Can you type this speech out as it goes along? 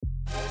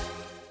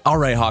All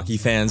right, hockey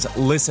fans,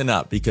 listen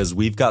up because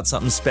we've got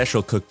something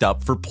special cooked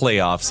up for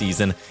playoff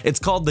season. It's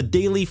called the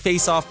Daily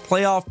Face-Off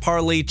Playoff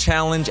Parlay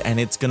Challenge, and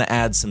it's going to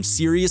add some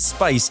serious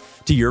spice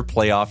to your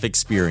playoff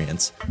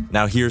experience.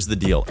 Now, here's the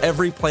deal.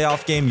 Every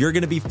playoff game, you're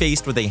going to be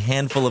faced with a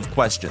handful of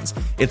questions.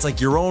 It's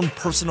like your own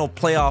personal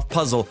playoff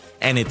puzzle,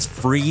 and it's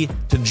free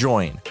to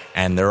join.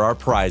 And there are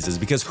prizes,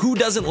 because who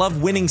doesn't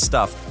love winning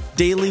stuff?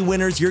 Daily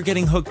winners, you're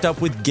getting hooked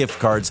up with gift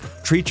cards.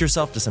 Treat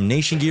yourself to some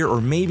Nation gear or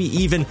maybe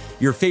even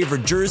your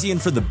favorite jersey.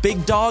 And for the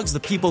big dogs, the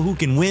people who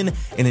can win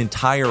an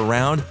entire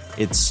round,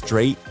 it's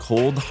straight,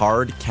 cold,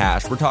 hard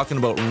cash. We're talking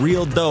about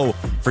real dough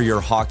for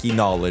your hockey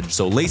knowledge.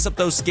 So lace up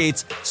those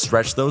skates,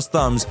 stretch those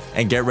thumbs,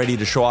 and get ready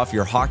to show off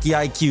your hockey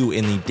IQ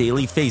in the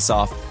Daily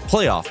Face-Off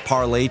Playoff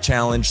Parlay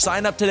Challenge.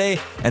 Sign up today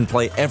and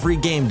play every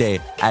game day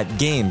at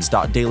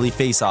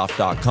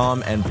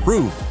games.dailyfaceoff.com and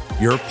prove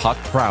your puck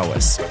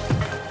prowess.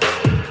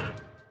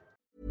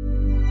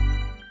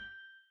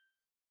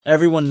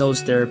 Everyone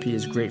knows therapy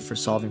is great for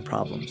solving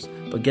problems,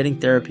 but getting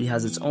therapy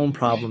has its own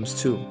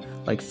problems too,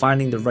 like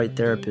finding the right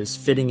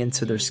therapist, fitting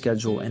into their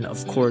schedule, and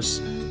of course,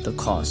 the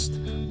cost.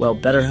 Well,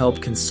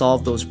 BetterHelp can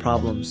solve those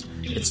problems.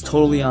 It's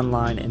totally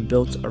online and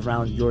built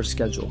around your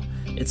schedule.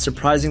 It's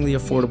surprisingly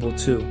affordable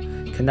too.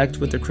 Connect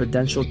with a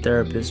credentialed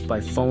therapist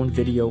by phone,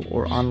 video,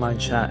 or online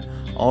chat,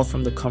 all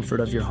from the comfort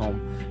of your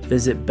home.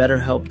 Visit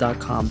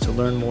BetterHelp.com to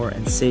learn more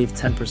and save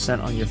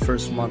 10% on your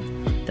first month.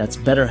 That's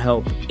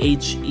BetterHelp,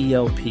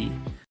 H-E-L-P.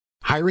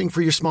 Hiring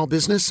for your small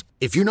business?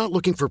 If you're not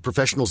looking for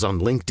professionals on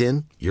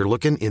LinkedIn, you're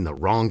looking in the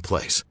wrong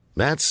place.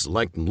 That's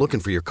like looking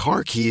for your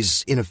car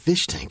keys in a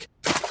fish tank.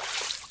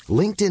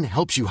 LinkedIn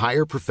helps you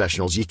hire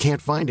professionals you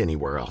can't find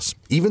anywhere else,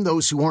 even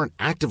those who aren't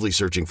actively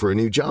searching for a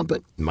new job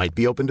but might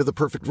be open to the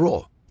perfect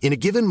role. In a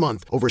given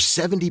month, over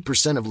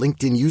 70% of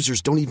LinkedIn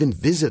users don't even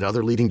visit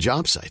other leading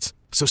job sites.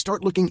 So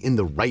start looking in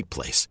the right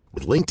place.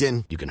 With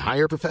LinkedIn, you can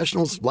hire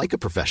professionals like a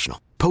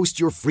professional. Post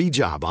your free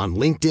job on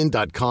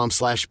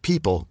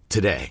linkedin.com/people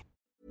today.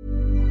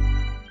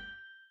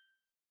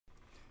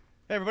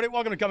 Hey everybody,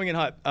 welcome to Coming in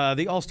Hot,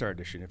 the All-Star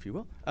Edition, if you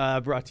will,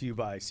 brought to you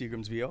by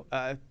Seagram's VO.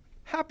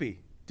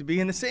 Happy to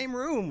be in the same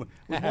room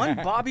with one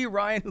Bobby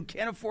Ryan who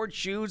can't afford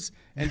shoes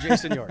and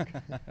Jason York.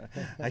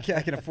 I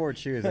can afford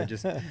shoes. I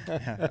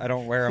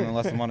don't wear them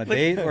unless I'm on a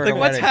date or a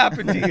what's wedding.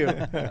 happened to you?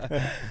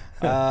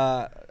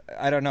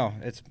 I don't know.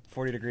 It's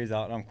 40 degrees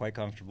out and I'm quite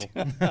comfortable.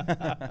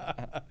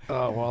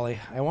 Oh, Wally,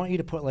 I want you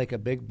to put like a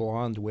big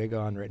blonde wig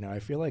on right now. I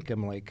feel like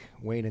I'm like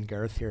Wayne and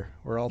Garth here.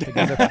 We're all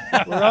together.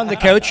 We're on the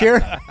couch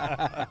here.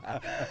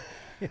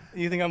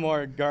 You think I'm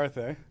more Garth,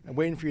 eh? I'm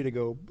waiting for you to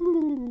go.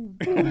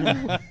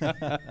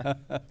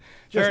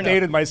 Just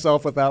dated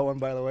myself with that one,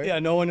 by the way. Yeah,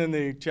 no one in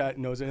the chat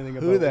knows anything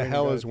about Who the Wayne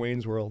hell and is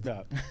Wayne's World?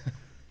 Yeah.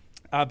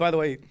 By the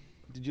way,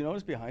 did you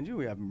notice behind you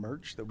we have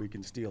merch that we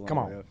can steal? Come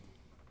the on. way out?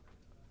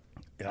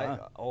 Yeah.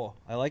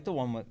 I like the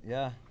one with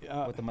the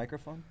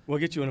microphone. We'll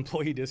get you an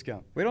employee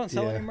discount. We don't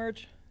sell Yeah. any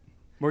merch.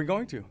 We're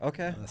going to.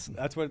 Okay.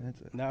 That's what.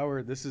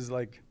 Now this is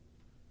like.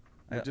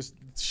 We're just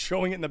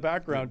showing it in the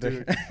background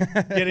to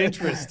get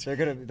interest. They're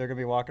gonna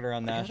be walking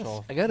around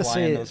Nashville. I gotta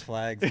flying say, those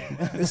flags.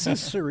 This is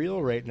surreal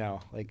right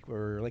now. Like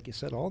we're, like you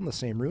said, all in the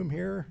same room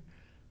here.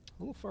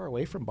 A little far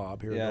away from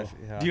Bob here. Yeah, though.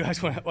 yeah. Do you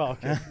guys want to? Well,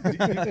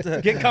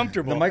 okay. Get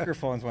comfortable. The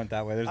microphones went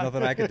that way. There's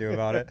nothing I could do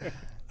about it.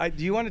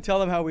 Do you want to tell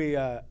them how we?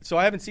 So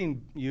I haven't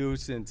seen you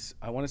since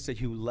I want to say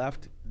you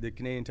left the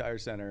Canadian Tire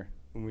Center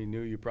when we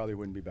knew you probably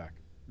wouldn't be back.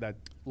 That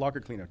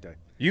locker cleanout day.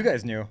 You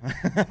guys knew.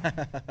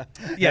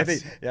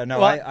 Yes.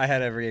 Well, I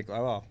had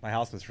my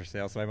house was for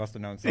sale, so I must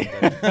have known something.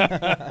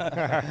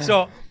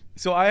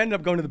 So I ended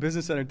up going to the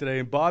business center today,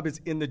 and Bob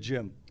is in the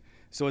gym.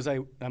 So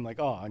I'm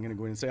like, I'm going to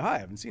go in and say hi. I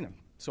haven't seen him.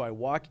 So I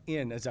walk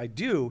in. As I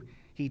do,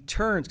 he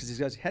turns because he's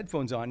got his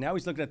headphones on. Now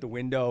he's looking at the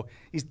window.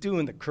 He's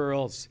doing the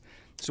curls.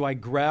 So I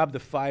grab the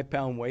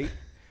 5-pound weight.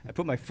 I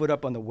put my foot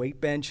up on the weight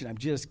bench, and I'm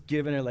just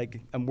giving it like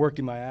I'm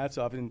working my ass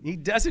off. And he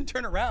doesn't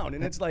turn around,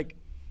 and it's like,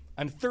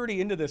 I'm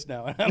 30 into this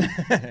now.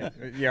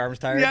 Your arm's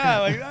tired?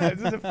 Yeah,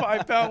 this is a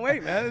 5-pound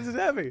weight, man. This is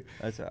heavy.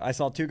 I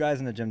saw 2 guys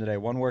in the gym today,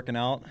 one working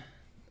out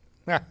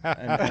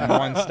and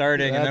one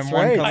starting, and then That's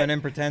one right. coming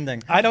in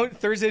pretending.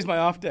 Thursday's my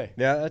off day.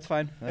 Yeah, that's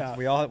fine. Yeah.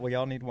 We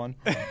all need one.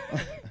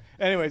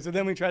 Anyway, so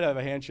then we tried to have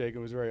a handshake. It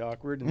was very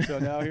awkward, and so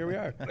now here we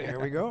are. Here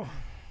we go.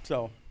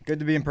 So Good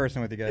to be in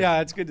person with you guys.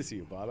 yeah, it's good to see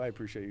you, Bob. I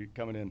appreciate you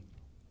coming in.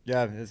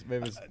 Yeah,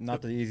 it was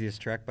not the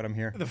easiest trek, but I'm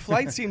here. The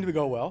flight seemed to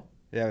go well.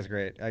 Yeah, it was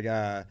great.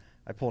 I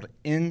pulled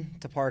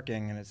into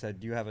parking, and it said,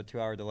 "Do you have a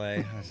 2-hour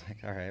delay?" I was like,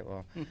 "All right,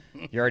 well,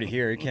 you're already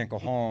here. You can't go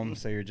home,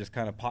 so you're just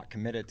kind of pot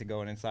committed to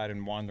going inside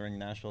and wandering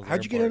Nashville's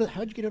How'd you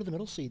airport." get out of the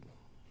middle seat?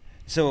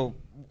 So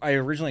I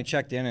originally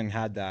checked in and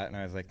had that, and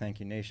I was like, "Thank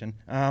you, Nation."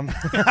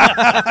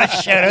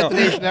 Shout out to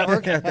Nation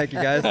Network. Yeah, thank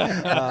you,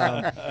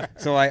 guys.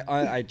 So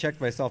I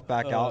checked myself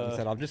back out and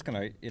said, "I'm just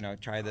gonna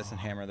try this and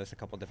hammer this a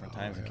couple different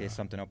times in case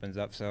something opens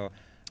up." So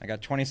I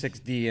got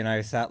 26D, and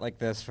I sat like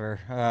this for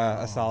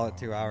a solid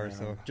 2 hours.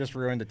 So just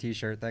ruined the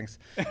T-shirt. Thanks.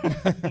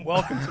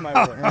 Welcome to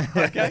my world.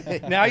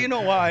 Okay. Now you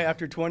know why.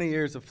 After 20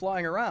 years of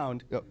flying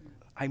around,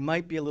 I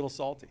might be a little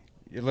salty.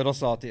 A little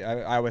salty.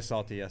 I was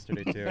salty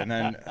yesterday too, and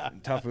then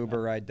tough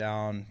Uber ride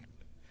down,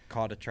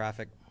 caught a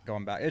traffic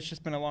going back. It's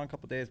just been a long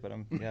couple days, but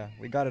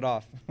we got it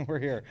off. We're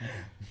here.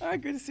 All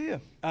right, good to see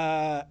you.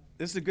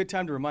 This is a good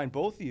time to remind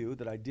both of you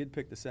that I did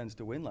pick the Sens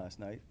to win last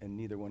night, and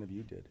neither one of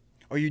you did.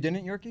 Oh, you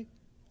didn't, Yorkie?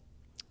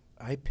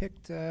 I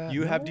picked.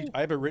 You have.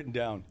 I have it written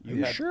down. Are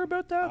you sure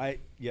about that?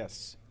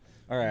 Yes.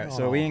 All right,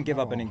 so we didn't give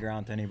up any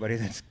ground to anybody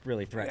that's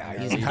really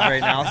threatening he's us right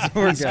now. So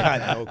we're good.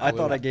 got no I clue.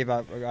 thought I gave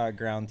up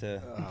ground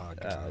to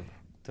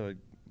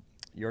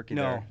Yorkie.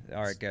 No. There.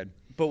 All right, good.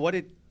 But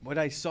what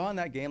I saw in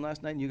that game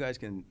last night, and you guys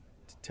can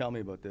tell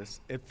me about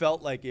this, it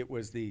felt like it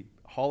was the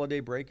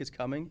holiday break is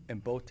coming,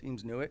 and both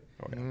teams knew it.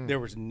 There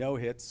was no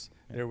hits.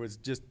 It was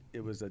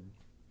a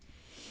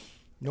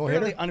No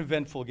fairly hitter?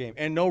 uneventful game,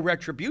 and no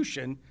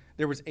retribution.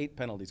 There was 8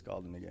 penalties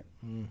called in the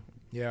game.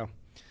 Yeah.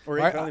 Or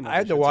 8 penalty I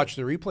had to should watch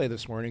say. the replay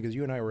this morning because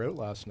you and I were out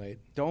last night.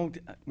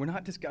 We're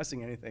not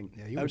discussing anything.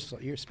 Yeah,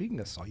 you're speaking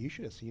of salt. You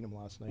should have seen him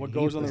last night. What He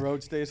goes on was- the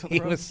road stays on the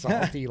He road. was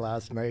salty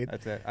last night.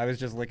 That's it. I was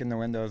just licking the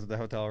windows of the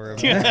hotel room.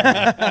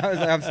 I was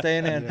like, I'm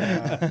staying in.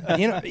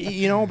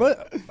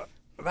 But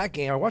that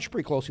game I watched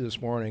pretty closely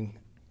this morning.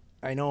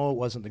 I know it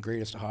wasn't the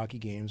greatest of hockey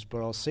games,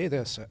 but I'll say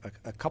this: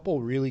 a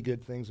couple really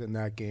good things in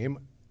that game.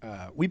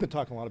 We've been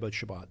talking a lot about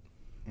Shabbat,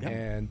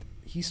 and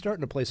he's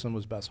starting to play some of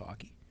his best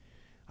hockey.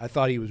 I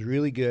thought he was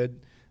really good.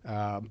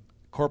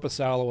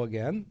 Korpisalo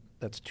again.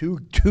 That's two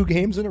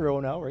games in a row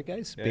now, right,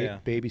 guys? Yeah.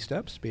 Baby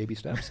steps.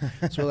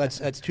 So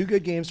that's 2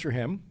 good games for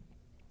him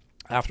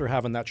after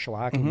having that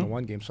shellacking in the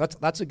one game. So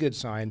that's a good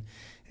sign.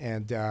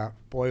 And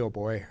boy, oh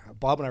boy,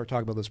 Bob and I were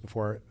talking about this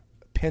before.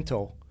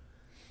 Pinto,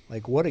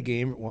 like what a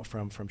game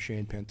from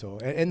Shane Pinto,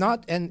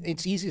 and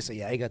it's easy to say,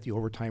 yeah, he got the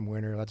overtime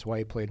winner. That's why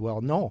he played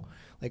well. No,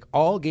 like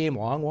all game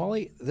long,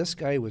 Wally, this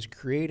guy was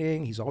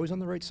creating. He's always on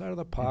the right side of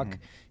the puck.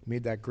 He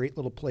made that great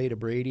little play to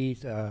Brady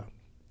to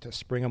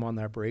spring him on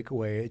that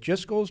breakaway. It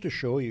just goes to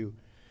show you.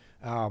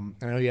 I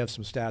know you have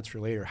some stats for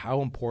later.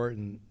 How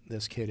important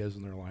this kid is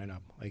in their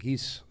lineup. Like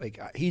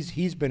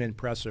he's been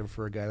impressive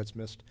for a guy that's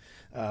missed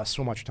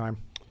so much time.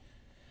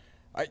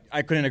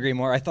 I couldn't agree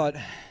more. I thought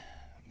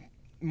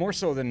more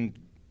so than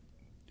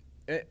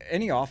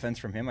any offense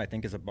from him, I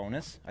think, is a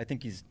bonus. I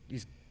think he's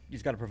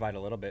got to provide a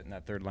little bit in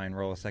that third line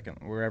role, a second,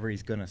 wherever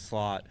he's going to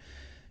slot.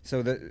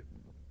 So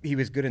he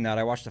was good in that.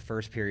 I watched the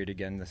first period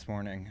again this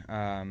morning,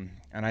 and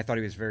I thought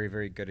he was very,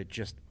 very good. It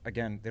just,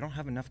 again, they don't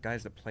have enough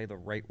guys that play the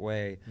right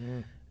way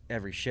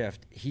every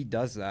shift. He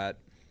does that.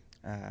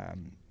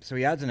 So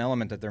he adds an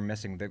element that they're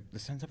missing. The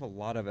Sens have a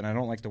lot of, and I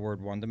don't like the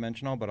word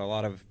one-dimensional, but a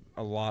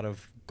lot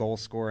of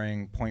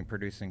goal-scoring,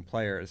 point-producing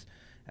players,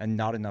 and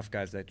not enough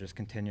guys that just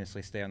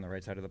continuously stay on the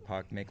right side of the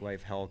puck, make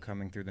life hell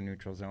coming through the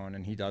neutral zone,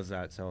 and he does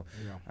that. So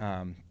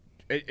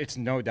it's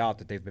no doubt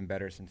that they've been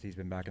better since he's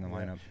been back in the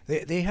lineup.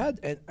 They had,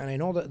 and I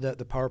know that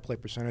the power play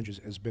percentage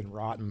has been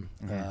rotten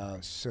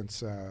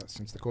since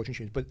the coaching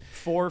change, but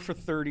 4 for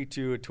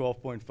 32 at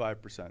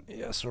 12.5%.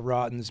 yeah, so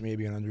rotten's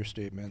maybe an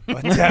understatement.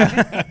 But,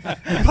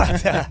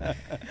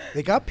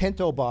 they got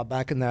Pinto, Bob,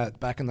 back in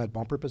that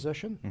bumper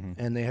position,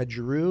 and they had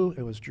Giroux.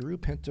 It was Giroux,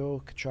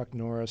 Pinto, Kachuk,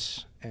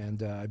 Norris,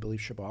 and I believe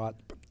Shabbat.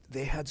 But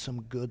they had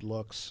some good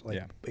looks.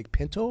 Like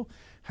Pinto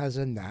has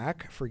a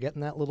knack for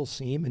getting that little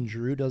seam, and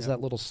Giroux does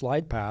that little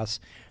slide pass.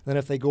 Then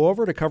if they go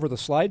over to cover the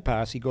slide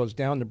pass, he goes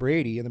down to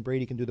Brady, and then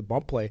Brady can do the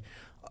bump play.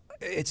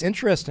 It's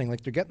interesting.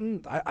 Like they're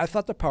getting. I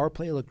thought the power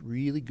play looked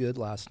really good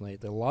last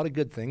night. There are a lot of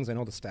good things. I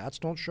know the stats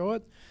don't show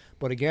it,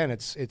 but again,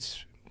 it's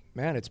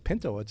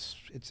Pinto.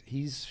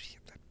 He's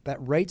that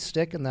right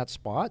stick in that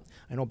spot.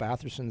 I know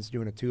Batherson's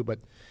doing it too, but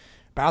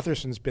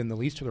Batherson's been the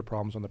least of their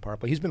problems on the power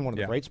play. He's been one of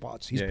the bright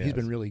spots. He's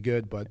been really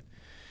good, but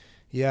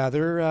yeah,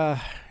 they're.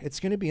 It's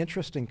going to be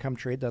interesting come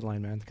trade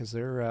deadline, man, because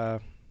they're.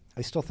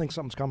 I still think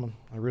something's coming.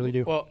 I really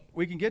do. Well,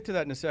 we can get to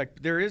that in a sec.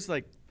 There is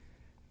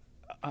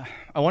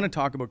I want to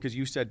talk about, because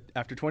you said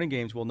after 20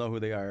 games we'll know who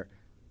they are.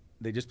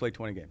 They just played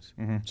 20 games,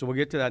 so we'll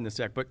get to that in a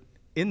sec. But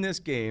in this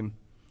game,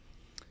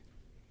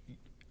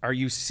 are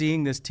you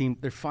seeing this team?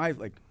 They're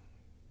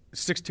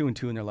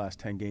 6-2-2 in their last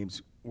 10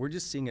 games. We're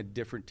just seeing a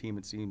different team,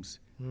 it seems,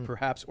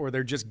 perhaps, or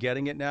they're just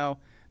getting it now.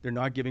 They're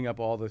not giving up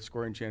all the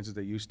scoring chances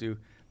they used to.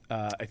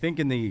 I think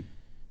in the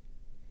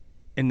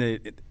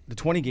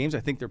 20 games,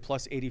 I think they're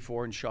plus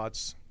 84 in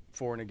shots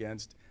for and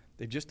against.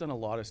 They've just done a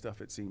lot of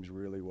stuff, it seems,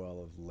 really well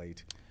of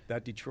late.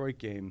 That Detroit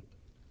game,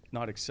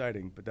 not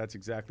exciting, but that's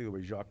exactly the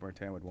way Jacques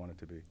Martin would want it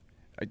to be.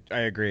 I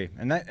agree,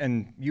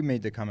 and you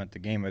made the comment. The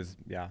game was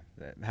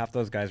half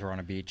those guys were on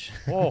a beach.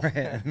 Oh, right?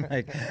 And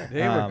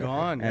they were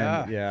gone.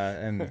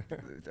 And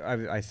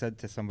I said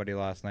to somebody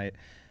last night,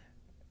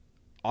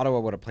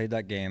 Ottawa would have played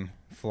that game,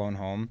 flown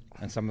home,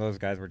 and some of those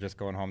guys were just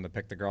going home to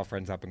pick the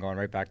girlfriends up and going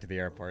right back to the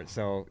airport.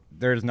 So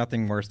there's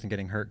nothing worse than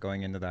getting hurt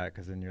going into that,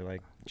 because then you're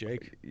like,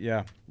 Jake.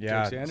 Yeah. Jake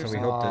So Sanderson. we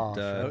hope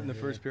that out in the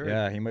first period.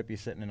 Yeah, he might be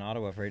sitting in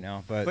Ottawa right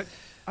now. But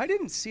I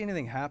didn't see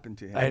anything happen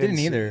to him. I didn't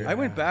either. I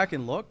went back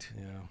and looked.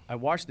 Yeah. I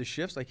watched the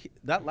shifts.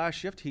 That last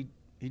shift, he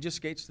just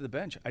skates to the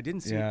bench. I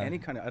didn't see any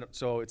kind of.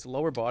 So it's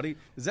lower body.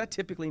 Does that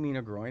typically mean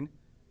a groin?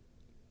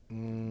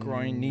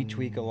 groin knee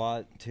tweak a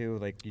lot too.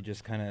 Like you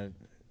just kind of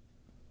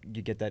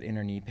you get that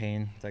inner knee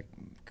pain. It's like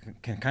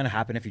can kind of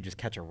happen if you just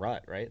catch a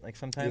rut, right? Like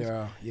sometimes.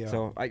 Yeah.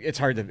 So it's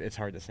hard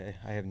to say.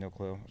 I have no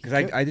clue because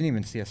I didn't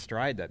even see a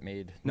stride that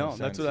made. No,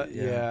 sense. that's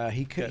what.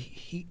 He could.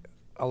 He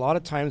a lot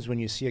of times when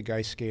you see a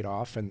guy skate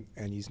off and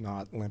he's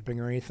not limping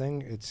or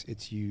anything,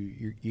 it's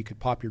you could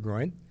pop your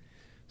groin,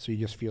 so you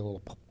just feel a little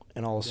pop,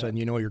 and all of a sudden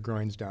you know your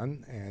groin's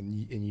done, and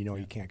you know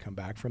you can't come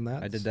back from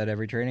that. I did that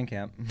every training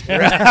camp.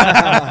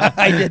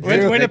 I did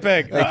too.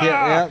 Winnipeg.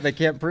 They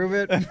can't prove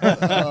it.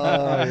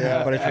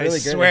 But it's really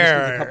good. Swear.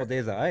 It just a couple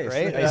days of ice.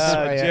 Right?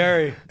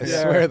 Jerry. I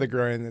swear the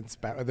groin. It's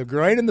the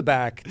groin and the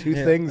back. Two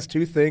things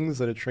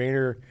that a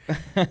trainer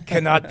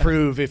cannot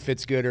prove if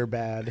it's good or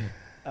bad.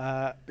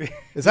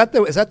 Is that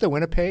the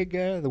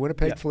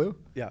Winnipeg flu?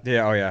 Yeah.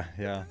 Yeah. Oh yeah.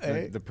 Yeah.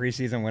 Hey. The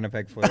preseason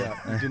Winnipeg flu.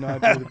 Do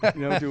not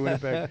do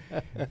Winnipeg.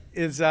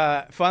 Is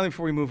finally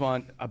before we move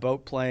on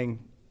about playing.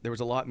 There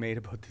was a lot made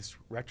about this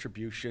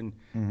retribution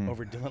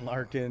over Dylan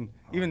Larkin,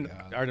 even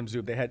Artem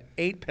Zub. They had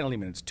 8 penalty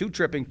minutes, 2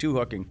 tripping, 2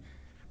 hooking.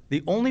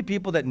 The only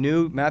people that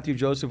knew Matthew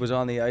Joseph was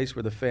on the ice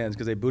were the fans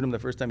because they booed him the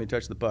first time he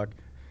touched the puck.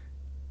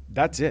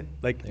 That's it.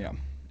 Like,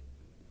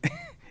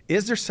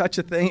 is there such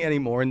a thing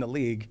anymore in the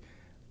league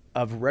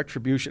of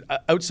retribution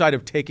outside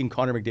of taking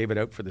Connor McDavid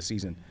out for the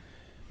season?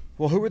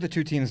 Well, who were the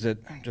 2 teams that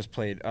just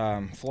played?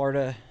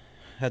 Florida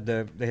had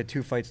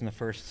 2 fights in the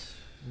first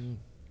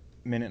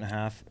minute and a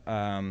half.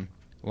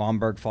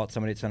 Lomberg fought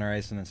somebody at center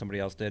ice, and then somebody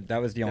else did.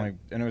 That was the only,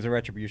 and it was a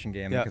retribution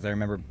game because I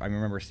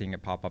remember seeing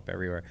it pop up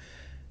everywhere.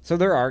 So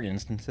there are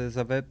instances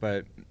of it,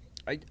 but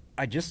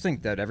I just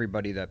think that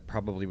everybody that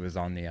probably was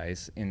on the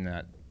ice in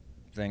that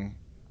thing,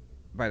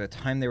 by the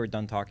time they were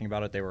done talking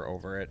about it, they were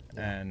over it.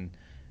 And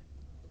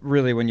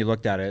really, when you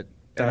looked at it,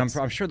 and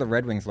I'm sure the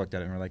Red Wings looked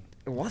at it and were like,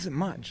 it wasn't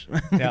much.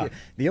 Yeah.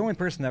 The only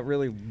person that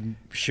really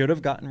should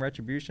have gotten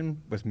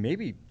retribution was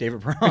maybe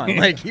David Perron.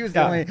 Like, he was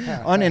the only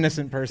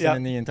uninnocent person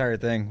in the entire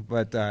thing.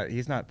 But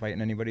he's not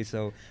fighting anybody,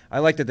 so I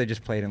like that they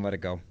just played and let it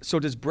go. So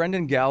does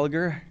Brendan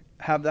Gallagher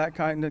have that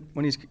kind of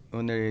when he's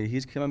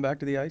coming back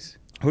to the ice?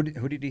 Who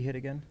did he hit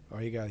again? Oh,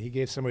 he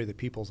gave somebody the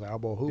people's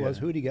elbow. Who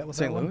did he get with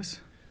St. that one? Louis?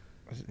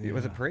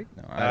 Was it Parade?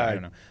 No, I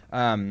don't know.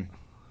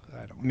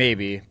 I don't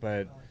maybe,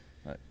 but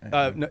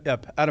Adam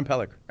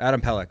Pelech.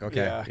 Adam Pelech.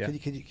 Okay. Yeah.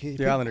 Could you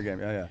The Islander game.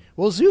 Yeah.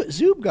 Well,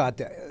 Zub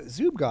got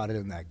it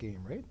in that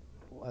game, right?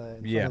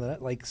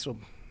 Like, so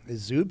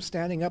is Zub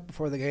standing up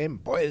before the game?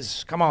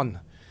 Boys, come on.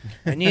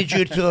 I need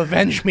you to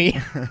avenge me. I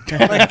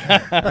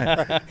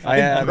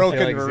have a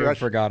feeling Zub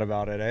forgot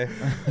about it, eh?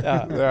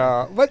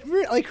 But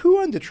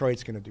who on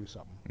Detroit's going to do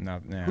something? No.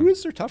 Who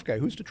is their tough guy?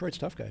 Who's Detroit's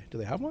tough guy? Do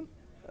they have one?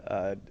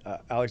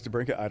 Alex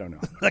DeBrincat. I don't know.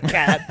 The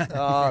cat.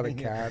 The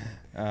cat.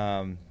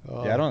 Yeah,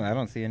 I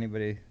don't see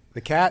anybody.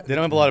 The cat. They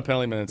don't have a lot of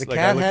penalty minutes. The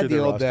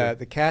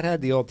cat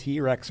had the old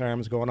T-Rex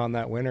arms going on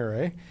that winner,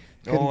 eh?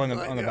 On the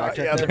back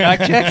check. Yeah, the back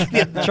check.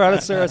 The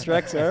Tyrannosaurus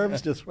Rex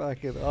arms just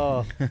fucking.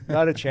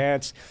 Not a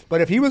chance. But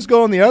if he was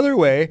going the other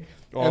way,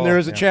 and there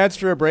was a chance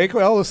for a break,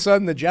 all of a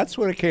sudden the Jets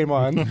would have came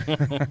on.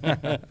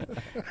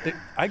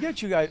 I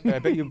get you guys. I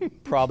bet you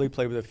probably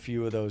played with a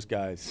few of those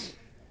guys.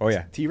 Oh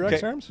yeah,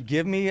 T-Rex arms.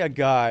 Give me a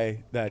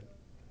guy that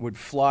would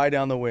fly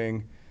down the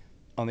wing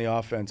on the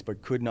offense,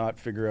 but could not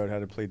figure out how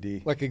to play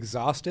D. Like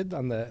exhausted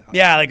on the.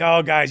 Yeah, like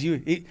guys,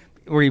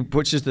 where he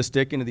pushes the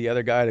stick into the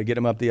other guy to get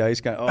him up the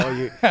ice.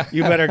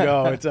 You better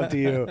go. It's up to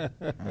you.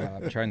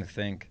 I'm trying to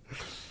think.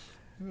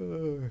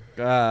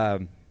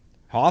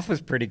 Hoff was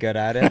pretty good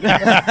at it.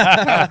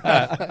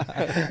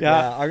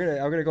 Yeah, I'm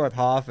gonna go with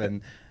Hoff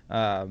and.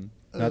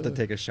 Not to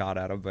take a shot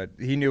at him, but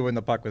he knew when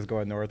the puck was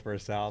going north or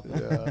south.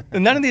 Yeah.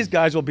 And none of these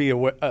guys will be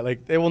aware.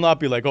 They will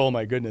not be like, "Oh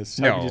my goodness."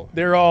 No.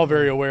 They're all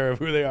very aware of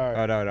who they are.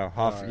 Oh no,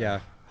 Hoff.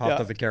 Hoff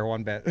doesn't care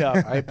one bit.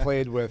 Yeah. I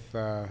played with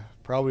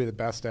probably the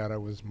best at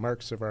it was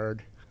Mark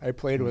Savard. I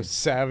played with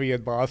Savvy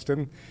in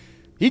Boston.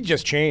 He'd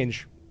just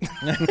change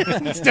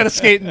instead of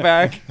skating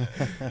back,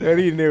 and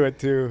he knew it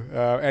too.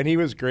 And he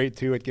was great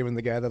too at giving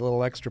the guy that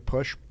little extra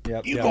push.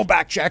 Yep. Go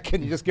back check,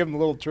 and you just give him a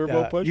little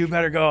turbo push. You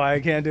better go. I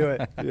can't do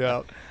it.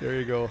 Yeah, there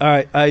you go. All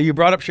right. You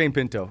brought up Shane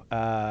Pinto.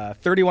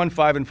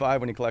 31-5-5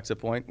 when he collects a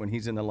point when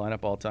he's in the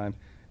lineup all time.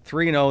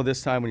 3-0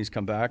 this time when he's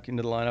come back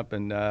into the lineup,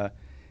 and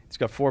he's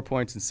got 4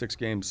 points in 6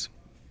 games,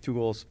 2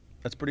 goals.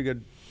 That's pretty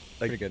good.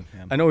 Pretty good.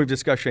 Yeah. I know we've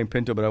discussed Shane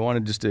Pinto, but I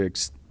wanted just to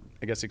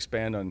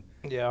expand on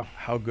Yeah.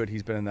 how good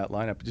he's been in that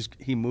lineup. Just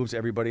he moves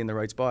everybody in the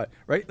right spot,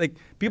 right? Like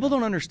people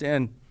don't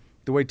understand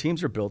the way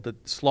teams are built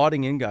that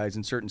slotting in guys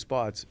in certain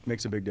spots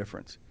makes a big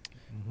difference.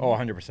 Oh,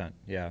 100%.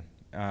 Yeah.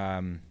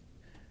 And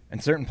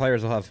certain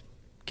players will have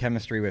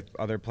chemistry with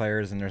other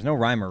players, and there's no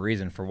rhyme or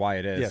reason for why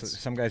it is. Yes.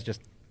 Some guys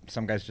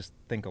just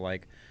think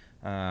alike.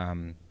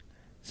 Some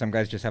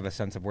guys just have a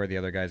sense of where the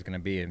other guy's going to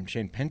be. And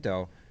Shane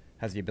Pinto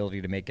has the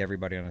ability to make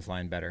everybody on his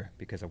line better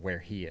because of where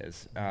he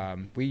is.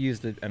 We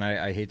used it, and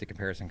I hate the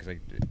comparison because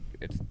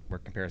we're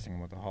comparing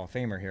him with a Hall of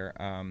Famer here,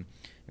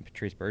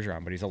 Patrice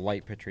Bergeron, but he's a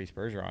light Patrice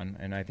Bergeron,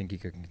 and I think he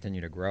could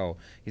continue to grow.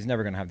 He's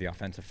never going to have the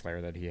offensive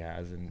flair that he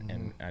has,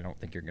 and I don't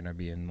think you're going to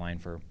be in line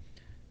for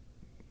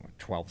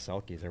 12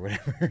 Selkies or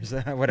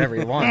whatever, whatever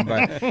he won,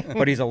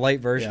 but he's a light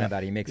version of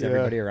that. He makes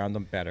everybody around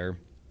him better.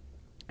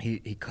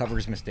 He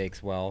covers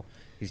mistakes well.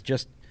 He's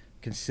just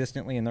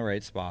consistently in the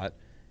right spot,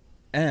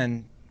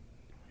 and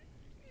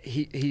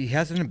he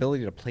has an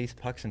ability to place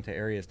pucks into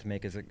areas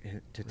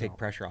to take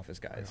pressure off his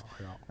guys.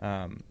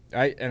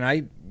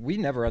 We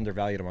never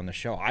undervalued him on the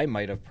show. I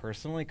might have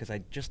personally, because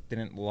I just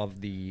didn't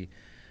love the.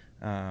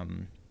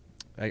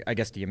 I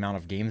guess the amount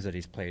of games that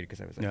he's played, because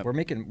I was like,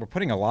 we're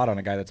putting a lot on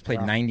a guy that's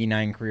played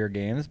 99 career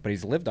games, but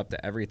he's lived up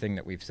to everything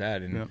that we've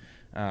said,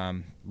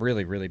 and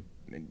really, really,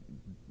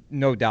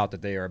 no doubt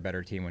that they are a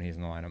better team when he's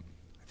in the lineup.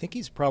 I think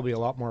he's probably a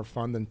lot more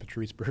fun than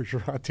Patrice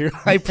Bergeron too.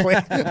 I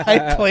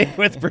played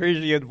with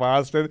Bergie in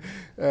Boston,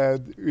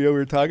 and we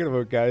were talking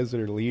about guys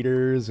that are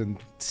leaders and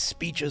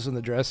speeches in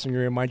the dressing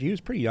room. Mind you, he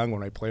was pretty young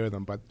when I played with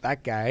him, but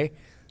that guy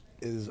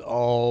is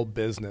all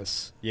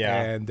business.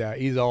 Yeah. And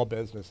he's all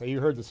business.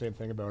 You heard the same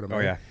thing about him. Oh,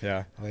 right?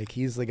 yeah. Like,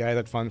 he's the guy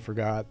that fun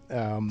forgot.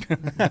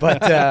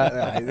 But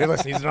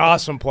listen, he's an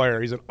awesome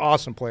player. He's an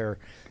awesome player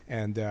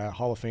and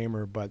Hall of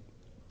Famer. But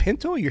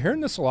Pinto, you're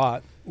hearing this a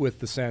lot with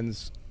the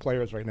Sens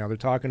players right now. They're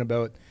talking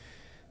about,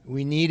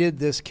 we needed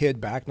this kid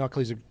back, not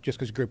just because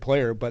he's a great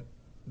player, but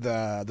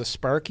the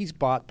spark he's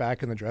brought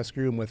back in the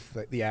dressing room with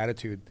the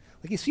attitude.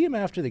 Like, you see him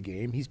after the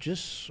game, he's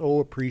just so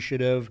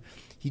appreciative.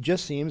 He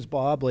just seems,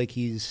 Bob, like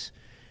he's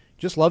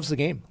just loves the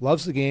game,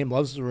 loves the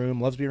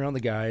room, loves being around the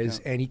guys.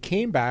 Yeah. And he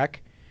came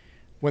back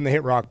when they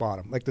hit rock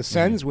bottom. Like the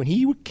Sens, when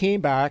he came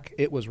back,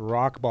 it was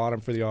rock bottom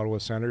for the Ottawa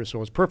Senators, so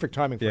it was perfect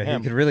timing for him. Yeah,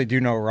 he could really do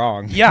no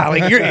wrong. Yeah,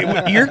 like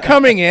you're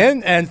coming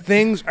in and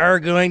things are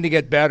going to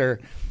get better,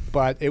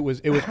 but it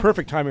was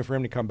perfect timing for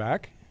him to come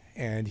back,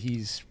 and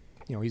he's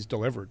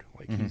delivered.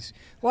 Like he's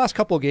the last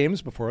couple of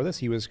games before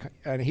this,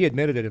 and he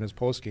admitted it in his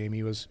post game.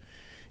 He was,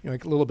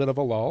 like a little bit of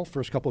a lull.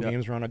 First couple of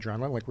games were on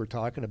adrenaline, like we're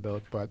talking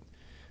about, but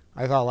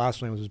I thought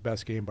last night was his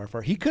best game by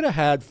far. He could have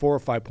had 4 or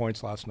 5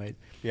 points last night.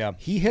 Yeah,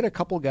 he hit a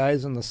couple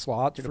guys in the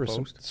slot for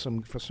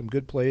some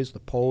good plays. The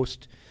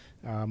post,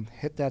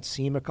 hit that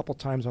seam a couple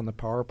times on the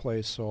power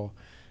play. So,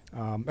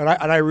 and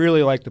I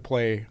really like to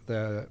play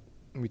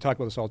we talk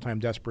about this all the time.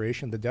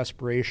 The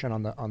desperation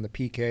on the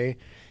PK.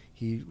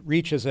 He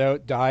reaches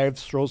out,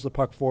 dives, throws the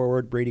puck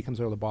forward. Brady comes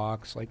out of the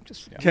box, like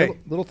just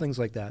little things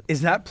like that.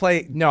 Is that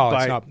play? No,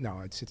 it's not.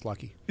 No, it's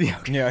lucky.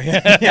 Yeah.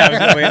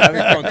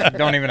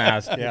 Don't even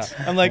ask. Yeah,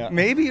 I'm like,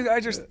 maybe you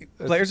guys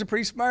players are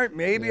pretty smart.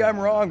 Maybe I'm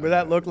wrong, but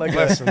that looked like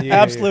an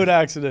absolute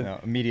accident. No,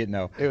 immediate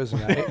no. It was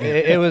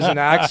an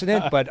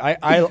accident, but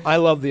I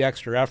love the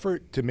extra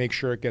effort to make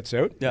sure it gets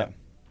out. Yeah.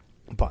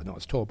 But no,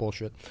 it's total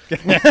bullshit.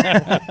 Okay,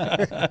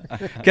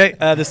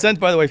 the Sens,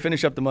 by the way,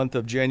 finish up the month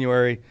of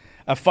January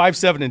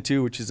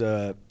 5-7-2, which is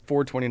a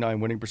 .429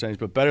 winning percentage,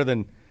 but better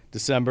than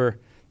December.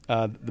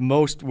 The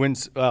most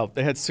wins. Well,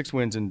 they had 6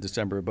 wins in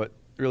December, but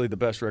really the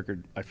best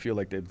record I feel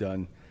like they've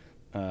done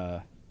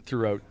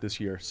throughout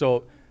this year.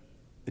 So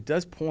it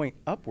does point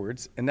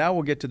upwards, and now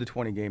we'll get to the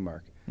 20-game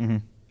mark.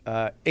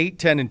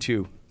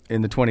 8-10-2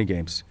 in the 20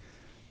 games.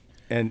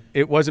 And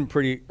it wasn't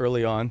pretty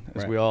early on,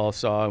 as we all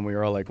saw, and we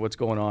were all like, what's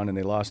going on? And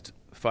they lost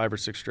 5 or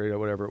 6 straight or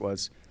whatever it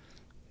was.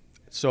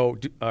 So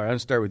I'm going to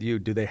start with you.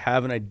 Do they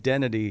have an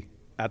identity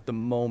at the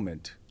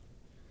moment?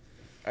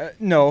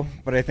 No,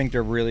 but I think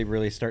they're really,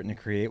 really starting to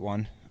create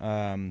one.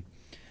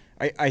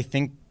 I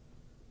think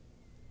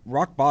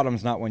rock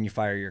bottom's not when you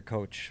fire your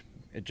coach.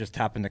 It just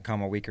happened to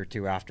come a week or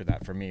two after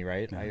that for me,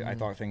 right? I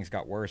thought things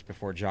got worse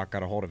before Jacques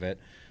got a hold of it.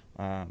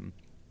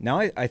 Now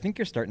I think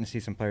you're starting to see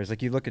some players.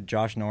 Like you look at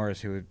Josh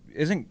Norris, who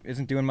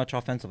isn't doing much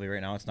offensively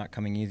right now. It's not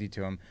coming easy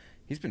to him.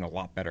 He's been a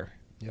lot better,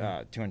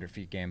 200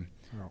 feet game.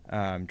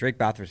 Drake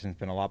Batherson's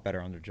been a lot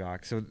better under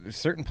Jacques. So there's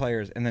certain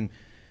players, and then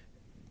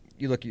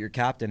you look at your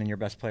captain and your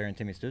best player in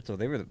Timmy Stützle.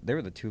 They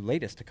were the 2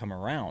 latest to come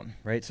around,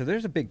 right? So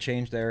there's a big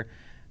change there.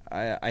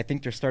 I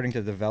think they're starting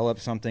to develop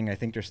something. I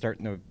think they're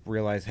starting to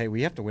realize, hey,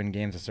 we have to win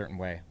games a certain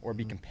way or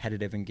be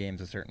competitive in games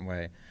a certain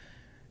way.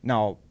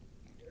 Now,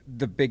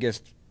 the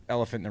biggest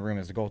elephant in the room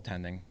is the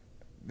goaltending.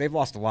 They've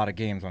lost a lot of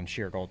games on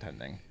sheer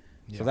goaltending,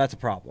 so that's a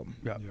problem.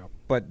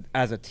 But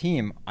as a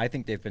team, I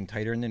think they've been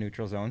tighter in the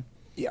neutral zone.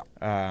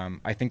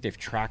 I think they've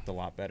tracked a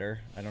lot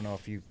better. I don't know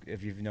if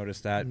you've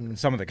noticed that.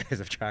 Some of the guys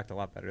have tracked a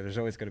lot better. There's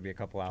always going to be a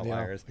couple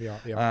outliers.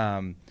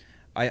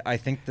 I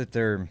think that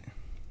their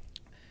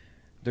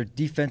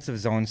defensive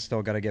zone's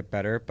still got to get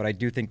better, but I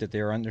do think that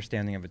they're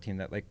understanding of a team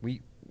that, like,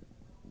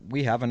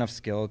 we have enough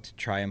skill to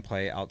try and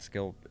play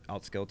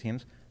outskill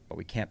teams, but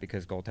we can't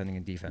because goaltending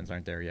and defense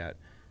aren't there yet.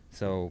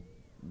 So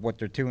what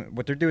they're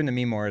doing to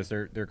me more is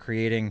they're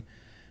creating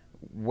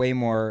way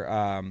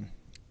more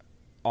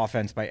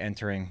offense by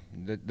entering.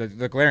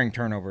 The glaring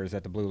turnovers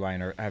at the blue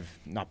line have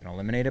not been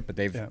eliminated, but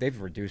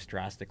they've reduced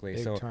drastically.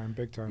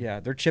 Big time. Yeah,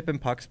 they're chipping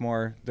pucks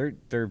more.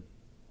 They're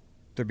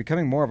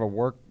becoming more of a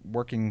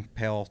working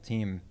pale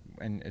team,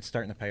 and it's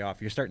starting to pay off.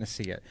 You're starting to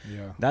see it.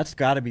 Yeah, that's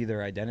got to be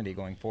their identity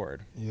going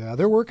forward. Yeah,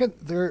 they're working.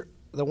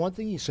 The one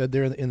thing you said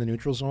there in the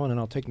neutral zone, and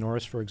I'll take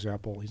Norris for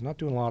example. He's not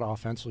doing a lot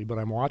offensively, but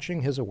I'm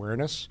watching his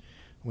awareness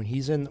When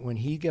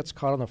he gets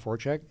caught on the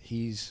forecheck,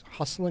 he's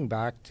hustling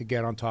back to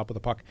get on top of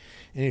the puck.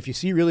 And if you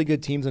see really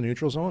good teams in the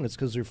neutral zone, it's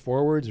because their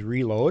forwards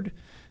reload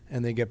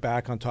and they get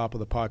back on top of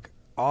the puck.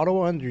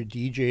 Ottawa under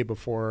DJ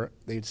before,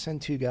 they'd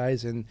send two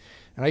guys in,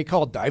 and I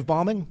call it dive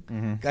bombing.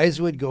 Mm-hmm. Guys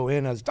would go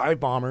in as dive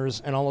bombers,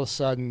 and all of a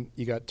sudden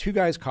you got two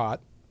guys caught.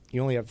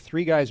 You only have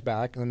three guys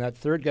back, and then that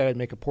third guy would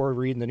make a poor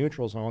read in the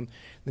neutral zone.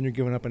 Then you're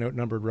giving up an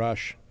outnumbered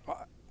rush.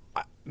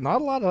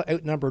 Not a lot of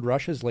outnumbered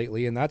rushes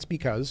lately, and that's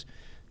because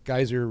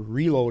guys are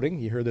reloading.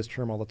 You hear this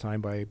term all the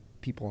time by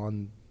people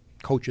on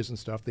coaches and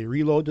stuff. They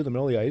reload to the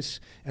middle of the ice,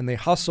 and they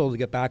hustle to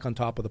get back on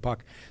top of the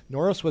puck.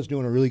 Norris was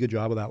doing a really good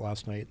job of that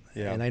last night,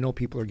 and I know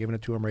people are giving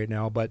it to him right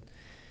now, but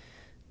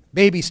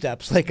baby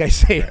steps, like I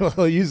say.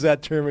 I'll use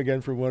that term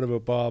again for one of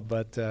it, Bob.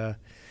 But,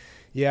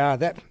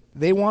 that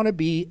they want to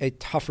be a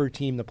tougher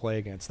team to play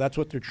against. That's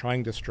what they're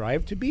trying to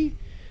strive to be.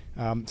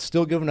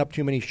 Still giving up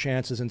too many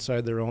chances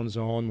inside their own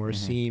zone where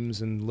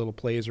seams and little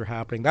plays are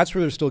happening. That's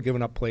where they're still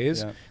giving up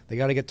plays. Yeah. They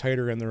got to get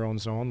tighter in their own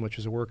zone, which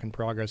is a work in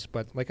progress.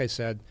 But like I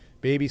said,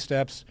 baby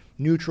steps.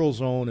 Neutral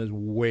zone is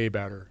way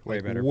better.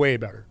 Way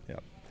better. Yeah.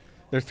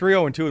 They're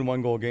 3-0-2 in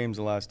 1-goal games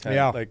the last 10.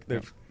 Yeah.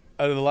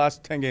 Out of the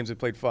last 10 games, they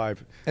played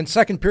 5. And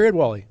second period,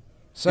 Wally.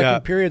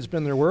 Second period's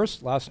been their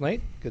worst. Last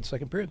night, good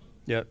second period.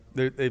 Yeah,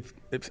 they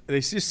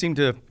just seem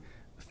to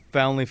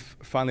finally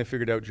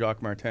figured out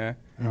Jacques Martin.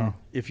 Oh.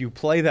 If you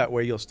play that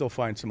way, you'll still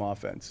find some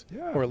offense,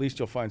 Yeah. or at least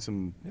you'll find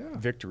some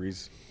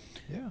victories.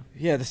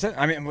 Yeah.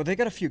 They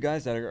got a few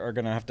guys that are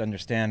going to have to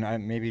understand.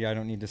 Maybe I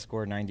don't need to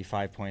score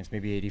 95 points.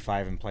 Maybe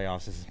 85 in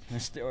playoffs is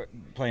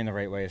playing the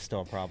right way is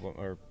still a problem,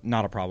 or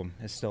not a problem.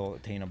 It's still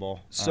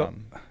attainable. So,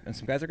 and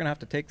some guys are going to have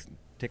to take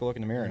a look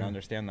in the mirror and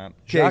understand that.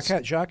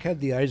 Jacques had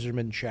the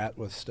Yzerman chat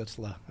with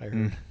Stützle, I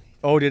heard.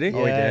 Oh, did he? Yeah,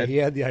 oh, he did. He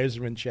had the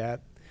Yzerman chat.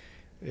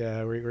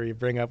 Yeah, where you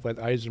bring up what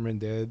Yzerman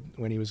did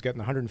when he was getting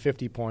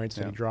 150 points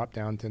and he dropped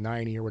down to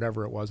 90 or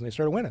whatever it was, and they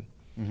started winning.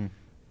 Mm-hmm.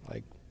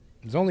 Like,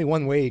 there's only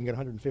one way you can get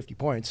 150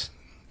 points.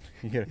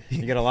 You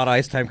get a lot of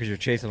ice time because you're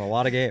chasing a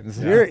lot of games.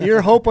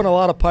 You're hoping a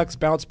lot of pucks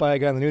bounce by a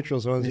guy in the neutral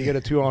zone. You get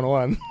a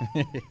 2-on-1.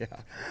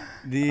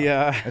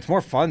 It's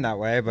more fun that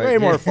way, but way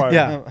more fun.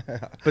 Yeah,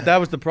 but that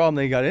was the problem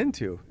they got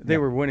into. They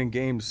were winning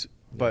games,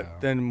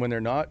 but then when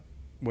they're not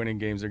winning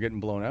games, they're getting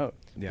blown out.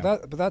 Yeah,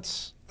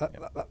 that's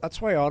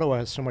why Ottawa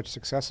has so much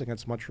success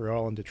against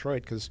Montreal and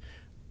Detroit, because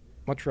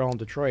Montreal and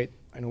Detroit,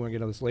 I know we're going to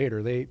get into this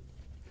later, they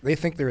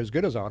think they're as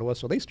good as Ottawa,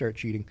 so they start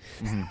cheating.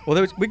 Mm-hmm.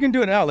 Well, we can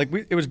do it now.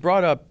 It was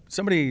brought up.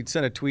 Somebody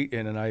sent a tweet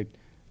in, and I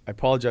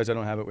apologize, I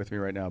don't have it with me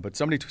right now. But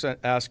somebody sent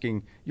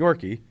asking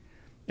Yorkie,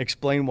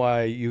 explain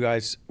why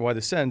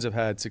the Sens have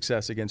had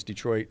success against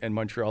Detroit and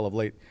Montreal of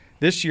late.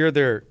 This year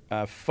they're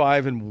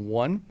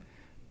 5-1.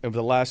 Over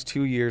the last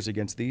 2 years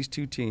against these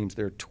two teams,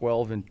 they're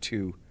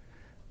 12-2.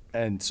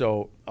 And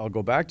so I'll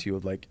go back to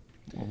you.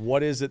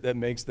 What is it that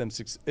makes them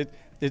success?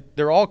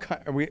 They're all.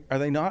 Are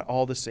they not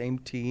all the same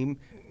team,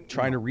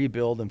 trying to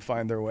rebuild and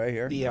find their way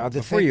here? Yeah.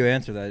 Before you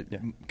answer that,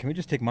 can we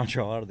just take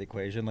Montreal out of the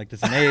equation? Like,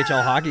 there's an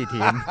AHL hockey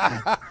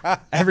team.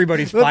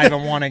 Everybody's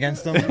 5-1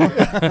 against them.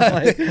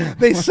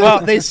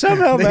 They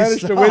somehow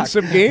managed to win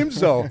some games,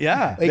 though.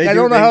 Yeah. I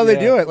don't know how they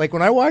do it. Like,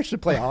 when I watched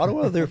them play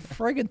Ottawa, they're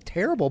friggin'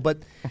 terrible. But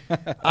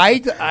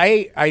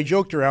I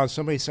joked around.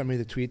 Somebody sent me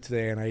the tweet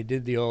today, and I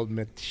did the old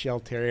Michel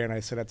Therrien, and I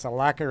said, it's a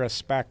lack of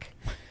respect.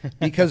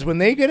 Because when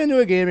they get into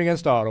a game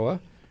against Ottawa,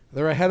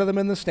 they're ahead of them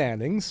in the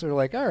standings. They're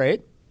like, all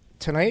right,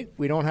 tonight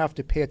we don't have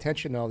to pay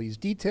attention to all these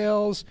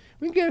details.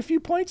 We can get a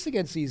few points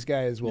against these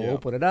guys. We'll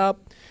open it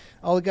up.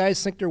 All the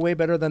guys think they're way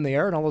better than they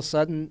are, and all of a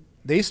sudden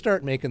they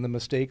start making the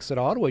mistakes that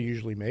Ottawa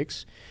usually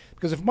makes.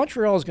 Because if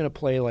Montreal is going to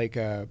play like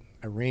a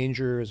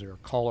Rangers or a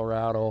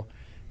Colorado,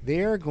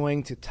 they're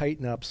going to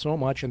tighten up so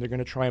much, and they're going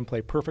to try and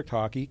play perfect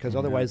hockey, because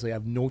otherwise they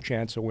have no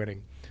chance of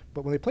winning.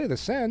 But when they play the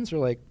Sens, they're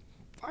like,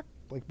 fuck,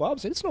 like Bob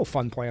said, it's no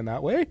fun playing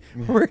that way.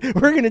 We're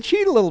going to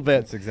cheat a little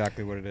bit. That's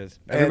exactly what it is.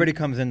 Everybody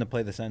comes in to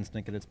play the Sens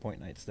thinking it's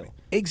point night still.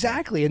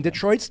 Exactly, and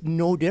Detroit's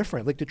no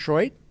different. Like,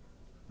 Detroit,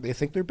 they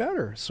think they're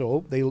better,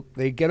 so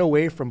they get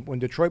away from when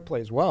Detroit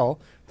plays well.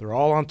 They're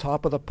all on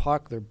top of the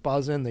puck. They're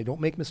buzzing. They don't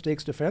make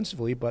mistakes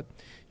defensively. But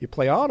you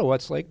play Ottawa,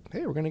 it's like,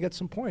 hey, we're going to get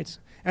some points.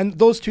 And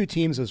those two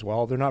teams as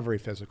well, they're not very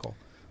physical.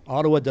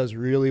 Ottawa does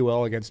really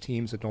well against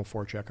teams that don't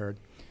forecheck hard.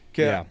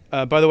 Okay.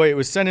 Yeah. By the way, it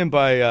was sent in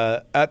by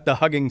at the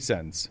Hugging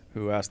Sens,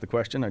 who asked the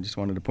question. I just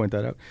wanted to point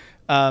that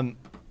out.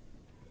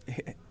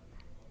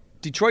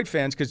 Detroit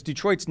fans, because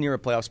Detroit's near a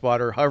playoff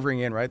spot, are hovering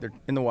in, right? They're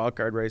in the wild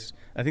card race.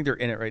 I think they're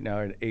in it right now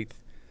at 8th.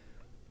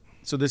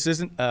 So this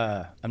isn't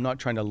I'm not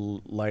trying to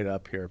light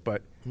up here,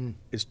 but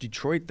is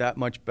Detroit that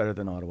much better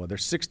than Ottawa? They're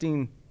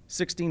 16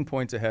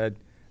 points ahead,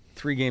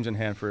 3 games in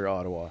hand for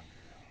Ottawa.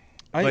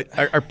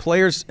 Are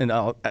players, and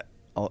I'll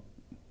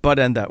butt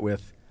end that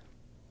with,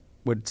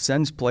 would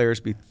Sens players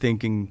be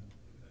thinking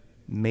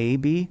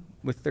maybe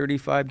with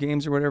 35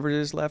 games or whatever it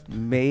is left,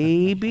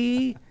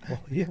 maybe?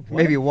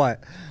 Maybe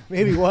what?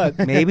 Maybe what?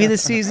 Maybe the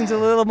season's a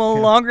little more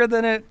longer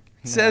than it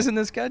It says in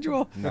the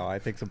schedule. No, I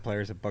think some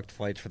players have booked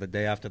flights for the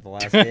day after the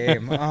last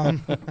game.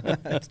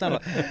 It's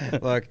not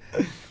look,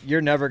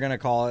 you're never going to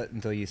call it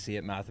until you see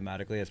it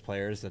mathematically as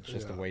players. That's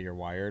just the way you're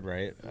wired,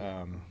 right?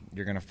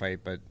 You're going to fight,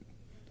 but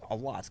a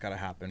lot's got to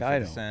happen for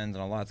the Sens,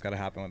 and a lot's got to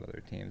happen with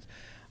other teams.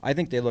 I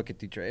think they look at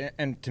Detroit,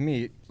 and to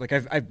me, like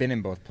I've been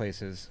in both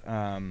places.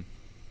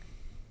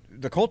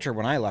 The culture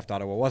when I left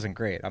Ottawa wasn't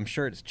great. I'm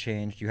sure it's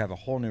changed. You have a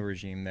whole new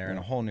regime there and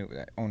a whole new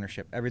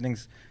ownership.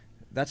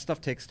 That stuff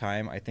takes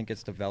time. I think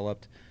it's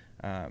developed.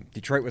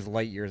 Detroit was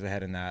light years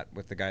ahead in that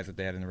with the guys that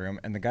they had in the room.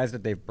 And the guys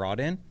that they've brought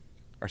in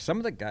are some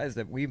of the guys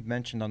that we've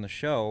mentioned on the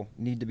show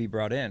need to be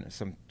brought in.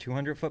 Some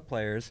 200-foot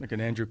players. Like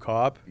an Andrew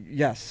Cobb?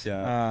 Yes.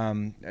 Yeah.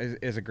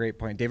 Is a great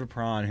point. David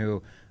Perron,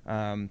 who,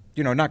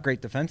 not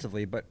great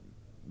defensively, but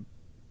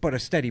a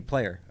steady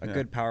player, a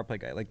good power play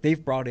guy. Like,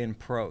 they've brought in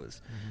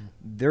pros.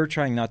 They're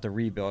trying not to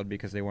rebuild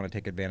because they want to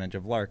take advantage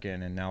of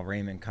Larkin and now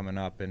Raymond coming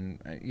up, and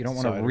you don't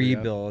want to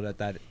rebuild at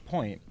that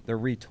point. They're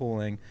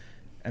retooling,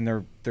 and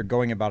they're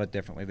going about it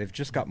differently. They've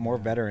just got more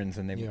veterans,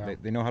 and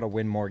they know how to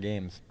win more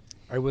games.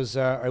 I was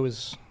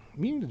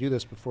meaning to do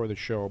this before the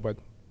show, but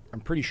I'm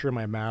pretty sure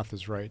my math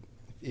is right.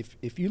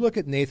 If you look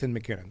at Nathan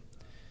MacKinnon,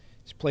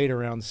 he's played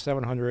around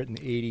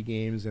 780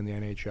 games in the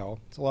NHL.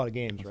 It's a lot of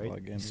games, right? A lot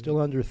of games. He's still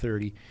under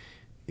 30.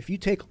 If you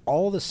take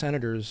all the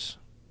Senators'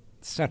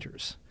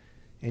 centers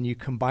and you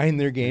combine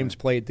their games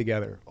played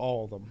together,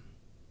 all of them,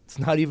 it's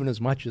not even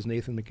as much as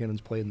Nathan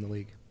MacKinnon's played in the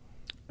league.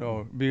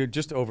 Oh, be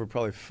just over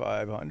probably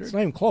 500. It's not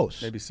even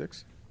close. Maybe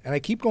 6. And I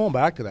keep going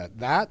back to that.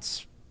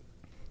 That's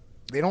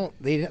they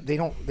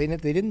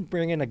didn't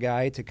bring in a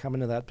guy to come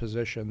into that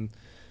position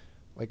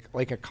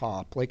like a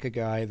cop, like a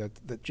guy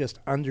that just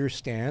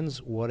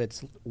understands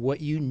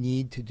what you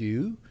need to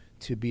do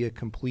to be a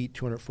complete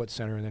 200-foot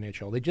center in the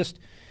NHL.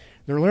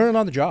 They're learning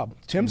on the job.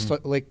 Tim's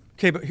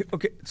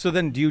okay, so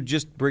then do you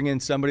just bring in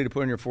somebody to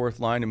put on your fourth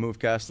line and move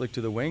Kastelic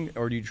to the wing,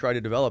 or do you try to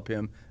develop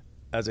him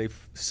as a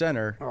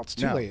center? Oh, it's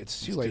too late.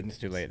 It's too late. It's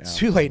too late now. It's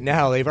too late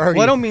now. They've already.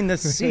 Well, I don't mean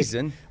this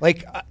season.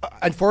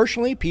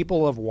 Unfortunately,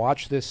 people have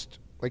watched this.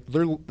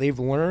 They've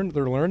learned.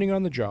 They're learning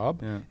on the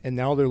job, and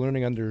now they're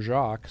learning under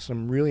Jacques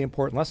some really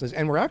important lessons.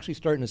 And we're actually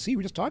starting to see.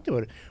 We just talked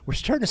about it. We're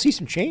starting to see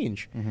some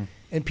change, and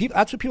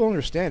that's what people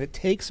understand. It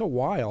takes a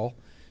while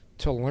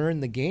to learn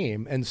the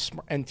game,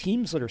 and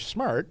teams that are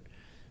smart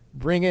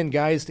bring in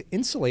guys to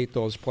insulate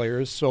those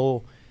players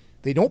so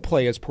they don't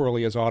play as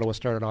poorly as Ottawa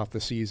started off the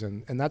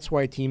season. And that's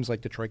why teams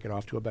like Detroit get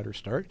off to a better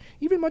start.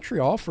 Even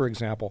Montreal, for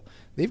example,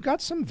 they've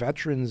got some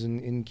veterans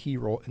in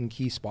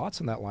key spots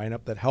in that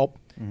lineup that help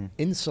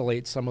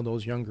insulate some of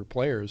those younger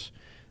players.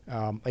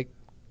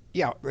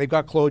 They've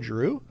got Claude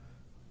Giroux,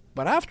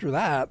 but after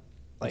that,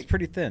 it's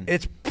pretty thin.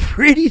 It's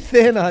pretty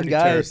thin on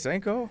guys.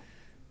 Tarasenko?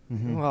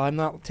 Well, I'm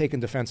not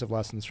taking defensive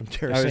lessons from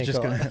Tarasenko. I was just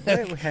going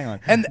to hang on.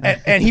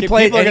 And he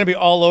played. People are going to be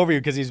all over you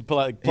because he's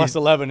plus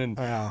 11. And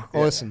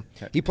listen,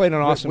 he played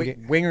an awesome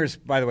game. Wingers,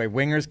 by the way,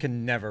 wingers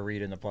can never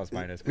read in the plus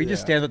minus. We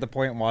just stand at the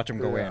point and watch them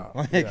go in.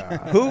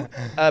 Who?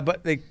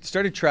 But they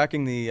started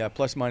tracking the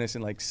plus minus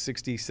in like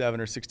 67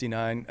 or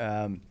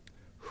 69.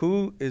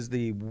 Who is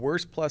the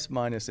worst plus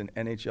minus in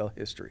NHL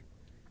history?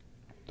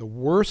 The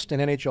worst in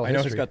NHL history. I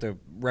know who's got the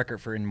record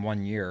for in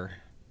 1 year.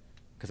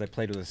 Because I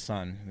played with his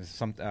son.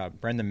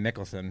 Brendan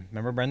Mickelson.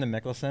 Remember Brendan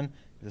Mickelson?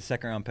 He was a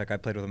second-round pick. I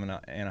played with him in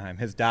Anaheim.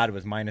 His dad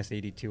was minus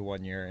 82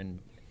 1 year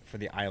for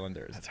the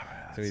Islanders. That's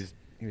hard. So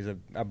he was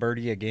a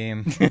birdie a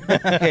game.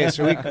 Okay,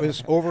 so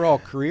his overall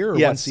career or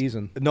one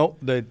season? No,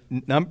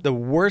 the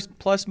worst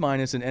plus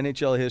minus in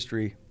NHL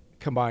history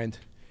combined.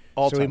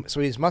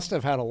 So he must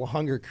have had a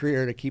longer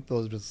career to keep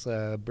those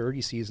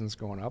birdie seasons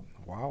going up.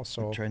 Wow.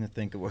 So I'm trying to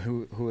think of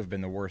who have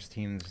been the worst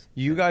teams.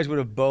 You guys would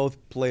have both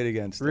played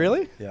against them.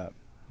 Really? Yeah.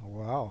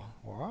 Wow.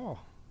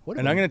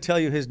 And I'm going to tell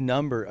you his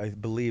number, I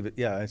believe it.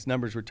 Yeah, his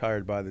number's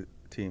retired by the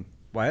team.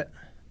 What?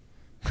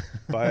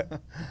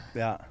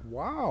 Yeah.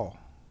 Wow.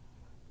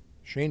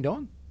 Shane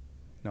Doan?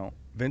 No.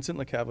 Vincent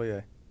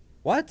Lecavalier.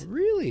 What?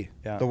 Really?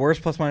 Yeah. The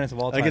worst plus minus of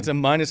all time. Like it's a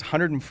minus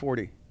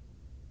 140.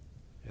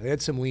 Yeah, they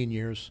had some lean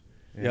years.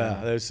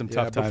 Yeah, there's some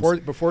tough times.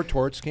 Before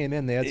Torts came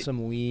in, they had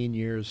some lean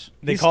years.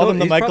 They called him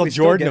the Michael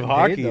Jordan of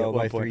hockey at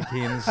one point. 3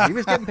 teams. He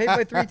was getting paid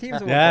by 3 teams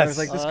at one point. I was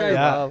like,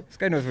 this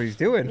guy knows what he's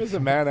doing. He was a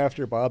man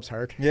after Bob's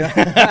heart. Yeah.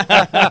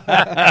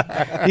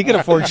 He could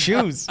afford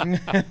shoes.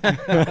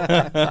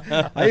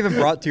 I even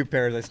brought 2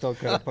 pairs. I still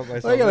couldn't put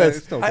myself. Look at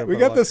this. We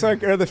got this. Are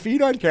the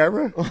feet on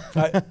camera?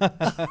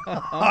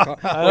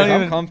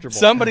 I'm comfortable.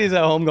 Somebody's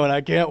at home going, I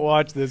can't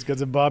watch this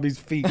because of Bobby's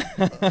feet.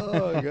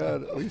 Oh,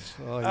 God. At least,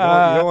 you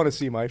don't want to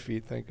see my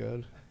feet. Thank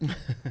God.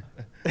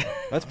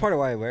 That's part of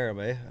why I wear them,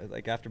 eh?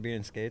 Like after being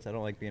in skates, I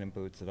don't like being in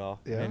boots at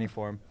all in any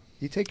form.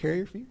 You take care of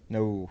your feet?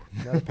 No.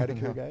 Not a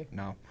pedicure guy?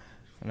 No.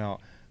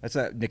 That's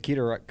part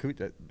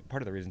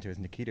of the reason too is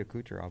Nikita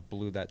Kucherov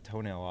blew that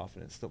toenail off,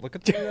 and it's still look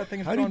at that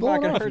thing. How do you blow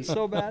it off? It hurts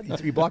so bad. Did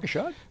you block a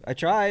shot? I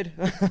tried.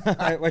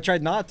 I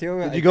tried not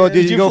to.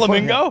 Did you go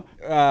flamingo?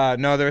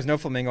 No, there was no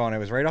flamingo, and it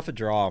was right off a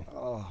draw.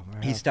 Oh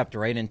man. He stepped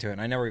right into it,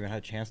 and I never even had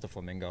a chance to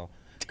flamingo.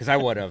 because I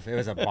would have. It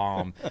was a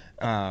bomb.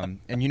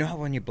 And you know how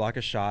when you block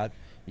a shot,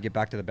 you get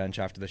back to the bench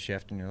after the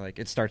shift, and you're like,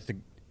 it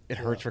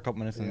hurts for a couple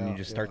minutes, and then you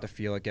just start to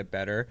feel it get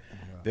better. Yeah.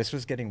 This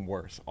was getting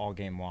worse all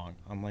game long.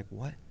 I'm like,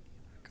 what?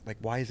 Like,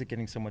 why is it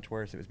getting so much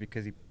worse? It was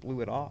because he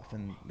blew it off,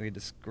 and we had to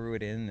screw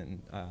it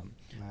in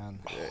and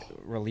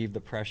relieve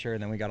the pressure,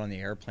 and then we got on the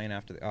airplane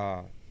after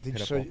the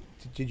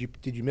Did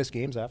you miss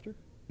games after?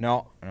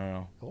 No.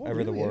 Oh, Ever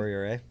really? the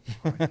warrior, eh?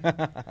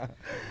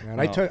 Man,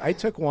 no. I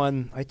took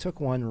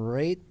one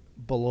right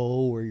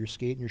below where your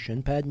skate and your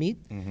shin pad meet,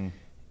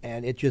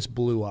 and it just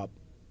blew up.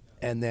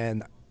 And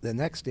then the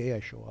next day I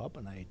show up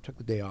and I took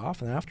the day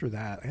off, and after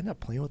that I ended up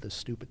playing with this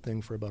stupid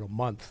thing for about a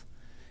month.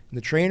 And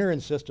the trainer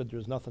insisted there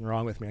was nothing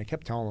wrong with me. I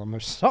kept telling him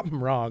there's something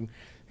wrong.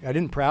 I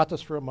didn't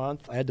practice for a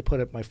month. I had to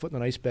put my foot in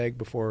an ice bag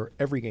before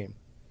every game,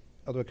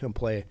 otherwise I couldn't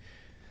play.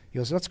 He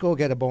goes, let's go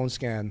get a bone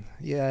scan.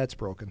 Yeah, it's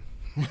broken.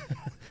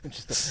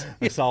 Just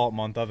a solid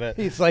month of it.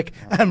 He's like,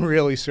 I'm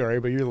really sorry,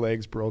 but your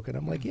leg's broken.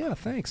 I'm like, yeah,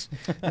 thanks.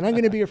 And I'm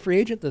going to be a free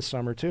agent this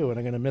summer, too, and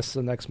I'm going to miss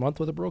the next month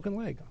with a broken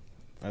leg.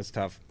 That's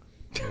tough.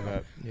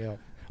 Yeah.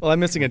 Well, I'm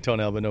missing a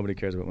toenail, but nobody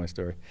cares about my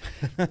story.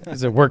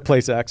 It's a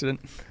workplace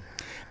accident.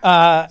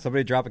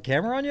 Somebody drop a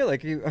camera on you?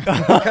 Like, you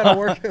kind of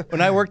work?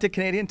 When I worked at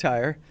Canadian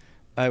Tire,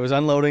 I was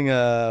unloading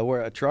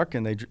a truck,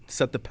 and they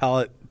set the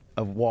pallet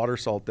of water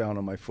salt down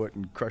on my foot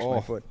and crushed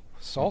my foot.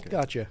 Salt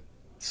got you.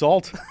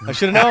 Salt? I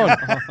should have known.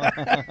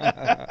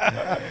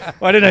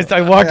 Why didn't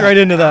I walked right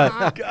into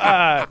that.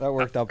 God. That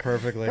worked out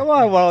perfectly. Come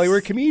on, Wally. We're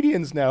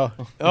comedians now.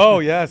 Oh,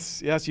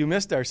 yes. You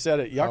missed our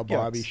set at Yuck Oh,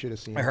 Bobby should have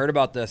seen I it. heard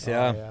about this,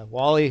 yeah. Yeah.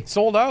 Wally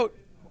sold out.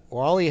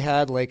 Wally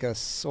had like a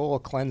soul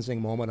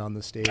cleansing moment on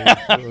the stage.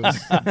 It was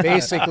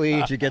basically.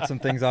 Did you get some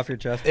things off your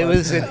chest? It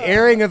was an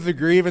airing of the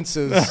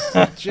grievances.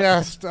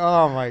 Just,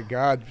 oh my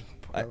God.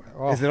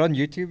 Is it on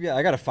YouTube yet?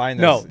 I gotta find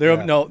this.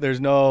 No, there's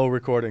no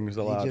recordings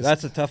allowed.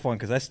 That's a tough one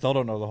because I still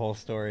don't know the whole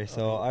story.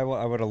 So I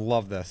would have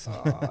loved this.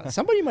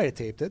 Somebody might have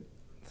taped it.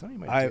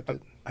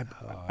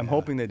 I'm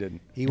hoping they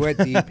didn't. He went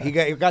deep. He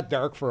got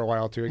dark for a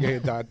while too. He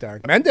got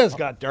dark. Mendez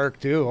got dark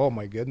too. Oh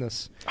my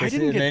goodness. I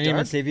didn't get even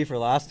dark. save you for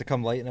last to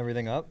come lighten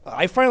everything up.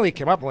 I finally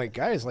came up. I'm like,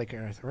 guys, like,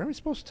 are we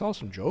supposed to tell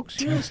some jokes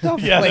here and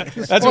stuff? Yeah, like,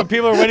 that's what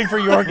people are waiting for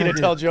Yorkie to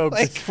tell jokes.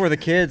 It's for the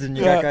kids, and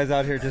you got guys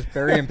out here just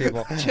burying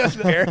people.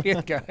 Just burying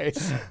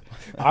guys.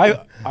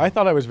 I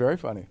thought I was very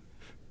funny.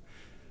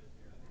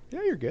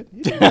 Yeah, you're good.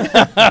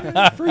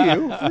 For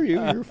you,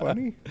 you're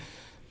funny.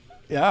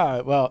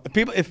 Yeah, well,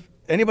 if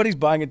anybody's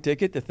buying a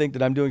ticket to think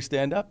that I'm doing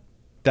stand-up,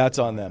 that's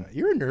on them.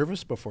 You were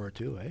nervous before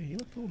too, eh? You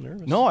looked a little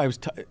nervous. No, I was.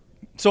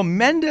 So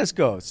Mendez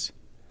goes,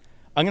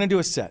 I'm going to do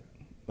a set.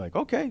 Like,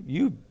 okay,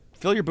 you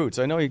fill your boots.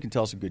 I know you can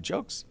tell some good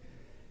jokes.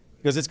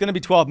 Because it's going to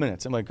be 12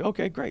 minutes. I'm like,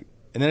 okay, great.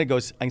 And then it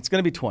goes, it's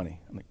going to be 20.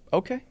 I'm like,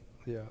 okay.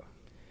 Yeah.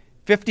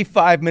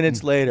 55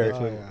 minutes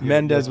later,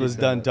 Mendez was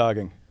done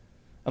talking.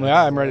 I'm like,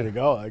 I'm ready to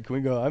go. Like, can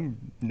we go? I'm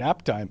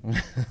nap time.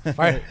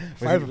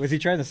 Was he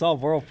trying to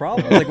solve world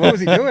problems? Like, what was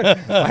he doing?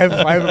 Five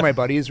of my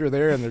buddies were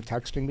there, and they're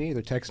texting me.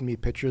 They're texting me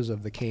pictures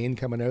of the cane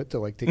coming out to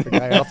like take the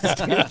guy off the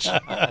stage.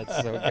 That's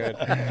so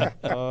good.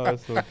 Oh,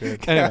 that's so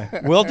good.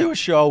 Anyway, we'll do a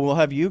show. We'll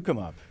have you come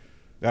up.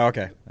 Oh,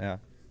 okay. Yeah.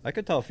 I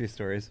could tell a few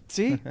stories.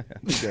 See?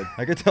 Good.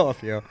 I could tell a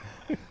few.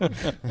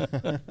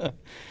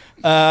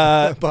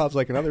 Bob's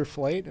like, another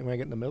flight? Am I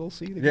getting the middle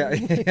seat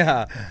again?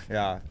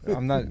 Yeah.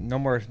 I'm not. No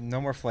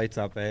more flights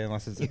up,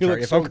 unless it's a charter.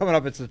 If I'm coming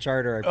up, it's a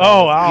charter.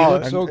 Oh wow! You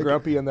look so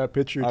grumpy in that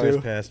picture too. I was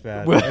pissed,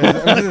 man. It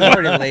was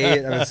already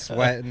late. I was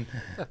sweating.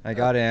 I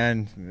got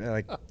in.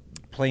 Like,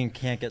 plane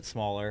can't get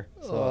smaller,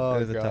 so it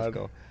was a tough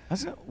go.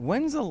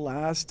 When's the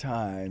last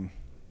time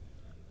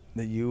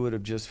that you would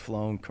have just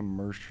flown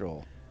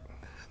commercial?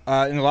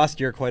 In the last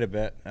year, quite a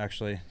bit,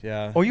 actually.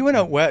 Yeah. Oh, you went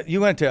out.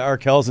 You went to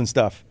Arkells and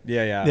stuff.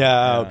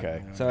 Yeah.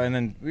 Okay. So and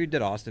then we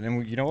did Austin,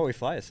 and you know what? We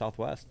fly is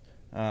Southwest,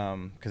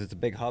 because it's a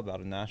big hub out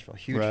in Nashville,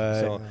 huge.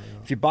 Right. So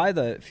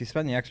if you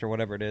spend the extra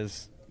whatever it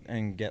is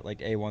and get like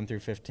A1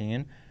 through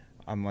 15,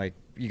 I'm like,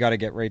 you got to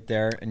get right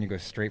there, and you go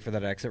straight for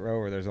that exit row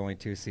where there's only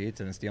 2 seats,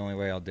 and it's the only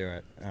way I'll do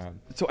it.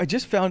 So I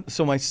just found.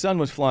 So my son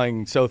was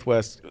flying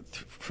Southwest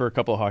for a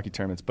couple of hockey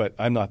tournaments, but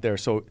I'm not there.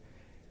 So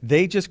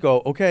they just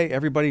go, okay,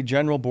 everybody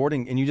general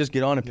boarding, and you just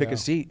get on and pick a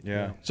seat.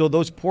 Yeah. So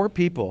those poor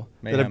people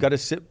that have got to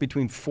sit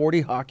between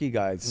 40 hockey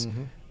guys.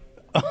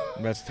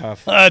 That's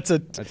tough. That's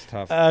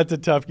tough. That's a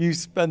tough. You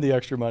spend the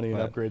extra money and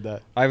upgrade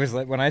that. I was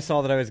like, when I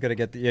saw that I was going to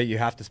get you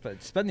have to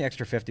spend the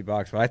extra $50,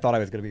 but I thought I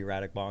was going to be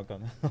Radek Bonk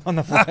on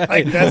the flight.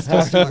 Like, that's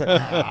just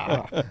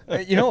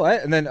you know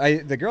what? And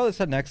then the girl that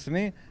sat next to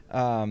me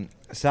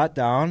sat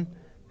down,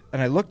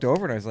 and I looked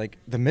over and I was like,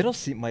 the middle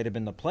seat might have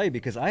been the play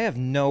because I have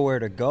nowhere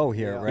to go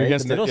here, right?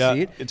 Against the middle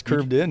seat, it's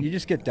curved in. You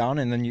just get down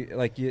and then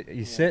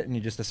you sit and you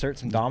just assert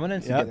some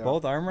dominance. You get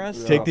both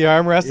armrests. Take the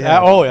armrest.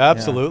 Yeah. Oh, yeah,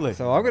 absolutely. Yeah.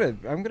 So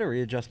I'm gonna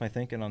readjust my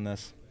thinking on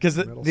this because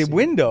the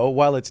window,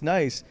 while it's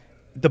nice,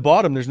 the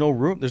bottom there's no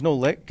room, there's no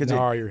leg because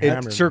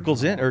it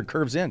circles in or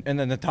curves in, and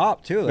then the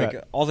top too.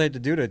 Like all I had to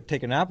do to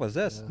take a nap was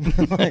this.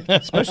 Like,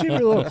 especially if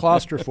you're a little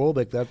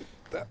claustrophobic,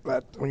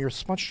 that when you're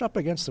smunched up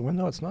against the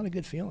window, it's not a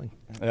good feeling.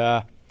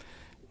 Yeah.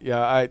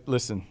 Yeah,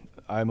 listen.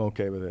 I'm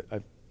okay with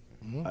it.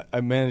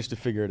 I managed to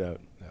figure it out.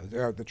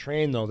 The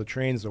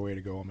train's the way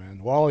to go,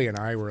 man. Wally and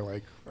I were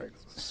like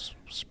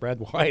spread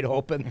wide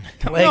open,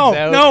 legs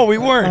out. No, we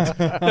weren't.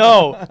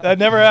 No, that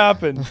never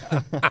happened.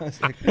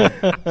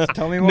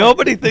 Tell me more.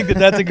 Nobody think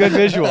that's a good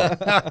visual.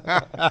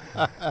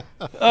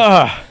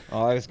 Oh, I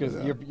was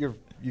good.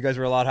 You guys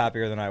were a lot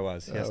happier than I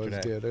was yesterday.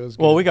 It was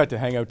good. Well, we got to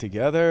hang out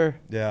together.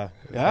 Yeah.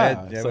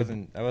 Yeah.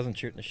 I wasn't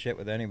shooting the shit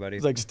with anybody.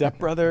 It's like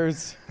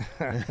stepbrothers.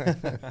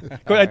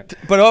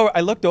 But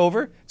I looked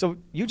over. So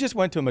you just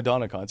went to a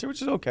Madonna concert,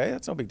 which is okay.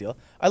 That's no big deal.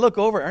 I look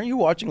over. Aren't you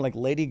watching like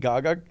Lady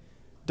Gaga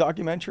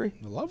documentary?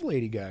 I love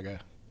Lady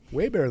Gaga.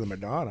 Way better than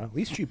Madonna. At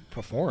least she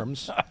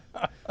performs.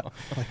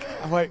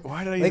 Why did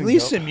I even At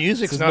least go? the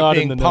music's This is not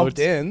in being the pumped notes.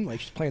 in. Like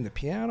she's playing the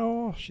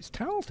piano. She's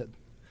talented.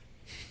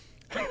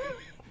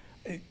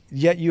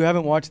 Yet you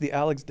haven't watched the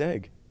Alex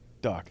Degg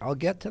doc. I'll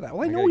get to that.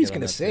 Well, I know gotta what he's get on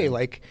going to that say. too.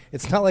 Like,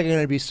 it's not like I'm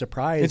going to be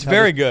surprised. It's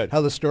very good.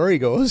 How the story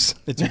goes.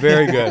 It's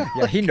very good.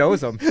 Yeah, he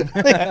knows them.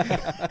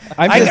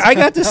 I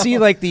got to see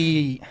like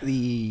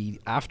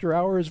the after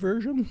hours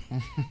version.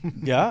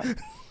 Yeah.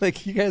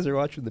 Like you guys are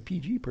watching the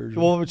PG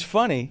version. Well, it's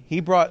funny.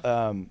 He brought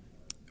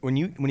when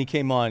he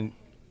came on,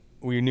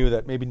 we knew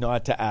that maybe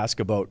not to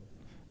ask about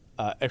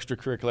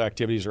extracurricular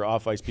activities or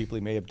off-ice people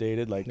he may have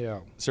dated, like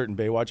certain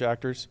Baywatch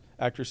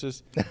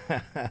actresses.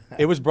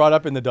 It was brought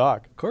up in the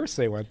doc. Of course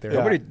they went there.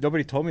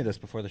 Nobody told me this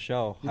before the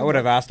show. I would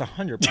have asked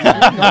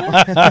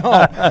 100%. No,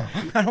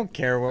 I don't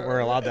care what we're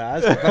allowed to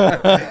ask.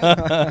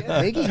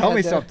 Tell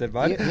me something,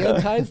 bud. He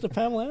had ties to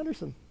Pamela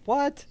Anderson.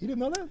 What? You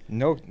didn't know that?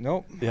 Nope.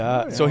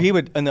 Yeah. So he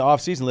would in the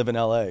off-season live in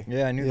L.A.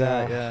 Yeah, I knew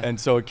that. Yeah. And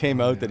so it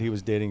came out that he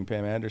was dating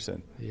Pam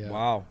Anderson. Yeah.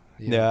 Wow.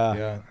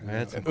 Yeah. I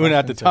had some Una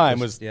at the questions. time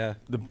was Yeah.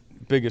 the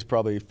biggest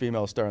probably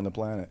female star on the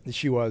planet.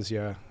 She was,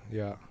 yeah.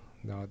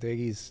 No,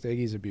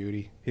 Daggy's a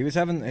beauty. He was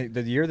having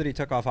the year that he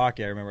took off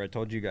hockey. I remember I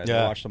told you guys.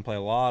 I watched him play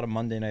a lot of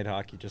Monday night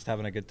hockey, just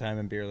having a good time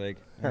in beer league.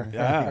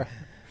 Yeah.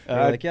 They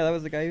were like, yeah, that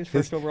was the guy who was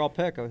first overall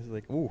pick. I was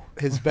like, ooh.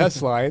 His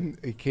best line,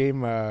 he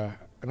came, I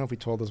don't know if we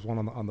told this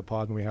one on the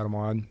pod when we had him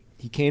on.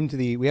 He came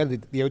to we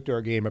had the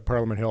outdoor game at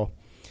Parliament Hill,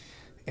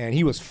 and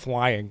he was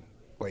flying.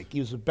 Like, he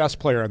was the best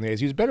player on the ice.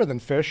 He was better than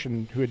Fish,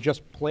 and who had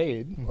just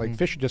played. Mm-hmm. Like,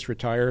 Fish had just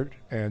retired,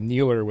 and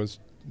Neeler was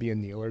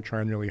being Neeler,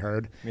 trying really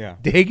hard. Yeah.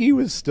 Daggy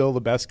was still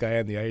the best guy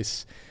on the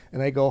ice.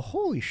 And I go,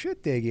 holy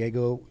shit, Daggy. I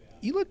go,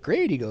 you look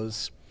great. He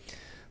goes,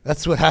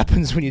 that's what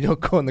happens when you don't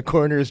go in the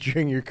corners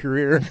during your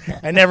career.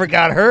 I never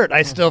got hurt.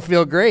 I still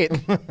feel great.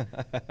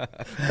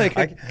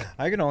 I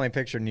can only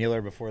picture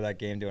Neeler before that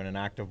game doing an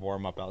active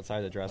warm-up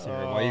outside the dressing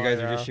room. While you guys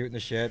are just shooting the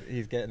shit,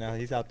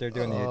 he's out there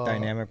doing the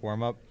dynamic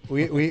warm-up.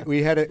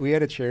 We had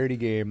a charity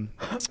game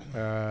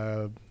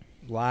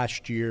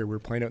last year. We were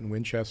playing out in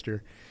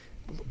Winchester.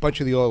 A bunch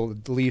of the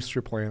old Leafs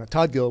were playing.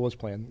 Todd Gill was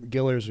playing.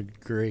 Giller's a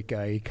great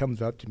guy. He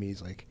comes up to me.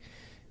 He's like,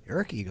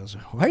 Eric, he goes,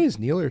 why is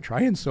Neeler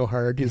trying so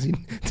hard? Does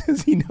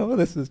he know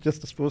this is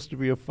just supposed to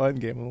be a fun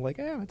game? I'm like,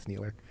 that's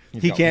Neeler.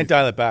 He can't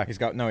dial it back. He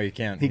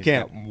can't. He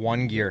can't. Got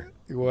one gear.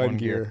 One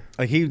gear.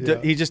 Like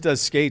he just does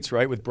skates,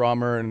 right, with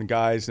Brommer and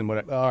guys and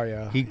what. Oh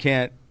yeah. He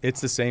can't. It's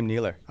the same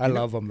Neeler. I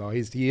love him though.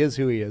 He is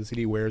who he is, and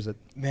he wears it.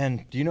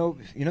 Man, do you know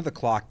the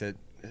clock that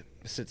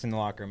sits in the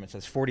locker room? It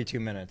says 42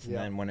 minutes, and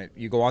then when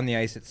you go on the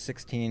ice, it's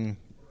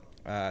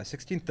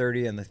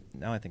 16:30, and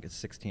now I think it's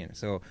 16.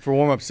 So for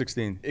warm up,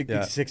 16.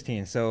 It's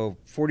 16. So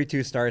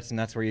 42 starts, and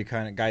that's where you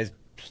kind of guys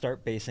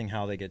start basing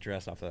how they get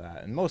dressed off of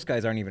that. And most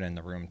guys aren't even in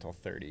the room until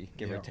 30,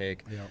 give or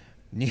take. Yeah.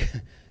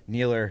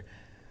 Neeler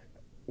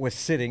was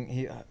sitting.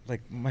 He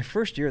like my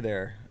first year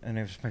there, and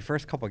it was my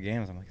first couple of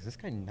games. I'm like, is this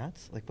guy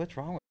nuts? Like, what's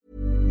wrong with?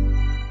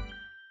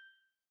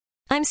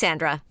 I'm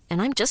Sandra,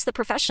 and I'm just the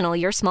professional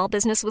your small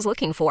business was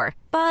looking for.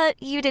 But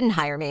you didn't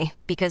hire me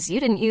because you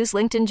didn't use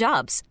LinkedIn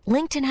Jobs.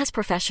 LinkedIn has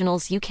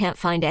professionals you can't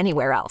find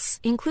anywhere else,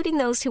 including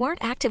those who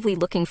aren't actively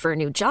looking for a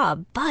new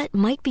job, but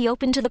might be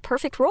open to the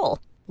perfect role,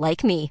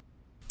 like me.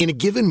 In a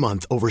given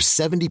month, over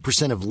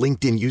 70% of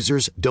LinkedIn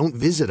users don't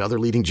visit other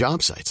leading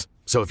job sites.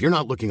 So if you're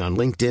not looking on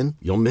LinkedIn,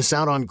 you'll miss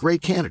out on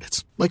great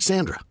candidates like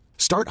Sandra.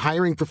 Start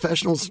hiring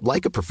professionals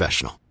like a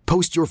professional.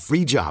 Post your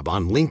free job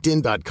on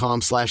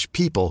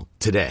linkedin.com/people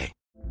today.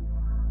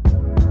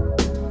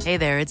 Hey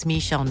there, it's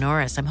Michelle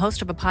Norris. I'm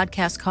host of a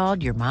podcast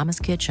called Your Mama's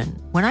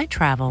Kitchen. When I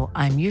travel,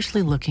 I'm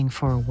usually looking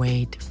for a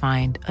way to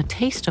find a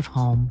taste of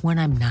home when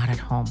I'm not at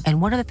home.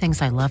 And one of the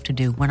things I love to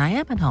do when I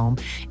am at home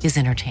is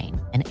entertain.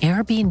 And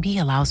Airbnb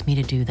allows me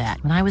to do that.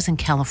 When I was in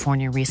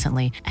California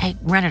recently, I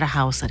rented a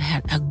house that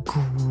had a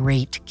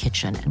great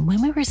kitchen. And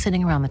when we were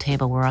sitting around the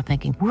table, we were all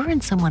thinking, we're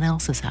in someone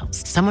else's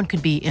house. Someone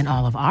could be in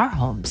all of our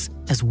homes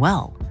as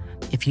well.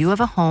 If you have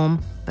a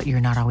home, but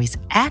you're not always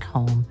at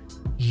home,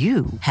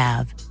 you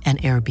have an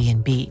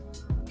Airbnb.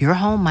 Your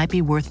home might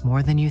be worth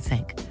more than you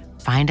think.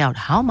 Find out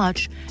how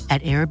much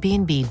at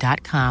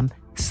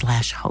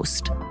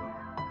airbnb.com/host.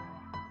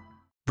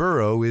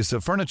 Burrow is a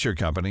furniture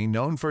company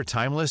known for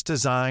timeless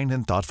design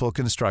and thoughtful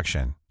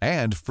construction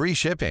and free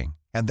shipping,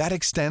 and that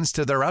extends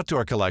to their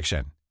outdoor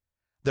collection.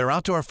 Their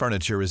outdoor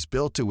furniture is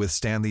built to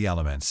withstand the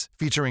elements,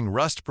 featuring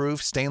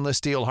rust-proof stainless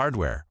steel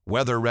hardware,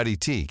 weather-ready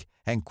teak,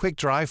 and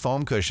quick-dry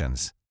foam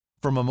cushions.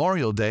 For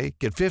Memorial Day,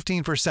 get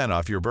 15%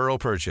 off your Burrow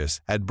purchase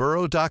at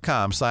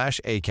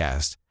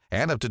burrow.com/ACAST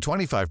and up to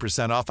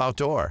 25% off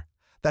outdoor.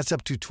 That's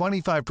up to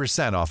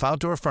 25% off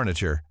outdoor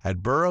furniture at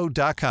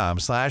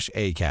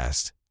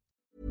burrow.com/ACAST.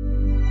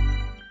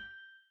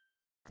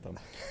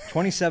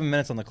 27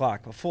 minutes on the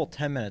clock, a full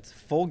 10 minutes,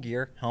 full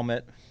gear,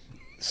 helmet,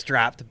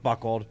 strapped,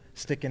 buckled,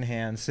 stick in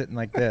hand, sitting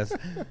like this.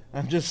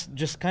 I'm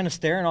just kind of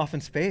staring off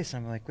in space.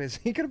 I'm like, is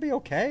he going to be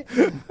okay?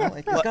 I'm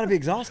like, it's got to be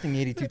exhausting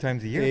 82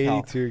 times a year.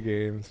 82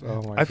 games.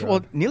 Oh, my God.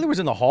 Well, Neely was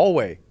in the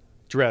hallway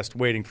dressed,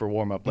 waiting for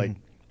warm-up. Like,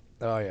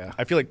 Oh, yeah.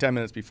 I feel like 10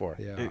 minutes before.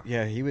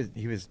 Yeah. He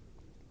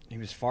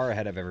was far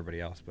ahead of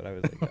everybody else, but I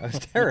was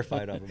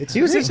terrified of him.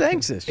 He was just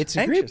anxious.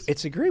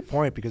 It's a great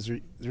point because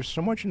there's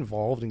so much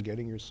involved in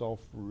getting yourself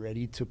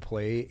ready to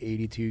play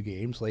 82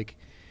 games. Like,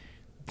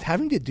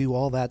 having to do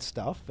all that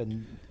stuff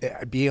and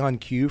be on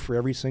cue for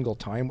every single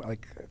time,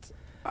 like,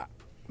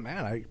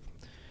 man,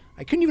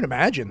 I couldn't even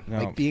imagine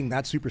like being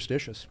that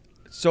superstitious.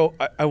 So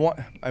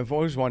I've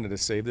always wanted to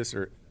save this,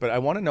 but I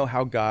want to know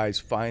how guys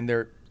find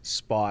their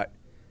spot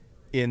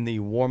in the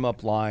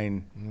warm-up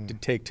line to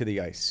take to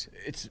the ice.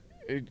 It's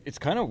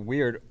kind of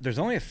weird. There's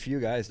only a few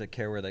guys that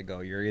care where they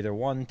go. You're either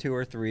 1, 2,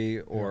 or 3,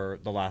 or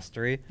the last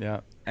 3. Yeah.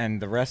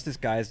 And the rest is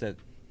guys that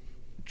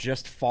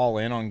just fall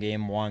in on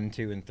game 1,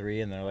 2, and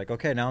 3, and they're like,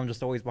 okay, now I'm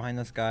just always behind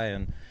this guy.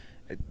 And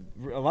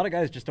a lot of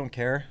guys just don't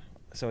care,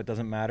 so it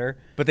doesn't matter.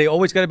 But they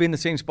always got to be in the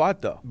same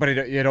spot, though. But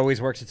it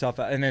always works itself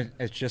out. And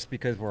it's just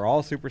because we're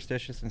all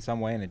superstitious in some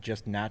way, and it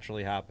just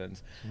naturally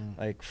happens.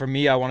 Like, for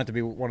me, I wanted to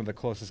be one of the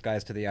closest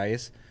guys to the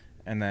ice,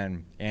 and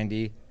then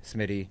Andy,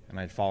 Smitty, and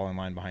I'd fall in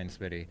line behind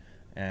Smitty.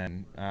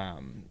 And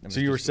so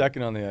you were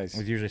second on the ice. I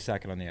was usually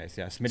second on the ice.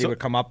 Yeah, Smitty would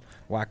come up,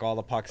 whack all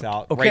the pucks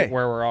out, Okay. right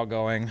where we're all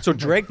going. So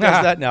Drake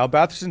does that now.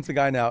 Batherson's the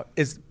guy now.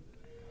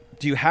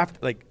 Do you have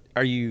to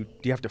do you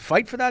have to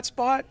fight for that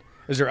spot?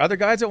 Is there other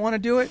guys that want to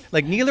do it?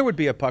 Like Neeler would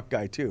be a puck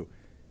guy too,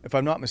 if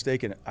I'm not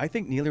mistaken. I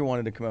think Neeler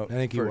wanted to come out. I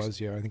think first. he was.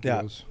 Yeah, I think he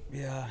was.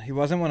 Yeah, he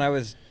wasn't when I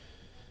was.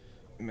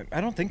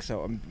 I don't think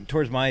so.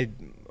 Towards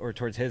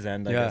his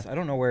end, I guess. I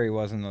don't know where he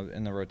was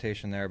in the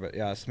rotation there, but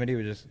yeah, Smitty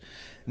was just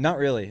not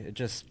really. It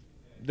just.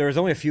 There was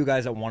only a few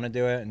guys that want to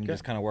do it and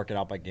just kind of work it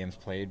out by games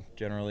played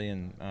generally,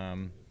 and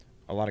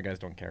a lot of guys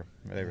don't care.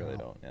 They really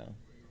don't. Yeah.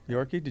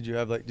 Yorkie, did you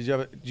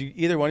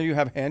either one of you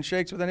have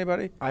handshakes with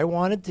anybody? I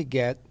wanted to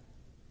get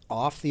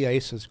off the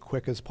ice as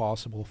quick as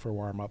possible for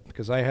warm up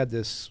because I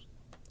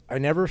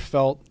never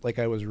felt like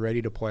I was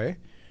ready to play.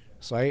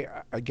 So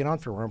I'd get on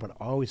for warm up, but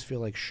I always feel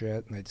like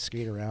shit, and I'd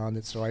skate around.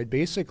 And so I'd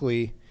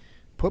basically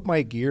put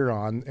my gear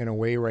on in a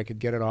way where I could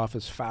get it off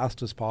as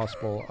fast as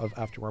possible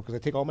after warm-up, because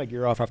I take all my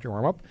gear off after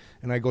warm-up,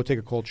 and I go take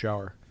a cold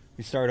shower.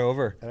 You start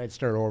over? And I'd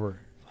start over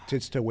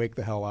just to wake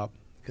the hell up.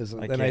 Because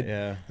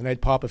then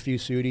I'd pop a few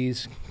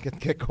Sudis,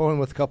 get going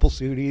with a couple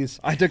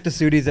Sudis. I took the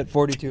Sudis at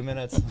 42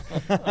 minutes,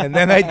 and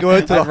then I'd go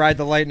out I'd ride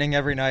the Lightning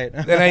every night.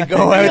 Then I'd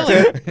go out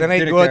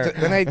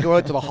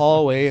to the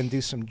hallway and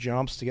do some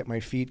jumps to get my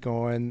feet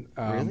going.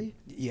 Really?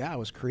 Yeah, it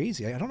was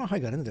crazy. I don't know how I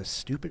got into this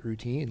stupid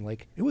routine.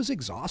 Like, it was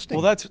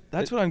exhausting. Well,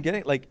 that's what I'm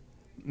getting. Like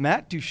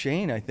Matt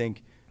Duchesne, I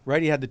think,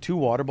 right? He had the 2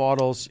 water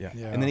bottles,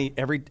 and then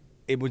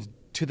it was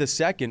to the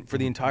second for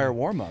the entire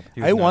warm-up.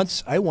 I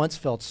once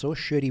felt so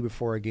shitty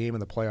before a game in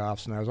the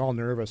playoffs, and I was all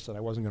nervous that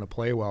I wasn't going to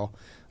play well.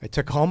 I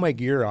took all my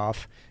gear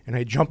off, and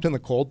I jumped in the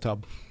cold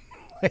tub.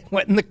 I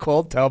went in the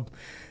cold tub,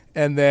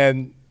 and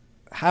then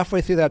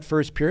halfway through that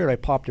first period, I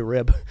popped a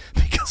rib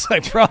because I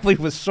probably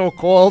was so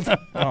cold.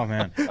 Oh,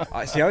 man.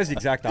 See, I was the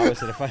exact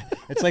opposite.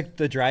 It's like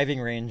the driving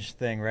range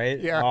thing, right?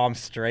 Yeah. Oh, I'm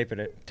striping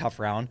it. Tough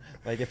round.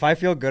 Like, if I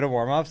feel good at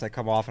warm-ups, I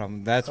come off,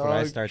 and that's when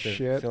I start to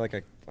feel like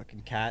a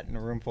fucking cat in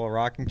a room full of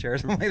rocking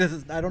chairs. I'm like,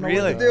 I don't know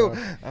what to do.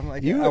 I'm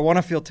like, I want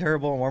to feel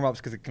terrible in warm-ups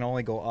because it can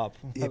only go up.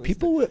 Yeah,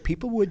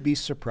 people would be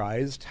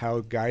surprised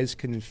how guys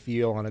can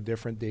feel on a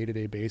different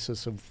day-to-day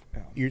basis.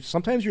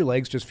 Sometimes your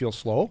legs just feel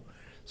slow.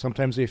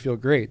 Sometimes they feel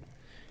great.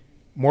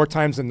 More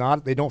times than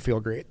not, they don't feel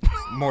great.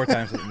 More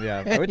times,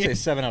 yeah. I would say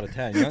 7 out of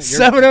 10.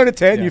 7 out of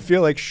 10, you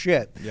feel like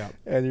shit. Yeah.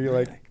 And you're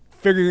like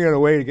figuring out a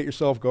way to get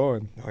yourself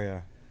going. Oh,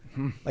 yeah.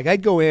 Like,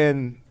 I'd go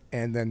in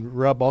and then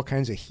rub all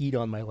kinds of heat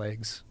on my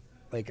legs.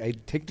 Like,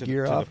 I'd take the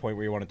gear off. To the point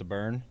where you want it to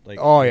burn? Like,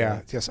 oh,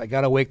 yeah. Just, I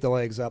got to wake the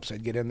legs up. So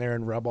I'd get in there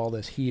and rub all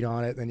this heat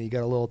on it. Then you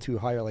get a little too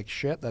high. You're like,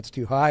 shit, that's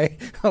too high.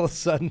 All of a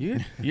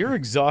sudden. You're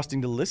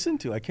exhausting to listen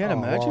to. I can't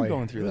imagine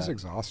going through that. It was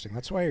exhausting.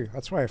 That's why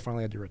I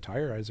finally had to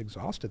retire. I was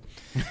exhausted.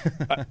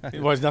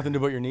 It was nothing to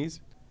do about your knees?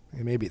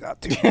 Yeah, maybe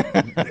that too.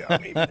 Yeah,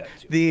 maybe that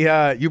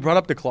too. You brought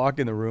up the clock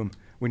in the room.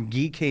 When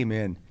Guy came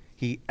in,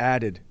 he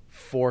added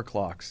 4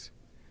 clocks.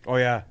 Oh,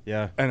 yeah,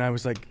 yeah. And I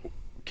was like,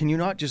 can you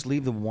not just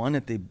leave the one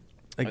at the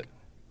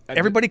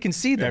everybody can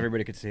see them.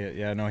 Everybody could see it.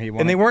 Yeah, no,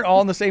 and they weren't all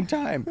in the same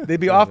time. They'd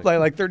be off by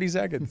like 30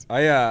 seconds.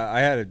 I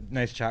had a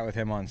nice chat with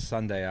him on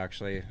Sunday,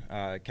 actually,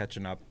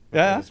 catching up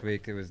this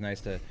week. It was nice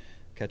to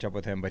catch up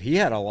with him. But he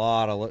had a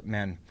lot of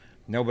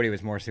nobody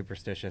was more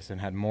superstitious and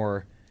had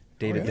more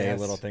day-to-day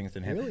little things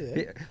in him.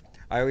 Really,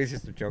 I always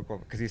used to joke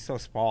because he's so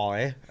small,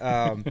 eh?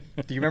 Do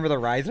you remember the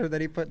riser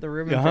that he put in the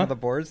room in front of the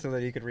board so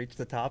that he could reach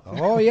the top?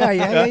 Oh,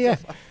 yeah.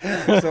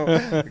 So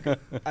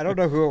I don't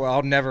know who,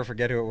 I'll never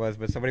forget who it was,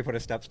 but somebody put a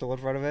step stool in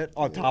front of it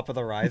on top of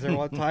the riser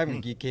one time,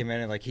 and he came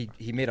in and like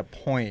he made a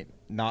point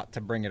not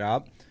to bring it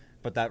up,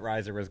 but that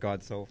riser was gone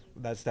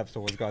that step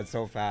stool was gone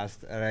so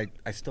fast, and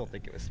I still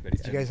think it was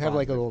Smitty. Do you guys have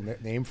like a little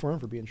name for him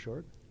for being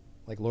short?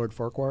 Like Lord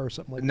Farquhar or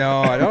something like that?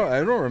 No, I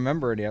don't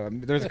remember any of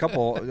them. There's a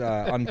couple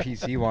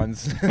un-PC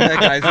ones.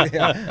 Guys,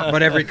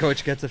 but every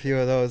coach gets a few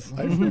of those.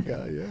 I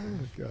forgot,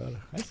 God.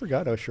 I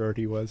forgot how short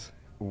he was.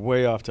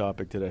 Way off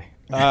topic today.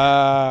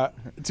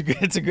 It's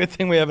a good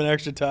thing we have an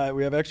extra time.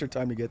 We have extra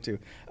time to get to.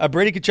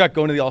 Brady Tkachuk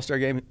going to the All-Star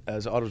game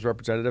as Ottawa's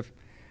representative.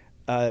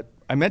 I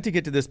meant to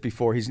get to this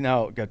before. He's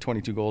now got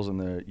 22 goals in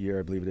the year,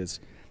 I believe it is.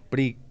 But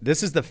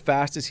this is the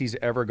fastest he's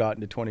ever gotten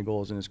to 20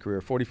 goals in his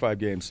career, 45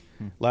 games.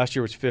 Last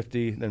year was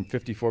 50, then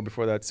 54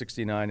 before that,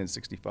 69 and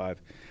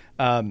 65.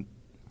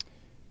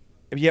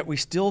 Yet we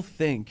still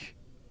think,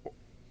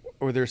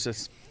 or there's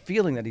this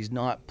feeling that he's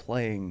not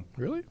playing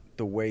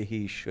the way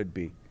he should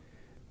be.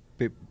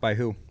 By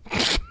who?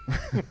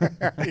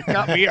 You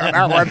got me on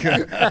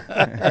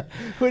that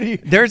one.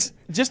 There's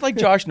just like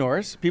Josh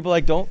Norris. People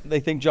they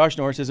think Josh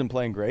Norris isn't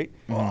playing great.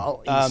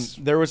 Well,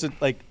 there was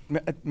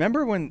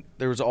remember when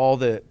there was all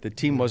the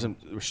team was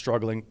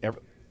struggling.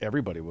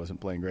 Everybody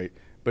wasn't playing great,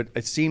 but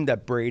it seemed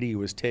that Brady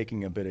was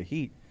taking a bit of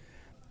heat,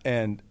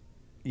 and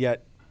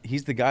yet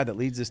he's the guy that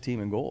leads this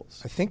team in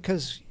goals. I think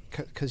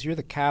because you're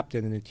the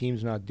captain and the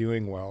team's not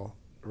doing well,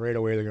 right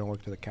away they're going to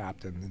look to the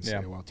captain and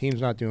say, well, team's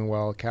not doing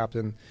well,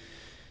 captain.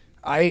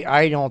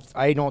 I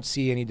don't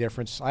see any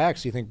difference. I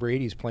actually think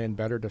Brady's playing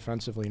better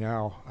defensively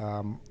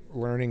now,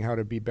 learning how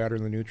to be better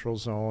in the neutral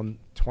zone.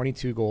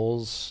 22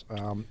 goals,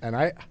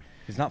 and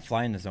he's not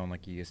flying the zone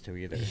like he used to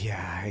either.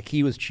 Yeah, like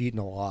he was cheating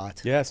a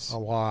lot. Yes, a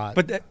lot.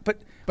 But that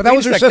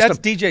was her system. That's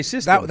DJ's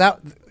system.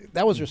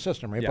 That was your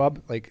system, right,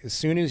 Bob? Like as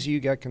soon as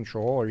you get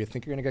control, or you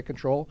think you're going to get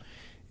control,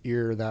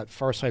 that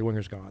far side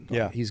winger's gone.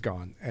 Yeah, he's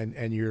gone,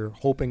 and you're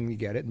hoping you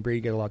get it, and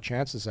Brady get a lot of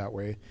chances that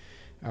way.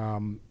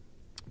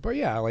 But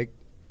yeah, like.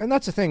 And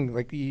that's the thing,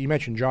 like you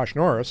mentioned Josh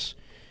Norris,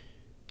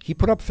 he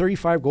put up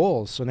 35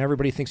 goals, and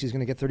everybody thinks he's going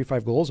to get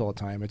 35 goals all the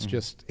time. It's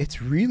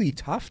it's really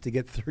tough to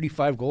get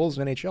 35 goals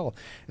in NHL,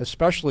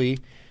 especially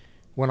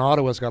when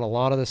Ottawa's got a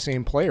lot of the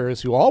same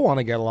players who all want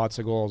to get lots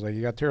of goals. Like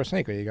you got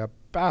Tarasenko, you got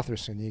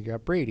Batherson, you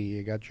got Brady,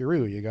 you got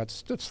Giroux, you got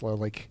Stützle.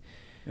 Like,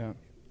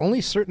 only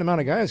a certain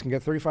amount of guys can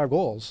get 35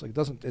 goals. Like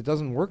it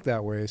doesn't work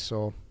that way.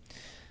 So,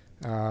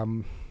 I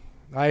don't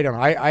know.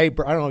 I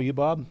don't know you,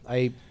 Bob.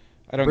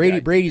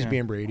 Brady's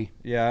being Brady.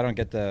 Yeah, I don't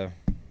get I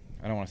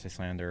don't want to say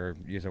slander or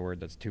use a word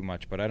that's too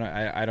much, but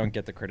I don't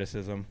get the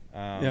criticism.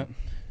 I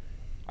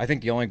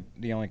think the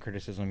only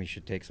criticism you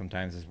should take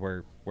sometimes is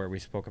where we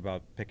spoke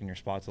about picking your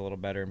spots a little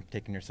better and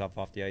taking yourself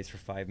off the ice for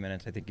 5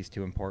 minutes. I think he's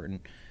too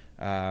important.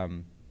 I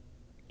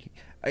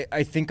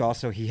think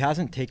also he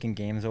hasn't taken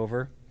games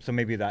over, so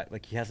maybe that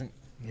he hasn't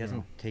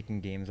taken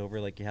games over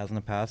like he has in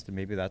the past, and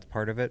maybe that's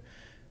part of it.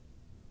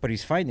 But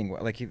he's finding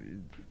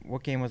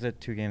what game was it?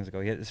 2 games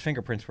ago, his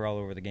fingerprints were all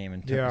over the game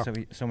in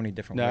so many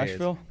different ways.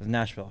 Nashville. It was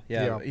Nashville.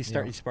 Yeah. He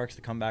sparks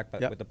the comeback,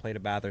 but with the play to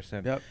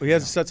Batherson. Yeah, he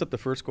sets up the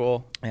first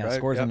goal. Yeah, right?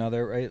 Scores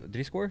another. Right? Did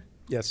he score?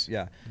 Yes.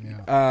 Yeah.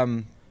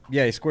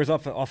 He scores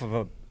off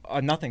of a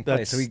nothing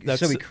play. So he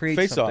creates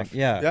face something. Off.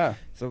 Yeah.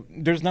 So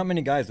there's not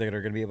many guys that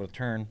are going to be able to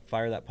turn,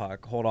 fire that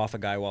puck, hold off a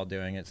guy while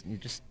doing it.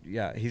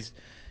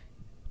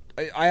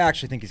 I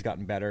actually think he's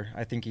gotten better.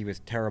 I think he was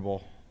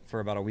terrible for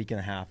about a week and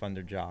a half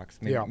under Jocks,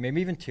 maybe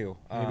even 2.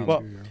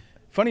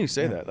 Funny you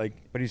say that.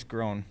 But he's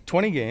grown.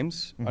 20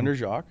 games under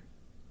Jacques,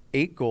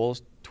 8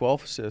 goals,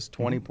 12 assists,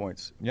 20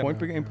 points, point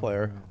per game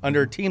player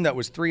under a team that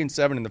was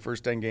 3-7 in the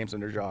first 10 games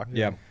under Jacques.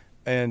 Yeah,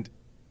 and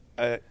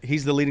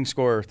he's the leading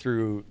scorer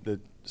through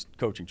the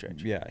coaching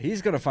change. Yeah,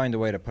 he's going to find a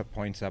way to put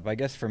points up. I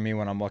guess for me,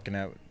 when I'm looking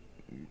at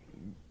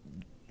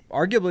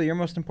arguably your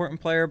most important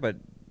player, but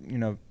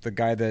the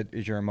guy that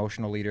is your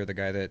emotional leader, the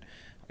guy that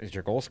is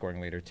your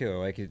goal-scoring leader,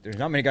 too. There's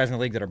not many guys in the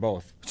league that are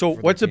both. So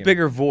what's a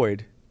bigger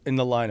void in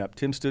the lineup,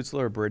 Tim Stützle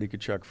or Brady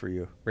Tkachuk for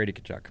you? Brady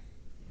Tkachuk.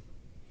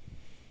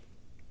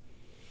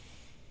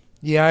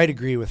 Yeah, I'd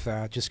agree with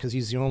that, just because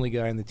he's the only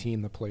guy in the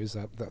team that plays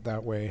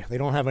that way. They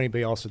don't have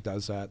anybody else that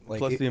does that.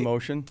 Plus the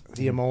emotion?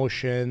 The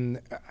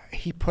emotion.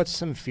 He puts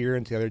some fear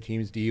into the other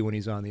team's D when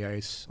he's on the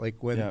ice.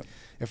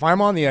 If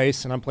I'm on the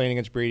ice and I'm playing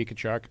against Brady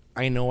Tkachuk,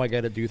 I know I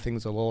got to do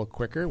things a little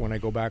quicker when I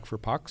go back for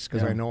pucks,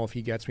 because I know if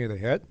he gets me the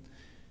hit,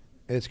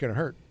 it's going to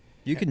hurt.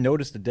 You can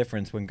notice the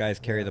difference when guys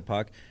carry the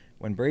puck.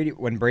 When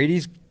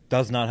Brady's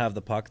does not have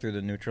the puck through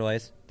the neutral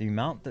ice, the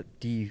amount that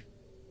D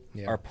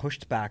are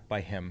pushed back by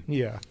him.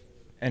 Yeah.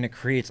 And it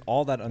creates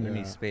all that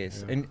underneath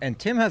space. Yeah. And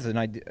Tim has an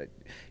idea.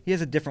 He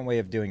has a different way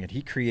of doing it.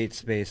 He creates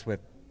space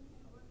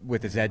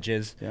with his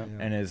edges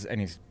and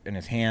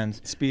his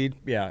hands. Speed.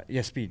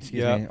 Speed.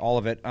 Excuse me. All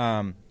of it.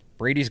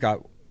 Brady's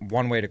got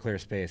one way to clear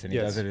space, and he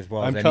does it as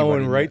well I'm as coming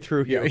anybody. right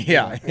through here.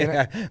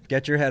 Yeah.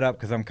 Get your head up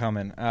because I'm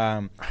coming.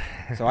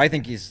 So I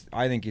think he's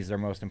their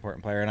most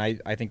important player, and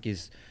I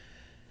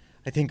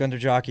think under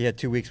Jock he had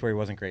 2 weeks where he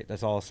wasn't great.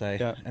 That's all I'll say.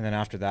 Yeah. And then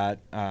after that,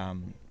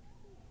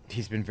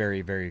 he's been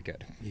very, very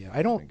good. Yeah,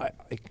 I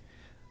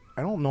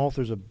don't know if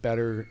there's a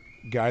better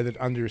guy that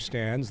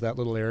understands that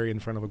little area in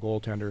front of a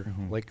goaltender,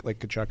 like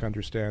Tkachuk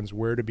understands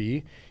where to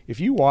be. If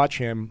you watch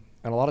him,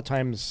 and a lot of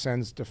times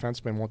Sens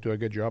defensemen won't do a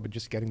good job of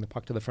just getting the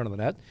puck to the front of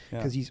the net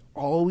because he's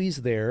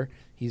always there.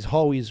 He's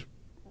always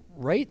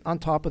right on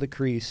top of the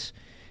crease,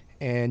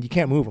 and you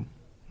can't move him.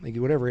 Like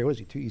whatever it was,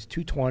 he's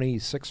 220,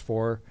 he's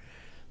 6'4".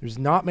 There's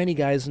not many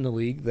guys in the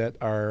league that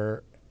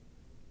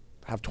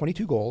have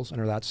 22 goals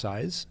and are that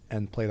size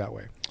and play that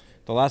way.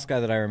 The last guy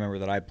that I remember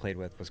that I played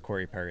with was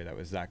Corey Perry. That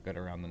was that good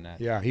around the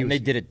net. Yeah, they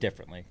did it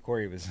differently.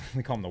 Corey was,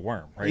 we call him the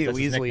Worm, right? That's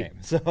his easily.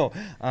 nickname. So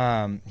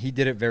he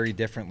did it very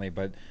differently,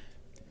 but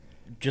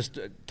just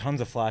tons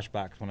of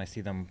flashbacks when I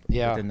see them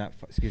within that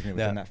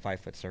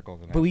 5-foot circle.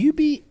 But will you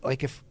be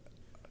like if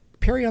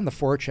Perry on the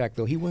forecheck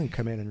though? He wouldn't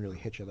come in and really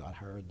hit you that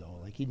hard though.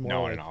 Like he'd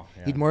more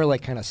he'd more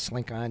like kind of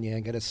slink on you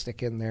and get a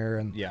stick in there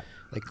and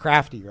like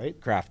crafty, right?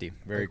 Crafty,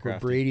 very like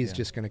crafty. Brady's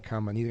just going to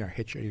come and he's going to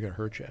hit you. He's going to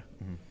hurt you.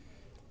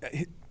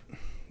 Mm-hmm.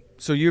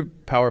 So you're a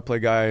power play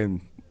guy,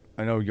 and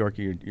I know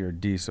Yorkie, you're a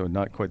D, so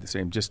not quite the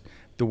same. Just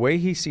the way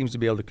he seems to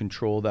be able to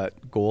control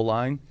that goal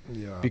line,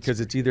 because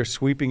it's either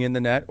sweeping in the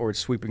net or it's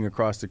sweeping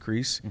across the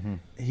crease.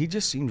 He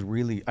just seems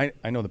really.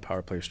 I know the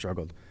power player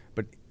struggled,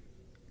 but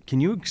can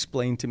you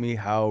explain to me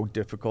how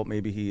difficult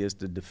maybe he is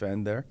to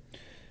defend there?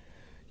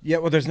 Yeah,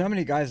 well, there's not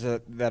many guys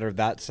that are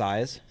that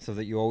size, so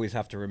that you always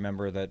have to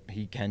remember that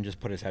he can just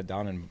put his head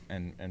down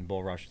and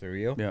bull rush through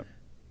you. Yeah,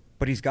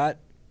 but he's got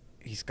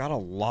a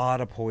lot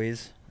of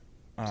poise.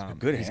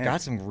 He's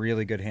got some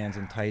really good hands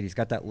and tight. He's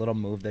got that little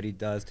move that he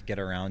does to get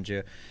around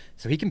you.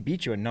 So he can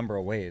beat you a number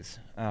of ways.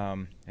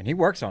 And he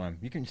works on them.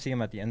 You can see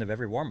him at the end of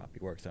every warm-up. He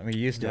works on them. He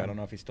used to. I don't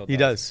know if he still does. He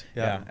does.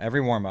 Yeah.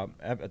 Every warm-up,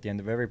 at the end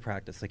of every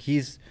practice. Like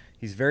he's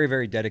very,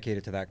 very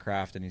dedicated to that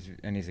craft, and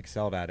he's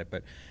excelled at it.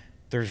 But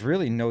there's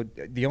really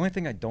the only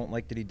thing I don't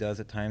like that he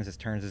does at times is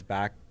turns his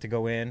back to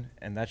go in,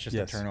 and that's just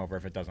a turnover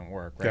if it doesn't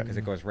work, right? Because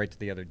it goes right to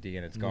the other D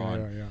and it's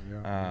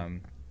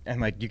gone. And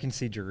like you can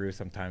see Giroux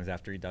sometimes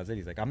after he does it,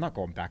 he's like, "I'm not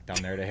going back down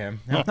there to him.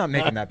 I'm not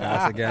making that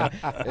pass again."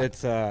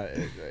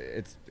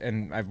 It's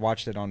and I've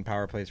watched it on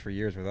power plays for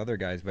years with other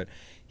guys, but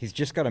he's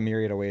just got a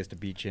myriad of ways to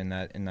beat you in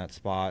that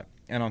spot.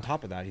 And on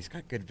top of that, he's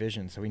got good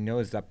vision, so he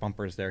knows that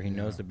bumper is there. He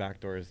knows the back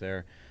door is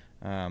there.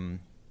 I mean,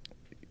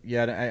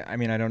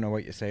 I don't know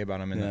what you say about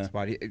him in that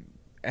spot.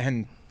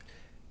 And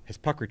his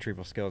puck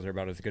retrieval skills are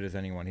about as good as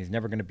anyone. He's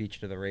never going to beat you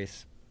to the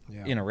race.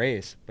 In a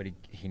race, but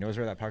he knows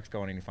where that puck's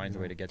going and he finds a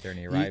way to get there, and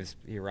he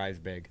arrives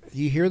big.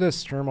 You hear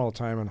this term all the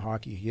time in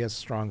hockey. He has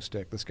strong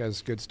stick. This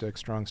guy's good stick,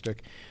 strong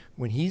stick.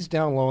 When he's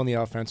down low in the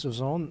offensive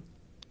zone,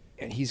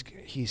 and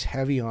he's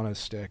heavy on his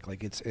stick,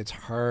 like it's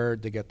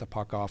hard to get the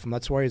puck off him.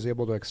 That's why he's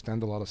able to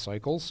extend a lot of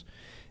cycles.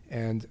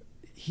 And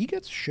he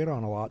gets shit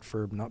on a lot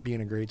for not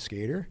being a great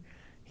skater.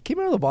 He came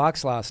out of the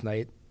box last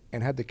night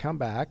and had to come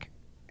back,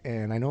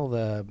 and I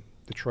know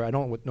Detroit. I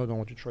don't know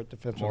what Detroit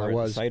defenseman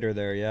was. Seider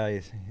there,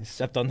 he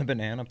stepped on the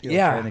banana peel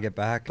trying to get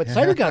back. But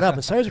Seider got up,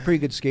 and Seider's a pretty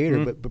good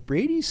skater. But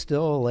Brady's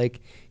still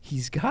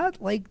he's got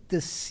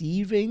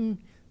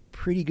deceiving,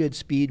 pretty good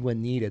speed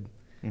when needed,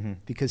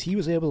 because he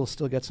was able to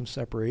still get some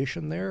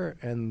separation there.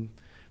 And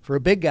for a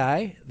big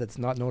guy that's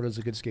not known as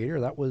a good skater,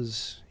 that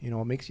was it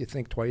makes you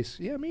think twice.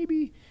 Yeah,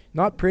 maybe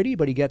not pretty,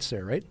 but he gets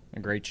there, right? A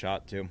great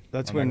shot too.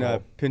 That's when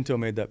Pinto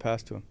made that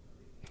pass to him.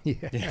 Call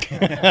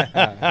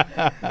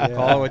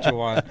it what you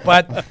want,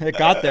 but it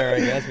got there, I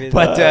guess.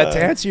 But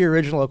to answer your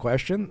original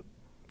question,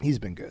 he's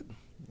been good.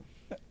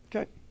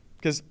 Okay,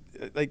 because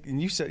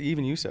you said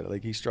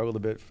it, he struggled a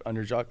bit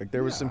under Jock.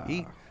 There was some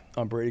heat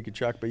on Brady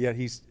Tkachuk, but yet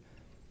he's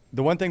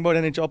the one thing about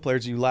NHL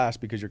players, you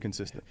last because you're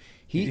consistent.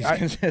 He's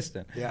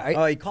consistent.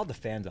 Yeah, he called the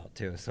fans out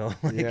too. So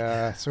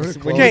sort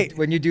of.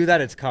 When you do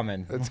that, it's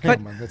coming. It's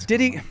coming.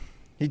 Did he?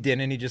 He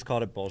didn't. He just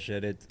called it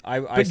bullshit.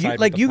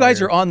 But you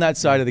guys are on that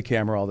side of the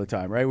camera all the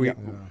time, right?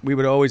 We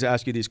would always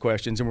ask you these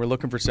questions, and we're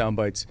looking for sound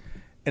bites.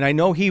 And I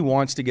know he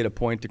wants to get a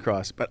point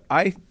across, but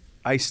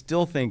I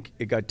still think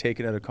it got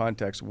taken out of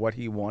context what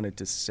he wanted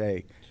to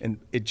say, and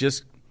it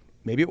just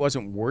maybe it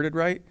wasn't worded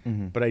right.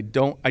 But I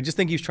just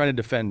think he was trying to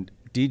defend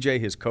DJ,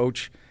 his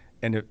coach,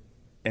 and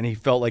he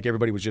felt like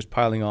everybody was just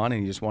piling on, and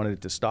he just wanted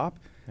it to stop.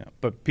 Yeah.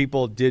 But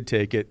people did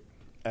take it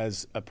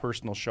as a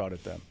personal shot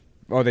at them.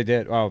 Oh, they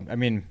did. Well, I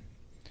mean,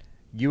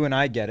 you and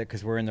I get it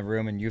because we're in the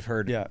room and you've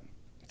heard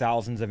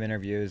thousands of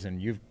interviews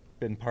and you've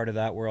been part of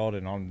that world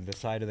and on the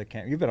side of the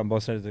camera. You've been on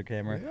both sides of the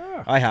camera.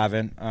 Yeah. I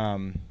haven't. I've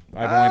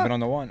only been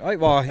on the one. Well,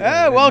 welcome.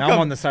 Now I'm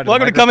on the side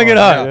welcome of the to Coming It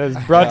Hot.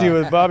 It's brought to you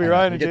with Bobby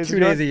Ryan. You get 2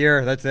 days a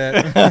year. That's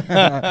it.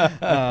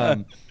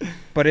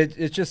 But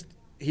it's just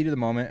heat of the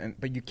moment.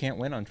 But you can't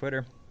win on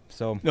Twitter.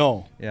 So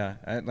no,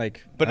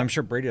 but I'm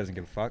sure Brady doesn't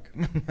give a fuck.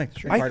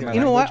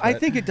 I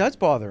think it does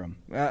bother him.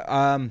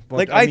 I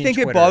think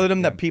Twitter, it bothered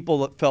him that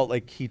people felt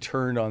like he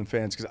turned on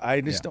fans because I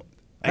just don't.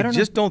 I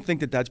just don't think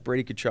that that's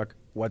Brady Tkachuk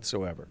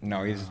whatsoever.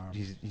 No, he's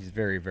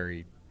very,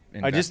 very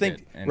invested. I just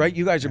think, right,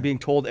 you guys are being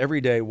told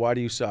every day, why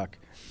do you suck?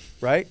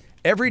 Right?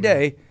 Every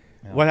day,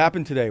 what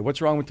happened today?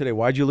 What's wrong with today?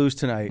 Why'd you lose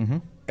tonight?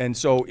 And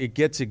so it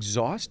gets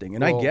exhausting,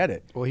 and I get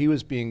it. Well, he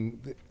was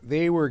being –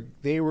 they were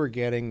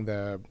getting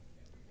the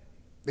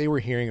 – they were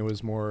hearing it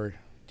was more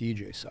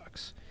DJ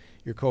sucks.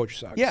 Your coach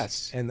sucks.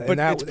 Yes, but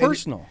it's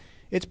personal.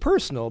 It's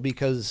personal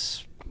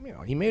because –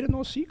 he made it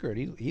no secret.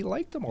 He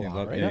liked them a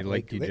lot, right? Yeah, he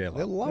liked DJ a lot.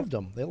 They loved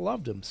him. They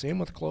loved him. Same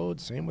with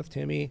Claude. Same with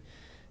Timmy.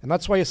 And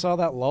that's why you saw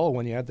that lull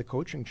when you had the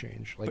coaching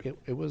change. Like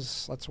it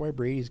was. That's why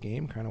Brady's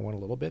game kind of went a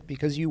little bit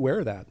because you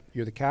wear that.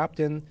 You're the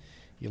captain.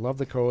 You love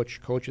the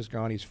coach. Coach is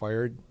gone. He's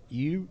fired.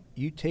 You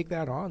take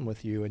that on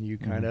with you, and you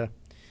kind of.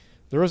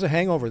 There was a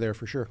hangover there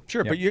for sure.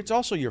 Sure, but it's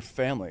also your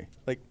family.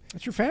 Like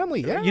it's your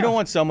family. Yeah. You don't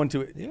want someone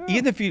to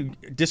even if you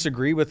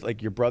disagree with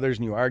like your brothers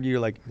and you argue.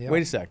 You're like,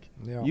 wait a sec.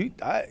 Yeah. You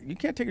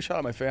can't take a shot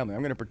at my family.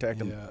 I'm going to protect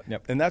them. Yeah.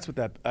 Yep. And that's what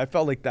that. I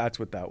felt like that's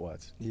what that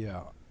was.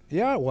 Yeah.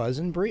 Yeah, it was.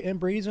 And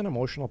Brady's an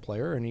emotional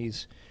player, and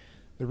he's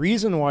the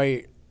reason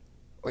why,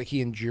 like,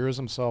 he endures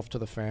himself to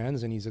the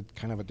fans, and he's a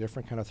kind of a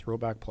different kind of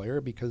throwback player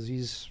because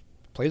he's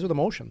plays with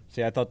emotion.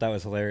 See, I thought that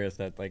was hilarious.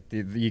 That like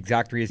the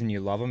exact reason you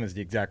love him is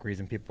the exact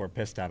reason people are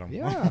pissed at him.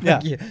 Yeah,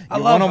 yeah.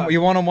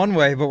 You want him one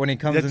way, but when he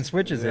comes and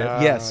switches it,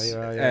 yes,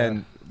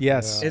 and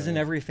yes, isn't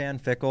every fan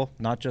fickle?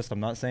 Not just I'm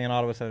not saying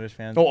Ottawa Senators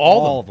fans. Oh,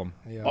 all of them.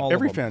 Yeah.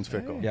 Every fan's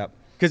fickle. Yep.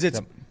 Because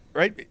it's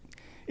right.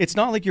 It's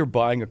not like you're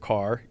buying a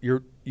car.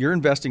 You're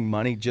investing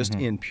money just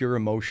in pure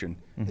emotion,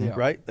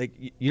 right? Like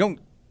you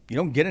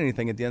don't get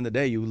anything at the end of the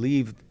day. You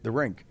leave the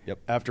rink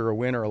after a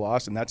win or a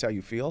loss, and that's how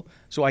you feel.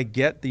 So I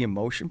get the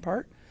emotion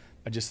part.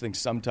 I just think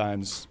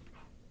sometimes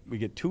we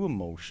get too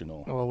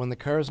emotional. Well, when the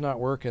car's not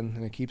working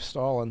and it keeps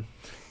stalling,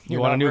 you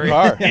want a new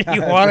car.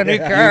 You want a new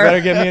car. You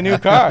better get me a new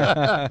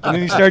car. And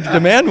then you start to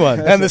demand one.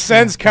 And the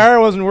Sens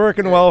car wasn't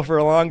working well for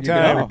a long You've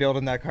time. been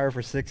rebuilding that car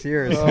for 6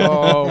 years.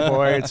 Oh,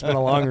 boy, it's been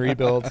a long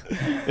rebuild.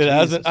 It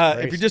hasn't.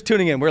 If you're just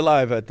tuning in, we're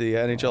live at the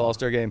NHL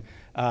All-Star Game.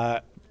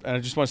 And I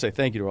just want to say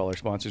thank you to all our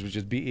sponsors, which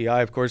is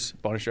BEI, of course,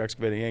 Bonnechere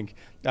Excavating Inc.,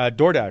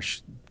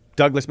 DoorDash,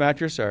 Douglas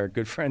Mattress, our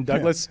good friend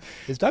Douglas.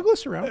 Is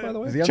Douglas around, by the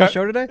way? Is he on the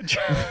show today?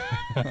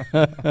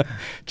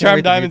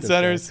 Charm Diamond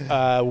Centers,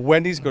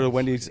 Wendy's. Go to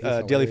Wendy's,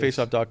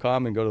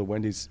 dailyfaceoff.com, and go to the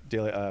Wendy's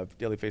Daily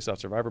Faceoff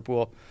Survivor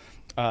Pool.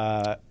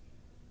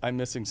 I'm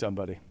missing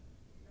somebody.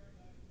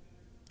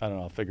 I don't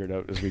know. I'll figure it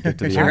out as we get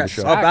to the end of the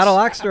show. Oh, Battle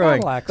Axe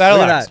throwing.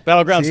 Battle Axe.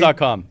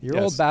 Battlegrounds.com.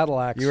 Your old Battle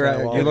Axe.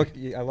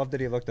 I love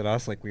that he looked at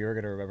us like we were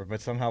going to remember, but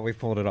somehow we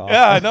pulled it off.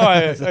 Yeah, no,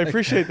 I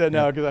appreciate that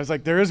now because I was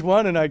like, there is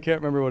one, and I can't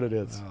remember what it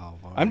is. Oh,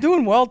 I'm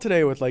doing well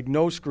today with like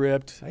no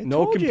script,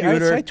 no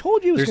computer. I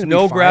told you it was There's gonna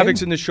no be graphics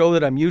fine. in the show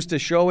that I'm used to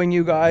showing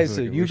you guys,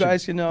 so you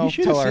guys can know.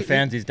 Tell our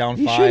fans he's down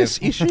 5.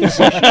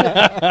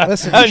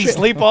 Listen, I didn't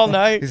sleep all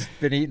night. He's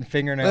been eating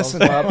fingernails.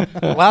 Listen, Bob,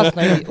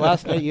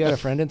 last night you had a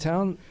friend in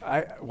town.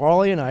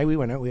 Wally and I, we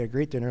went out. We had a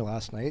great dinner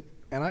last night.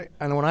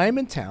 And when I'm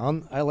in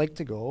town, I like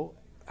to go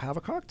have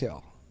a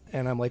cocktail.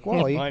 And I'm like,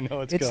 Wally, I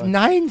know it's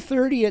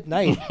 9:30 at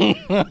night.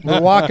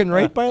 We're walking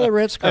right by the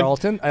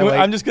Ritz-Carlton.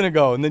 I'm just going to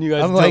go, and then you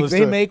guys I'm tell like, the they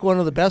story. make one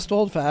of the best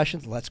old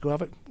fashions. Let's go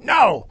have it.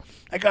 No,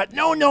 I got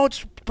no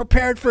notes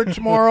prepared for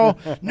tomorrow.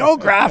 No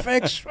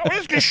graphics.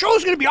 This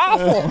show's going to be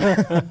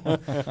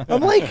awful.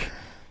 I'm like,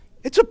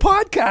 it's a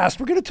podcast.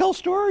 We're going to tell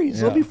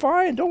stories. It'll be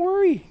fine. Don't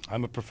worry.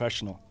 I'm a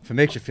professional. If it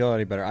makes you feel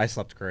any better, I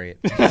slept great.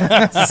 So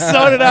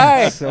did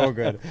I. So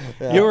good.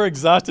 Yeah. You were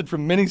exhausted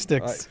from mini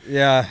sticks.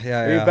 Yeah.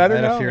 Are you better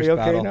I had now? a fierce Are you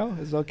okay battle.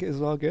 now? Is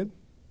it all good?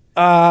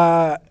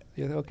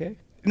 You okay?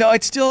 No,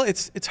 it's still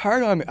it's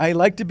hard on me. I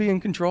like to be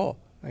in control.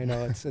 I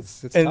know it's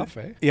And tough,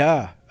 eh?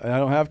 Yeah, and I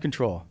don't have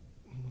control.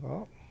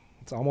 Well,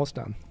 it's almost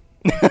done.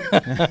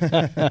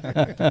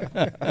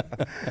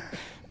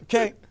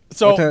 Okay,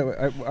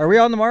 so Are we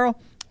on tomorrow?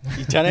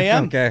 10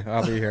 a.m. Okay,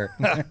 I'll be here.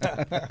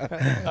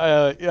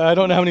 Yeah, I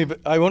don't know how many.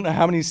 I won't know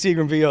how many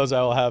Seagram VOs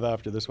I will have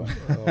after this one.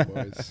 Oh,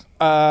 boys.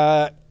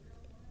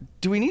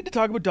 Do we need to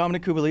talk about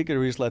Dominic Kubalik, or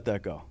do we just let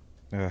that go?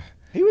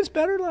 He was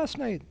better last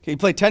night. Okay, he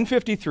played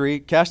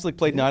 10:53. Kastelic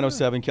played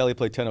 9:07. Kelly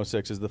played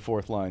 10:06 as the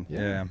fourth line.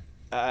 Yeah.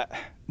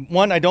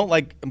 One, I don't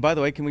like. And by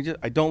the way,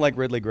 I don't like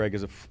Ridley Gregg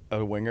as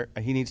a winger.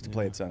 He needs to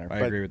play at center. I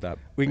But agree with that.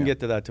 We can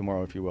get to that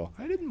tomorrow if you will.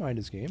 I didn't mind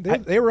his game.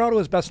 They were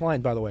Ottawa's best line,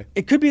 by the way.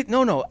 It could be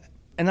no.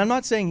 And I'm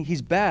not saying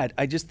he's bad.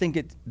 I just think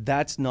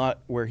that's not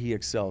where he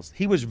excels.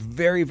 He was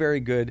very, very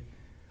good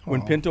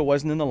when Pinto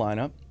wasn't in the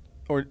lineup,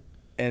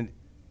 and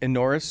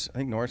Norris. I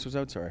think Norris was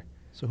out. Sorry.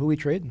 So who we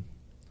trading?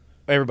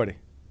 Everybody.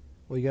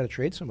 Well, you got to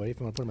trade somebody if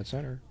you want to put him at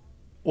center.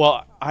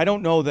 Well, I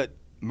don't know that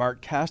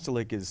Mark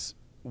Kastelic is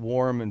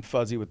warm and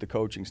fuzzy with the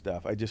coaching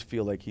staff. I just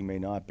feel like he may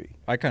not be.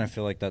 I kind of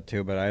feel like that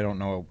too, but I don't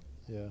know.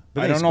 Yeah.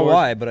 But I he don't know scores.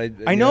 why, but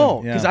I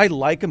know yeah. because I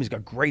like him. He's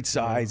got great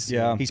size.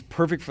 Yeah. He's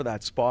perfect for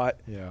that spot.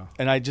 Yeah.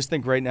 And I just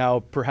think right now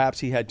perhaps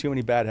he had too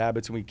many bad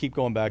habits, and we keep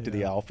going back to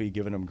the Alfie,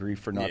 giving him grief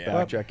for not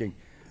back checking.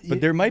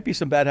 But there might be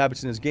some bad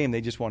habits in his game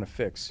they just want to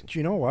fix. Do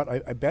you know what?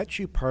 I bet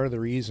you part of the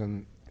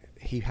reason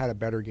he had a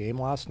better game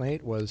last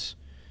night was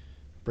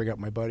bring up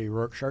my buddy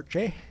Rourke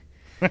Chartier.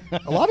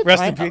 A lot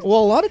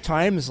of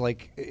times,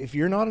 like if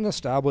you're not an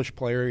established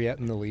player yet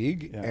in the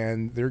league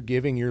and they're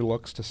giving your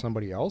looks to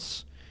somebody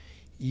else,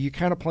 you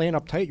kind of playing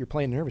uptight. You're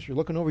playing nervous. You're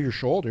looking over your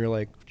shoulder. You're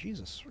like,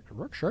 Jesus,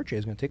 Rourke Chartier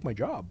is going to take my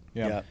job.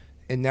 Yeah.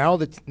 And now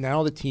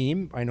the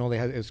team, I know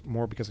it's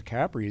more because of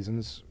cap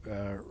reasons.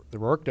 The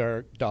Rourke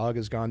dog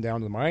has gone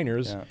down to the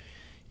minors. Yeah.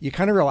 You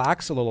kind of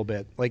relax a little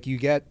bit. Like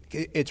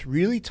it's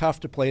really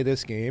tough to play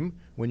this game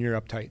when you're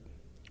uptight.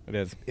 It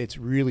is. It's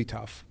really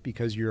tough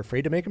because you're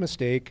afraid to make a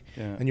mistake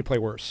and you play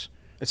worse.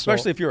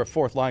 Especially if you're a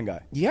fourth line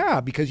guy. Yeah,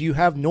 because you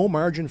have no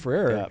margin for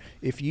error. Yeah.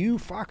 If you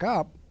fuck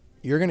up,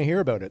 you're going to hear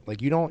about it. Like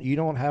you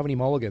don't have any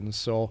mulligans.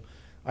 So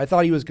I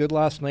thought he was good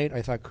last night.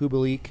 I thought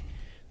Kubalik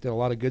did a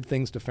lot of good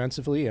things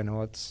defensively. I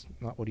know it's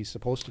not what he's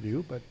supposed to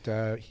do,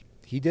 but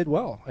he did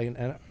well.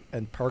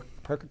 And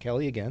Parker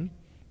Kelly again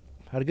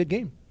had a good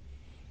game.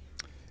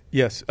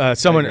 Yes. I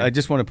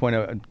just want to point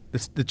out,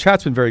 the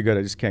chat's been very good.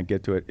 I just can't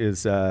get to it.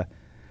 Is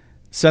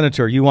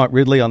Senator, you want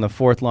Ridley on the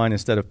fourth line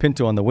instead of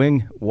Pinto on the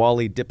wing,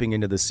 Wally dipping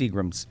into the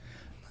Seagrams.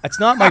 That's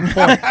not my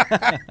point.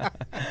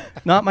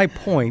 Not my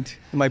point.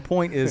 My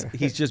point is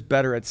he's just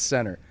better at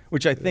center,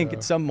 which I think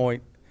at some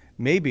point,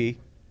 maybe,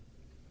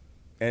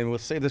 and we'll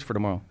save this for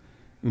tomorrow,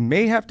 we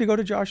may have to go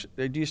to Josh.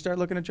 Do you start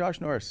looking at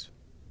Josh Norris?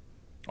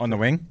 On the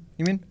wing,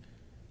 you mean?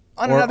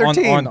 On another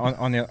team.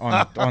 On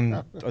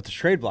the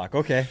trade block,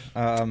 okay.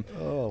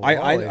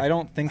 I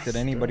don't think that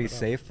anybody's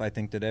safe. I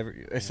think that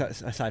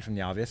aside from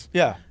the obvious.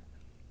 Yeah.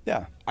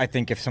 I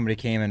think if somebody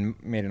came and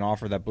made an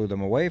offer that blew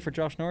them away for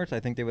Josh Norris, I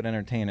think they would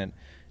entertain it,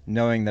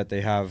 knowing that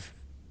they have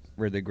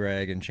Ridley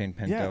Gregg and Shane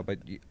Pinto. Yeah. But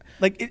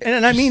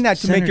and I mean that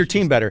to make your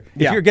team better.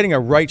 If you're getting a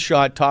right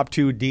shot, top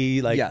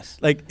 2D,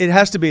 it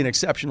has to be an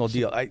exceptional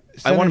deal. I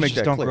want to make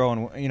that don't clear. Grow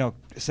on,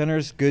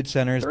 centers, good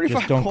centers,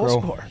 just don't grow.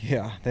 Score.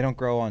 Yeah, they don't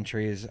grow on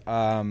trees.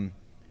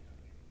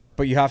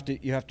 But you have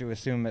to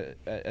assume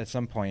at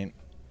some point,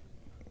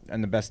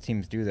 and the best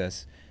teams do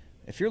this.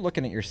 If you're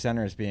looking at your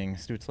centers being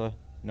Stützle,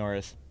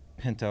 Norris,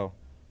 Pinto,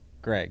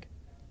 Gregg,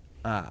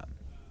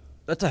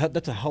 that's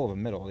a hell of a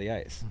middle of the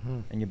ice,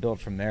 and you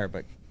build from there.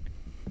 But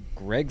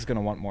Gregg's going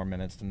to want more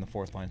minutes than the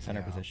fourth line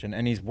center position,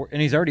 and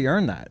he's already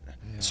earned that.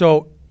 Yeah.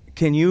 So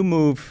can you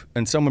move?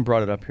 And someone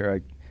brought it up here.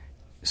 I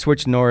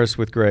switched Norris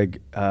with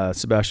Gregg,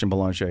 Sebastian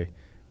Belanger.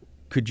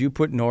 Could you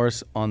put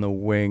Norris on the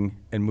wing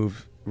and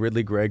move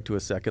Ridley Gregg to a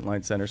second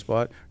line center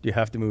spot? Do you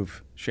have to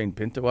move Shane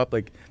Pinto up?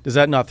 Like, does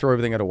that not throw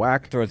everything out of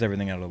whack? Throws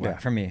everything out of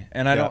whack for me.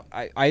 And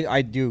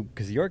I do,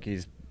 because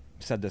Yorkie's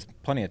said this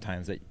plenty of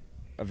times, that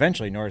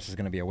eventually Norris is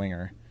going to be a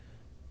winger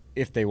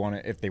if they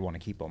want to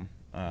keep him.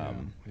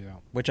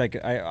 Which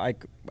I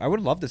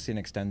would love to see an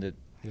extended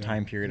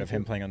time period of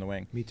him playing on the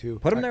wing. Me too.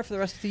 Put him there for the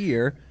rest of the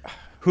year.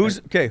 Who's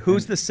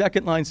the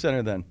second line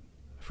center then?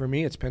 For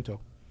me, it's Pinto.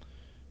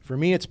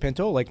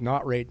 Like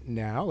not right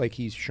now, like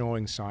he's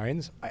showing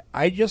signs.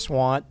 I just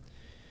want,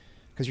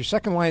 because your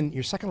second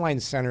line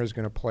center is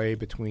going to play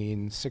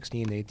between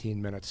 16 and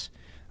 18 minutes.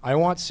 I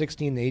want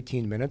 16 to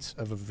 18 minutes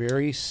of a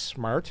very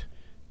smart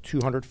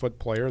 200-foot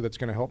player that's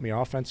going to help me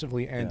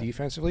offensively and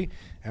defensively.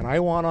 And I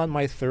want on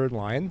my third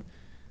line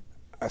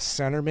a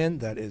centerman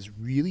that is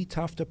really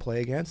tough to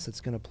play against,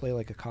 that's going to play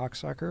like a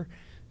cocksucker.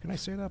 Can I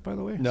say that, by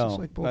the way?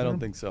 No, I don't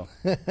think so.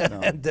 No.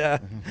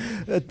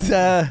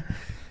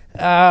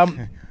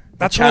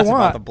 That's what I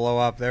want. About to blow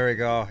up. There we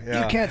go.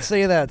 Yeah. You can't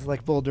say that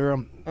like Bull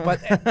Durham,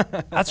 but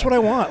that's what I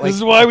want. Like, this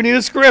is why we need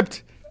a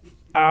script.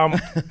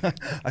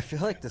 I feel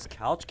like this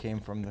couch came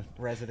from the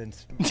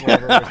residence.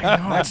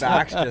 My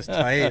back's just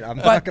tight. I'm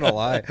not gonna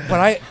lie.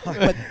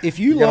 But if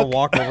you gotta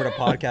walk over to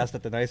podcast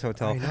at the nice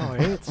hotel. I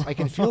know. I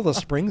can feel the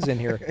springs in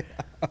here.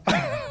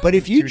 But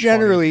if you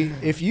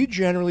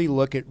generally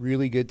look at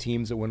really good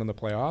teams that win in the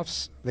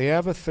playoffs, they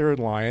have a third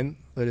line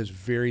that is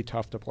very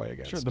tough to play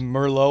against. Sure, the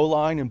Merlot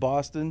line in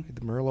Boston.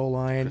 The Merlot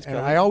line, and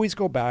I always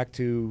go back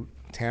to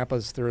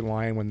Tampa's third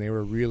line when they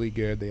were really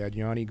good. They had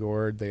Yanni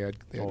Gourde, they had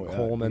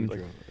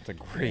Coleman, it's a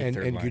great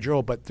and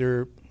Gaudreau. But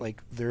they're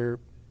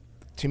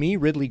to me,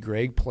 Ridley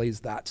Gregg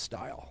plays that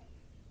style.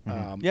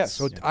 Yes.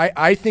 So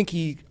I think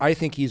he's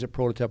a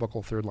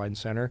prototypical third line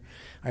center.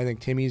 I think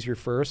Timmy's your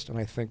first, and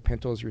I think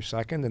Pinto's your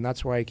second, and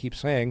that's why I keep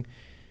saying,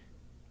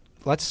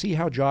 let's see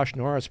how Josh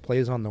Norris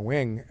plays on the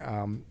wing,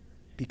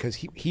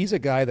 because he's a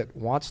guy that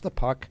wants the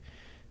puck,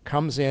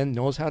 comes in,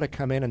 knows how to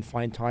come in and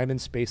find time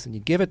and space, and you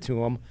give it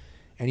to him,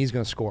 and he's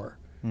going to score.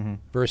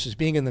 Versus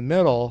being in the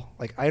middle,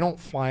 like I don't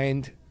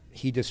find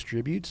he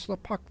distributes the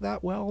puck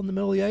that well in the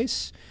middle of the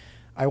ice.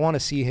 I want to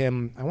see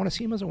him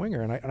as a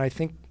winger, and I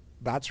think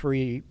that's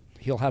where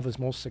he'll have his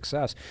most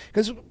success.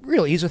 Because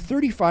really, he's a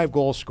 35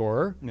 goal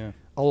scorer. Yeah.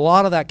 A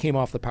lot of that came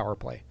off the power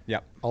play.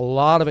 Yeah. A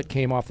lot of it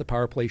came off the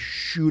power play,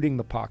 shooting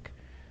the puck.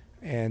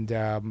 And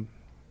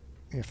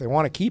if they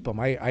want to keep him,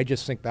 I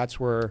just think that's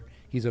where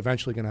he's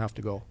eventually going to have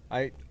to go.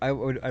 I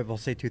will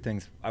say two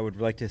things. I would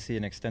like to see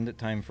an extended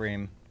time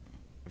frame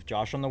of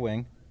Josh on the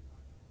wing,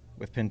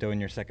 with Pinto in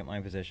your second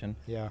line position.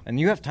 Yeah. And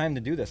you have time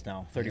to do this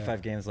now.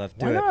 35 games left.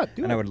 Why not?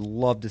 Do and it. I would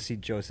love to see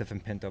Joseph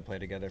and Pinto play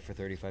together for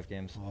 35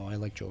 games. Oh, I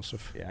like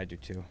Joseph. Yeah, I do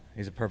too.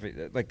 He's a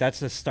perfect, like that's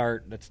the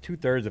start. That's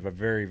 2/3 of a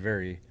very,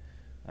 very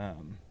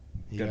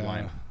good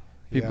line.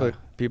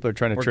 People are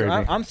trying to trade me.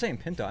 I'm saying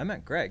Pinto. I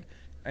meant Greg.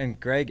 And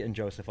Greg and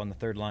Joseph on the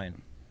third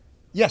line.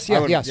 Yes,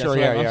 Sorry, yeah.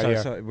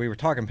 So we were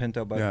talking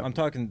Pinto, but Yeah. I'm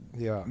talking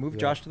move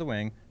Josh to the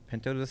wing,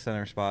 Pinto to the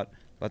center spot,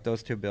 let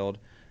those two build,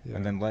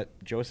 and then let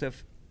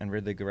Joseph and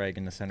Ridley Gregg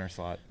in the center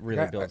slot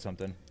really build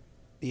something.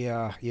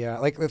 Yeah.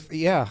 Like,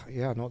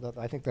 no,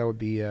 I think that would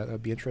be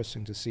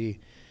interesting to see.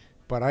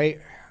 But I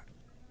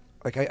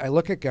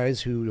look at guys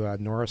who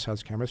Norris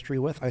has chemistry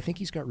with. I think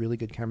he's got really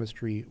good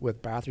chemistry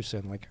with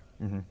Batherson. Like,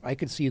 I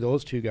could see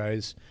those two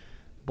guys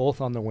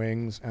both on the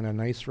wings and a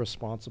nice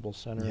responsible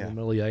center in the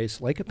middle of the ice,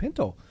 like a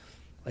Pinto.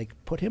 Like,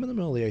 put him in the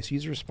middle of the ice.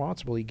 He's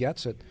responsible. He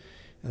gets it.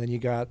 And then you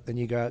got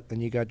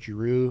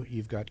Giroux.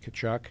 You've got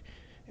Tkachuk,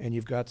 and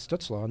you've got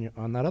Stützle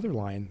on that other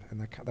line, and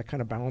that kind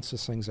of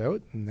balances things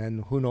out. And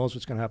then who knows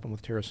what's going to happen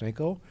with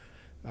Tarasenko?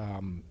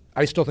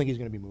 I still think he's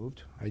going to be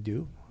moved. I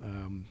do,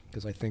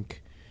 because I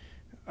think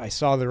I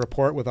saw the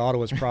report with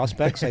Ottawa's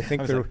prospects. I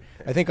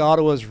think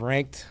Ottawa's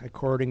ranked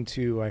according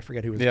to, I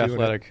forget who was doing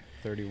Athletic. it.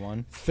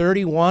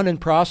 31 in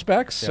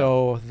prospects. Yeah.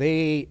 So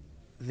they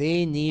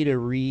need a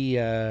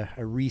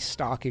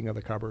restocking of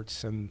the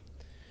cupboards. And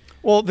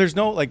well, there's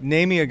no, like,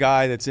 name me a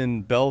guy that's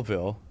in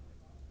Belleville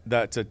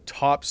that's a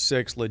top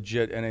 6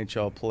 legit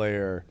NHL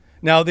player.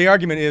 Now, the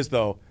argument is,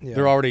 though,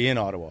 they're already in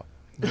Ottawa.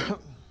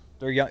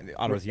 They're young.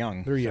 Ottawa's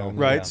young. They're young.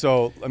 Right? Yeah.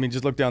 So, I mean,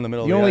 just look down the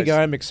middle of the only ice.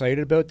 guy I'm excited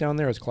about down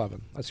there is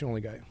Clevin. That's the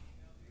only guy.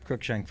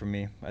 Crookshank for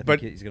me. I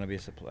think he's going to be a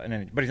supply.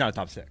 But he's not a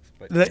top 6.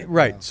 But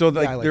Right. Yeah. So,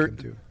 like, I like him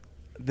too.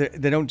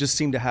 They don't just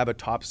seem to have a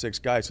top 6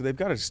 guy. So they've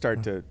got to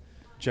start to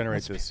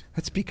generate this.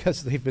 That's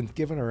because they've been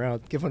giving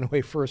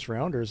away first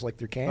rounders like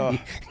they're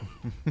candy.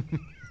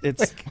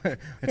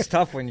 It's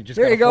tough when you just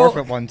There got you to go.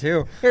 forfeit one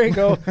too. There you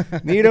go.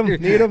 Need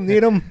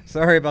him.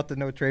 Sorry about the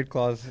no trade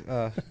clause,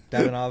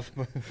 Davinov.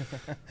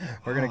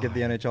 We're gonna get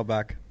the NHL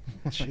back.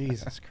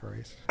 Jesus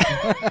Christ.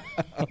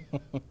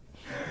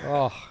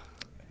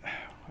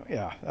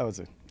 Yeah, that was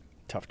a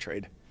tough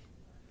trade.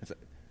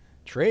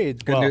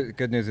 Trade.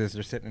 Good news is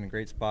they're sitting in a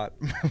great spot.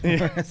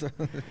 So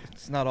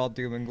it's not all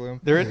doom and gloom.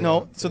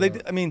 So they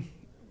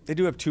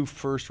do have 2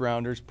 first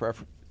rounders.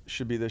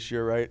 Should be this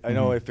year, right? I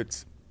know if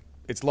it's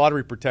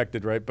lottery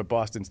protected, right? But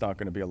Boston's not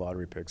going to be a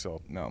lottery pick,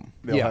 so no.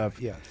 They're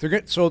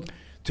good. So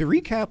to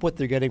recap, what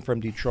they're getting from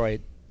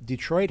Detroit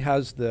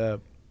has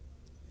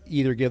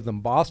either give them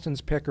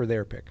Boston's pick or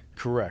their pick.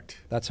 Correct.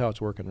 That's how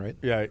it's working, right?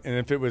 Yeah, and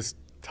if it was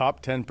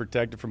top 10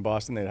 protected from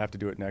Boston, they'd have to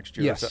do it next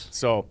year. Yes.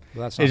 So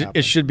that's not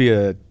it should be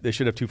they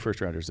should have 2 first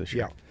rounders this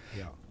year.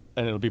 Yeah.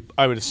 And it'll be,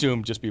 I would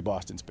assume, just be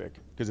Boston's pick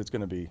because it's going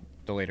to be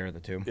the later of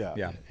the 2.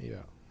 Yeah.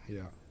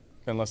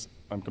 Unless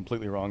I'm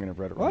completely wrong and I've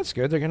read it wrong. Well, that's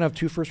good. They're going to have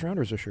 2 first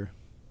rounders this year.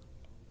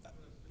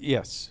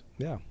 Yes.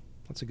 Yeah,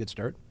 that's a good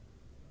start.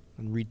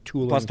 And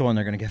retooling. Plus the one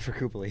they're going to get for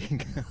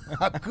Kupalik.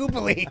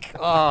 Kupalik.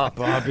 Oh,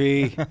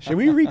 Bobby. Should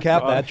we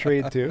recap that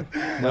trade too?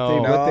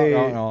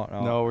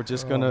 No. We're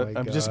just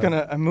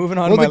gonna. I'm moving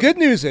on. Well, the good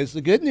news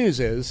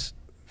is,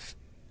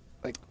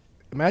 like,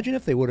 imagine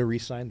if they would have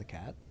re-signed the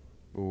Cat.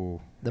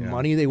 Ooh. The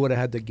money they would have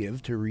had to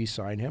give to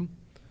re-sign him.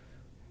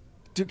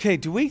 Okay,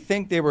 do we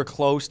think they were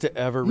close to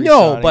ever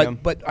re-signing him? No,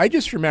 but I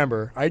just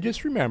remember,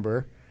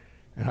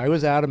 and I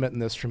was adamant in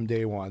this from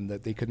day one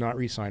that they could not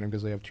re-sign him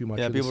because they have too much.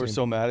 Yeah, of the people were same.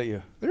 so mad at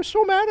you. They're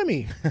so mad at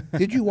me.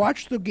 Did you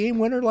watch the game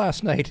winner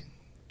last night?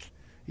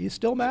 He's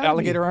still mad.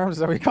 Alligator arms, is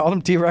that what you call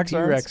them? T-Rex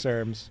arms? T-Rex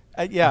arms.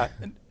 Yeah,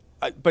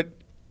 but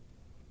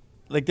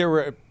like there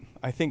were,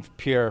 I think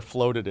Pierre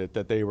floated it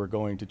that they were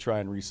going to try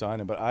and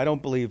re-sign him, but I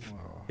don't believe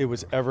it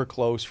was ever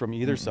close from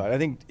either side. I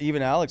think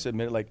even Alex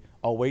admitted, like,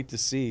 I'll wait to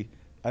see.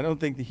 I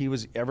don't think that he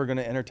was ever going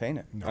to entertain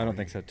it. No, I don't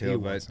think so too.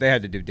 But they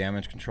had to do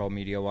damage control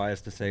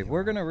media-wise to say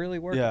we're going to really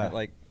work on it.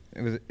 Like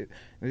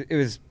it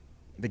was.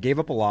 They gave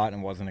up a lot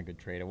and wasn't a good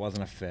trade. It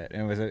wasn't a fit,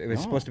 and it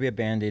was supposed to be a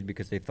Band-Aid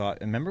because they thought.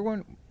 And remember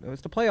when it was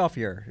the playoff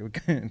year?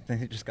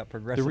 They just got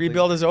progressively. The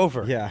rebuild is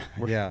over. Yeah.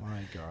 My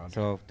God.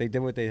 So they did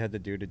what they had to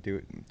do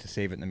to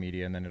save it in the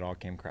media, and then it all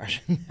came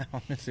crashing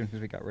down as soon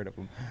as we got rid of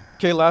them.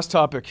 Okay, last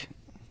topic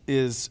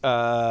is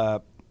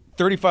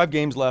 35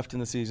 games left in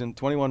the season,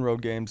 21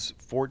 road games,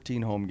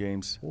 14 home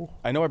games. Ooh.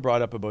 I know I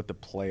brought up about the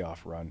playoff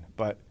run,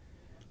 but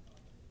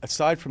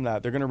aside from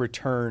that, they're going to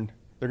return.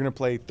 They're going to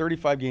play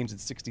 35 games in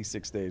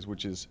 66 days,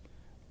 which is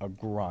a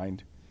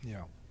grind.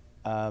 Yeah.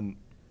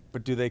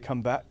 But do they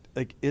come back?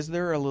 Like, is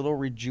there a little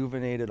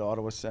rejuvenated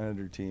Ottawa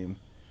Senator team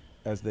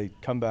as they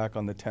come back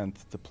on the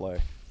 10th to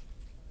play?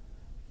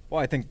 Well,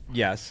 I think,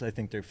 yes. I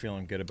think they're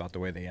feeling good about the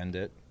way they end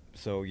it.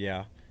 So,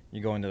 yeah, you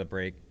go into the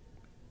break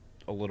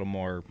a little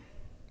more,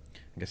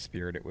 I guess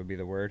spirited would be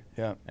the word.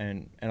 Yeah.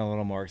 And a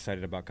little more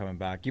excited about coming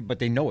back. But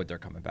they know what they're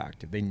coming back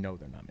to. They know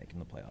they're not making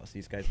the playoffs.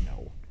 These guys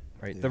know.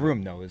 Right, the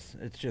room knows.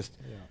 It's just,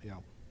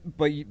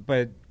 But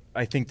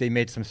I think they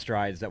made some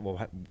strides that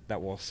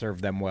will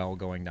serve them well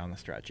going down the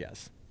stretch.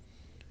 Yes.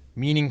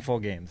 Meaningful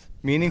games.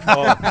 Meaningful.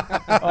 Oh,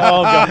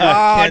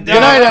 God. Good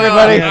night,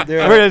 everybody.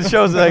 We're going to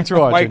show. Thanks for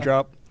watching. Mic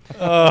drop.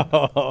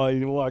 Oh,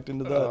 you walked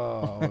into that.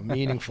 Oh,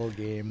 meaningful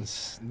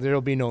games. There'll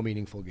be no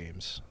meaningful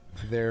games.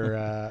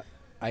 They're.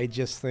 I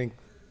just think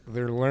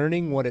they're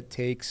learning what it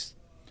takes.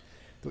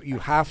 What you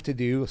have to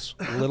do,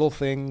 little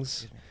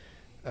things,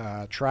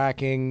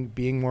 tracking,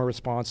 being more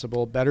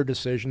responsible, better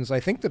decisions.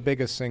 I think the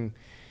biggest thing,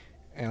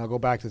 and I'll go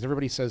back to this,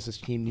 everybody says this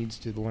team needs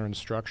to learn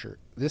structure.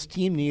 This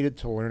team needed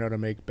to learn how to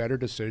make better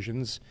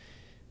decisions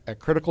at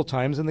critical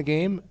times in the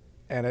game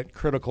and at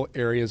critical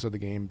areas of the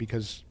game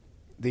because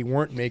they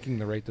weren't making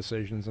the right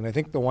decisions. And I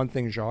think the one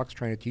thing Jacques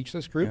trying to teach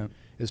this group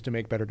is to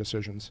make better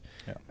decisions.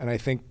 Yeah. And I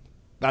think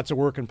that's a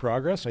work in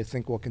progress. I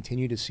think we'll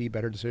continue to see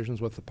better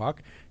decisions with the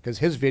puck because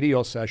his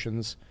video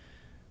sessions,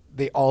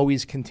 they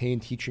always contain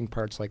teaching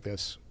parts like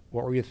this.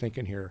 What were you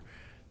thinking here?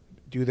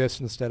 Do this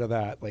instead of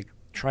that. Like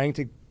trying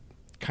to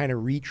kind of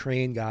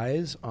retrain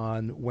guys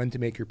on when to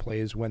make your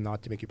plays, when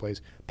not to make your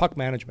plays. Puck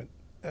management.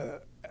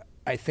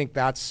 I think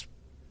it's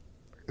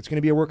going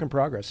to be a work in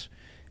progress.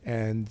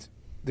 And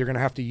they're going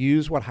to have to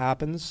use what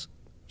happens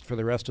for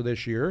the rest of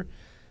this year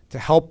to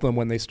help them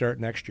when they start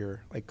next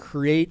year. Like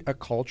create a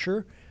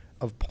culture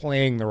of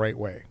playing the right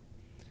way.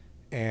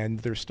 And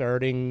they're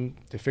starting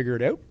to figure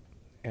it out.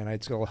 And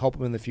it's going to help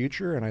them in the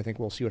future. And I think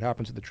we'll see what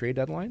happens at the trade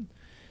deadline.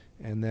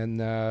 And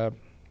then,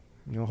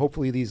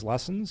 hopefully these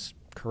lessons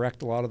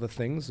correct a lot of the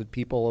things that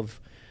people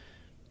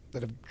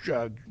that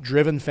have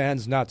driven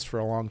fans nuts for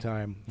a long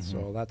time. Mm-hmm.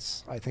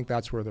 So I think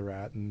that's where they're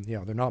at. And,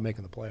 they're not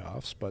making the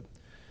playoffs, but.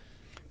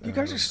 You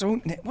guys are so.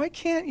 Why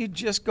can't you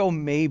just go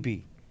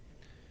maybe?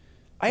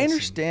 I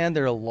understand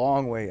they're a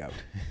long way out.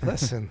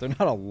 Listen, they're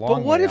not a long way out.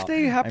 But what if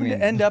they happen to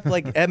end up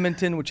like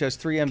Edmonton, which has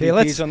 3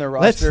 MVPs on their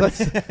roster? Let's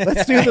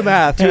do the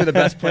math. 2 of the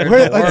best players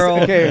in the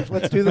world. Okay,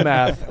 let's do the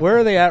math. Where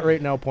are they at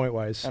right now,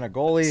 point-wise? And a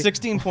goalie.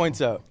 16 points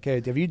out.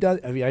 Okay, have you done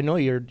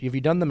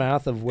the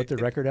math of what the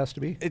record has to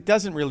be? It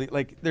doesn't really,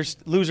 there's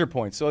loser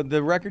points. So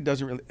the record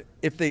doesn't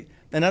really,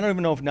 and I don't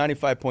even know if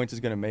 95 points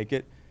is going to make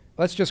it.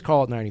 Let's just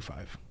call it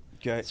 95.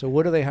 Okay. So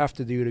what do they have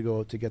to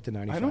do to get to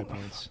 95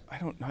 points? I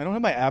don't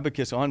have my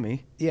abacus on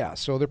me. Yeah,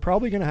 so they're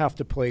probably going to have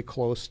to play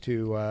close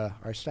to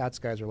our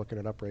stats guys are looking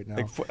it up right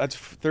now. That's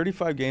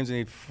 35 games and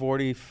need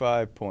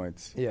 45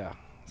 points. Yeah.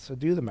 So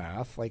do the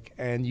math.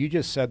 And you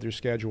just said their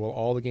schedule,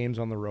 all the games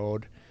on the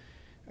road.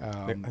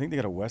 I think they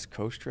got a West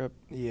Coast trip.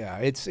 Yeah,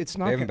 it's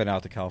not. They haven't been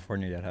out to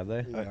California yet, have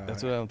they?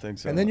 That's what I don't think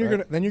so. And then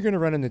you're gonna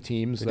run into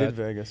teams they did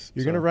Vegas.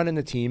 You're gonna run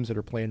into teams that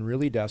are playing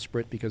really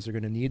desperate because they're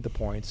gonna need the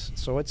points.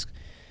 So it's.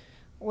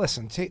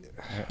 Listen,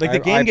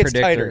 the game gets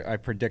tighter. I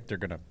predict they're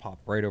going to pop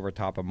right over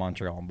top of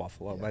Montreal and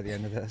Buffalo by the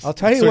end of this. I'll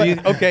tell you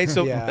what.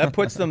 That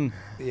puts them.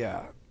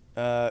 Yeah.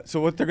 So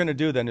what they're going to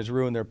do then is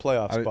ruin their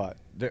playoff spot.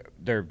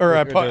 Their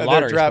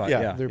lottery draft. Spot.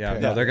 Yeah.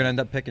 No, they're going to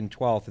end up picking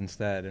 12th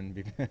instead,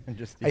 and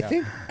just.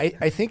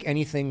 I think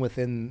anything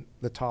within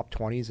the top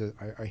 20s,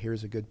 I hear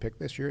is a good pick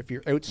this year. If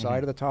you're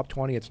outside of the top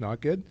 20, it's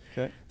not good.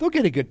 Okay. They'll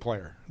get a good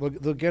player.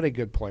 They'll get a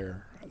good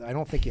player. I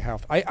don't think you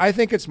have. I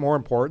think it's more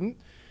important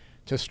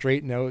to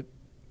straighten out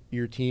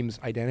your team's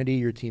identity,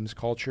 your team's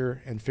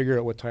culture, and figure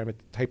out what type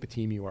of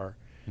team you are,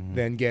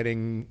 than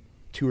getting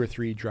 2 or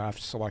 3 draft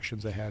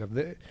selections ahead of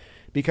it.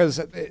 Because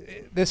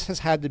this has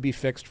had to be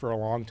fixed for a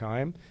long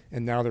time,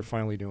 and now they're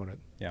finally doing it.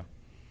 Yeah.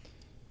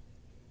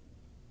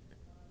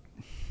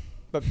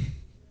 But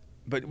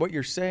what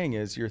you're saying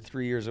is you're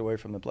 3 years away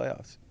from the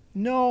playoffs.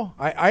 No,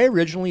 I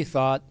originally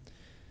thought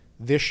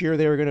this year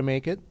they were going to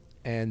make it.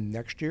 And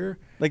next year,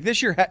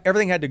 this year,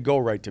 everything had to go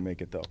right to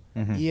make it, though.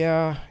 Mm-hmm.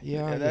 Yeah.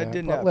 That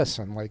didn't but happen.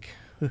 Listen,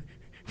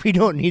 we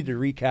don't need to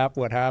recap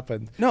what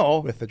happened. No,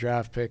 with the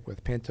draft pick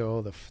with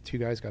Pinto, the 2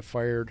 guys got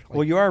fired.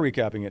 Well, you are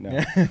recapping it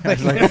now.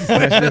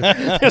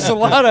 There's a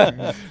lot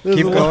of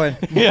keep going.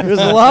 There's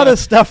a lot of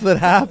stuff that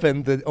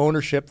happened. The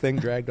ownership thing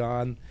dragged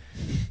on.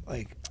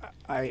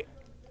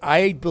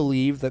 I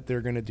believe that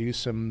they're going to do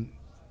some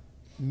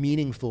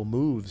meaningful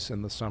moves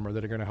in the summer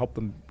that are going to help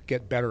them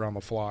get better on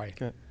the fly.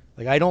 Okay.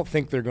 I don't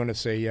think they're going to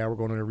say, we're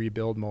going into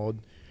rebuild mode,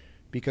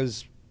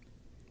 because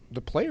the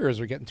players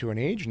are getting to an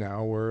age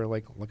now where,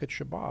 look at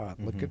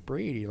Shabbat, look at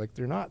Brady.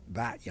 They're not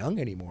that young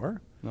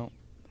anymore. No.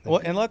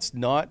 Well, and let's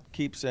not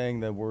keep saying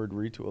the word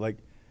retool.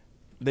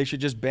 They should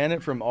just ban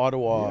it from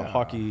Ottawa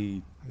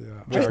hockey. Yeah.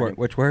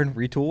 Which word?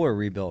 Retool or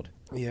rebuild?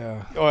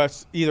 Yeah. Oh,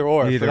 that's either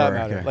or for that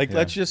matter. Okay.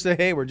 Let's just say,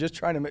 hey, we're just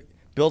trying to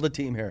build a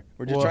team here.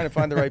 We're just trying to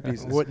find the right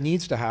pieces. What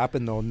needs to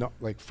happen, though,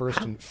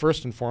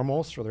 first and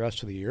foremost for the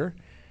rest of the year,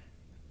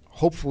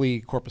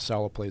 hopefully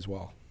Korpisalo plays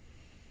well,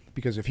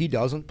 because if he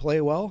doesn't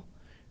play well,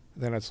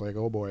 then it's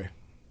oh boy,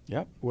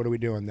 yep. What are we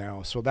doing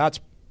now? So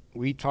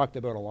we talked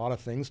about a lot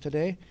of things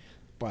today,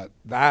 but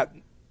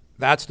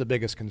that's the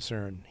biggest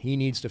concern. He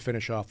needs to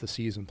finish off the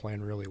season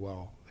playing really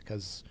well,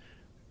 because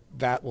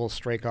that will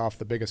strike off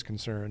the biggest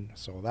concern.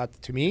 So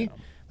that, to me,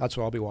 that's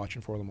what I'll be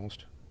watching for the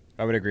most.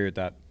 I would agree with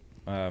that.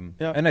 And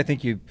I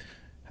think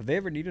have they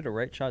ever needed a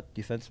right shot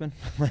defenseman?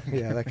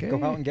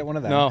 Go out and get one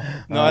of them. No,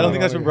 I don't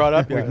think that's been brought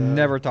up yet. We've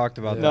never talked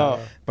about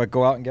that. But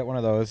go out and get one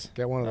of those.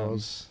 Get one of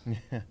those.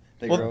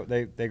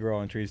 They grow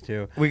on trees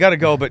too. We got to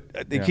go,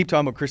 but they keep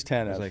talking about Chris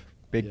Tanev. It's like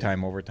big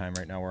time overtime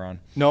right now we're on.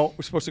 No,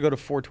 we're supposed to go to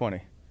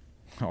 4:20.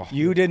 Oh.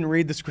 You didn't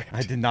read the script.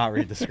 I did not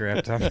read the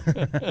script.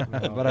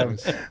 but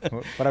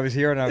I was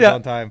here and I was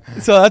on time.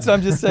 So that's what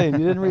I'm just saying.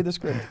 You didn't read the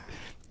script.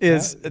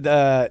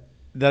 That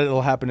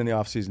it'll happen in the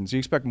off season. So you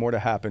expect more to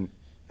happen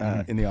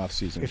in the off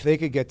season. If they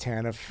could get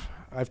Tanev,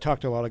 I've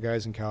talked to a lot of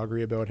guys in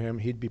Calgary about him.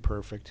 He'd be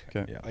perfect.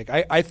 Okay. Yeah. Like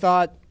I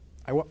thought,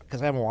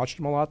 because I haven't watched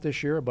him a lot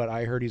this year, but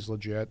I heard he's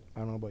legit. I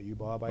don't know about you,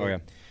 Bob. I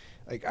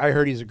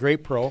heard he's a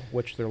great pro,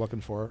 which they're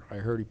looking for. I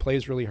heard he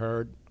plays really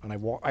hard, and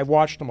I've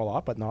watched him a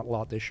lot, but not a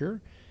lot this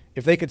year.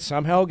 If they could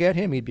somehow get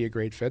him, he'd be a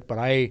great fit. But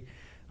I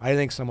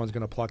think someone's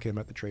going to pluck him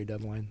at the trade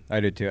deadline.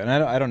 I do too, and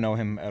I don't know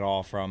him at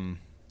all from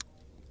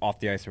off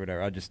the ice or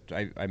whatever.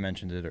 I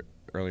mentioned it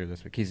earlier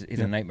this week. He's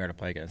a nightmare to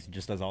play against. He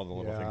just does all the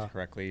little things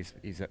correctly.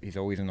 He's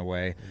always in the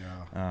way.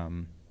 Yeah.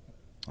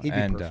 He'd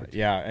be perfect.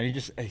 And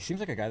he seems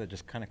like a guy that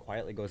just kind of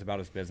quietly goes about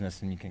his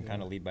business, and you can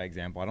kind of lead by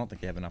example. I don't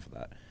think they have enough of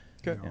that.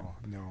 Okay.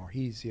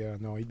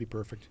 He'd be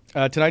perfect.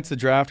 Tonight's the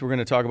draft. We're going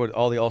to talk about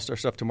all the All-Star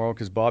stuff tomorrow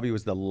because Bobby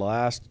was the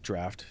last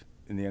draft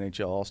in the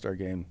NHL All-Star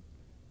game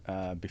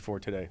before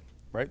today.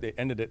 Right? They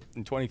ended it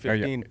in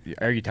 2015.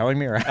 Are you telling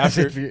me? Or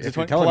after if you're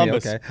telling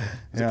Columbus. me, okay.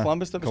 Is it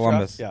Columbus that was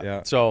Columbus, draft?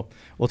 yeah. So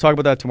we'll talk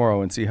about that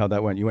tomorrow and see how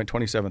that went. You went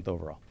 27th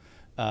overall.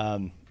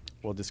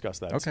 We'll discuss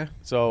that. Okay.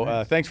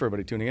 So thanks for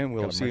everybody tuning in.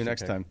 We'll see you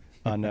next time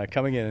on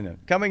Coming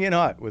In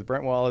Hot with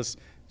Brent Wallace,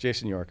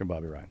 Jason York, and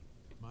Bobby Ryan.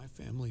 My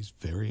family's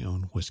very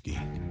own whiskey,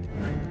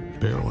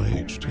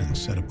 barrel-aged and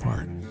set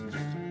apart,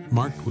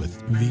 marked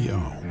with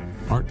VO,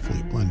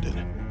 artfully blended,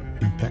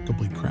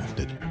 impeccably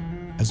crafted,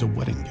 as a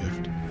wedding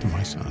gift to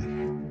my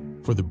son,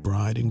 for the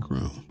bride and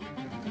groom.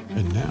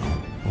 And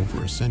now,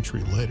 over a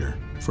century later,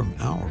 from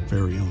our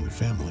very own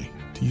family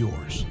to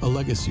yours, a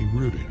legacy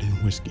rooted in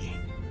whiskey.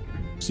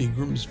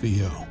 Seagram's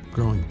VO,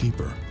 growing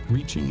deeper,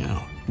 reaching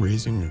out,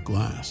 raising a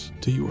glass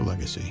to your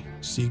legacy.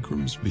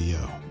 Seagram's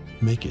VO,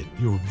 make it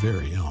your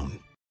very own.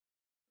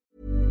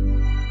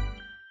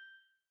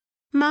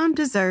 Mom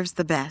deserves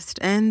the best,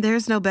 and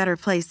there's no better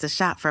place to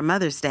shop for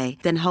Mother's Day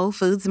than Whole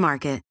Foods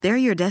Market. They're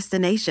your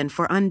destination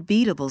for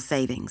unbeatable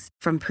savings,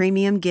 from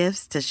premium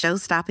gifts to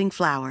show-stopping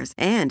flowers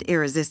and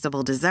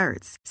irresistible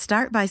desserts.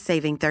 Start by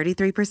saving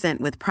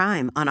 33% with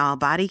Prime on all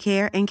body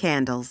care and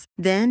candles.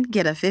 Then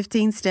get a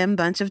 15-stem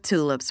bunch of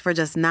tulips for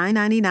just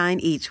 $9.99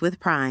 each with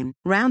Prime.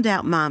 Round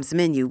out Mom's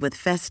menu with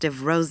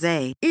festive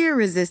rosé,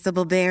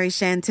 irresistible berry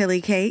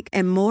chantilly cake,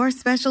 and more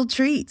special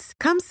treats.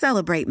 Come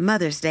celebrate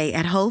Mother's Day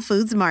at Whole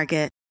Foods Market.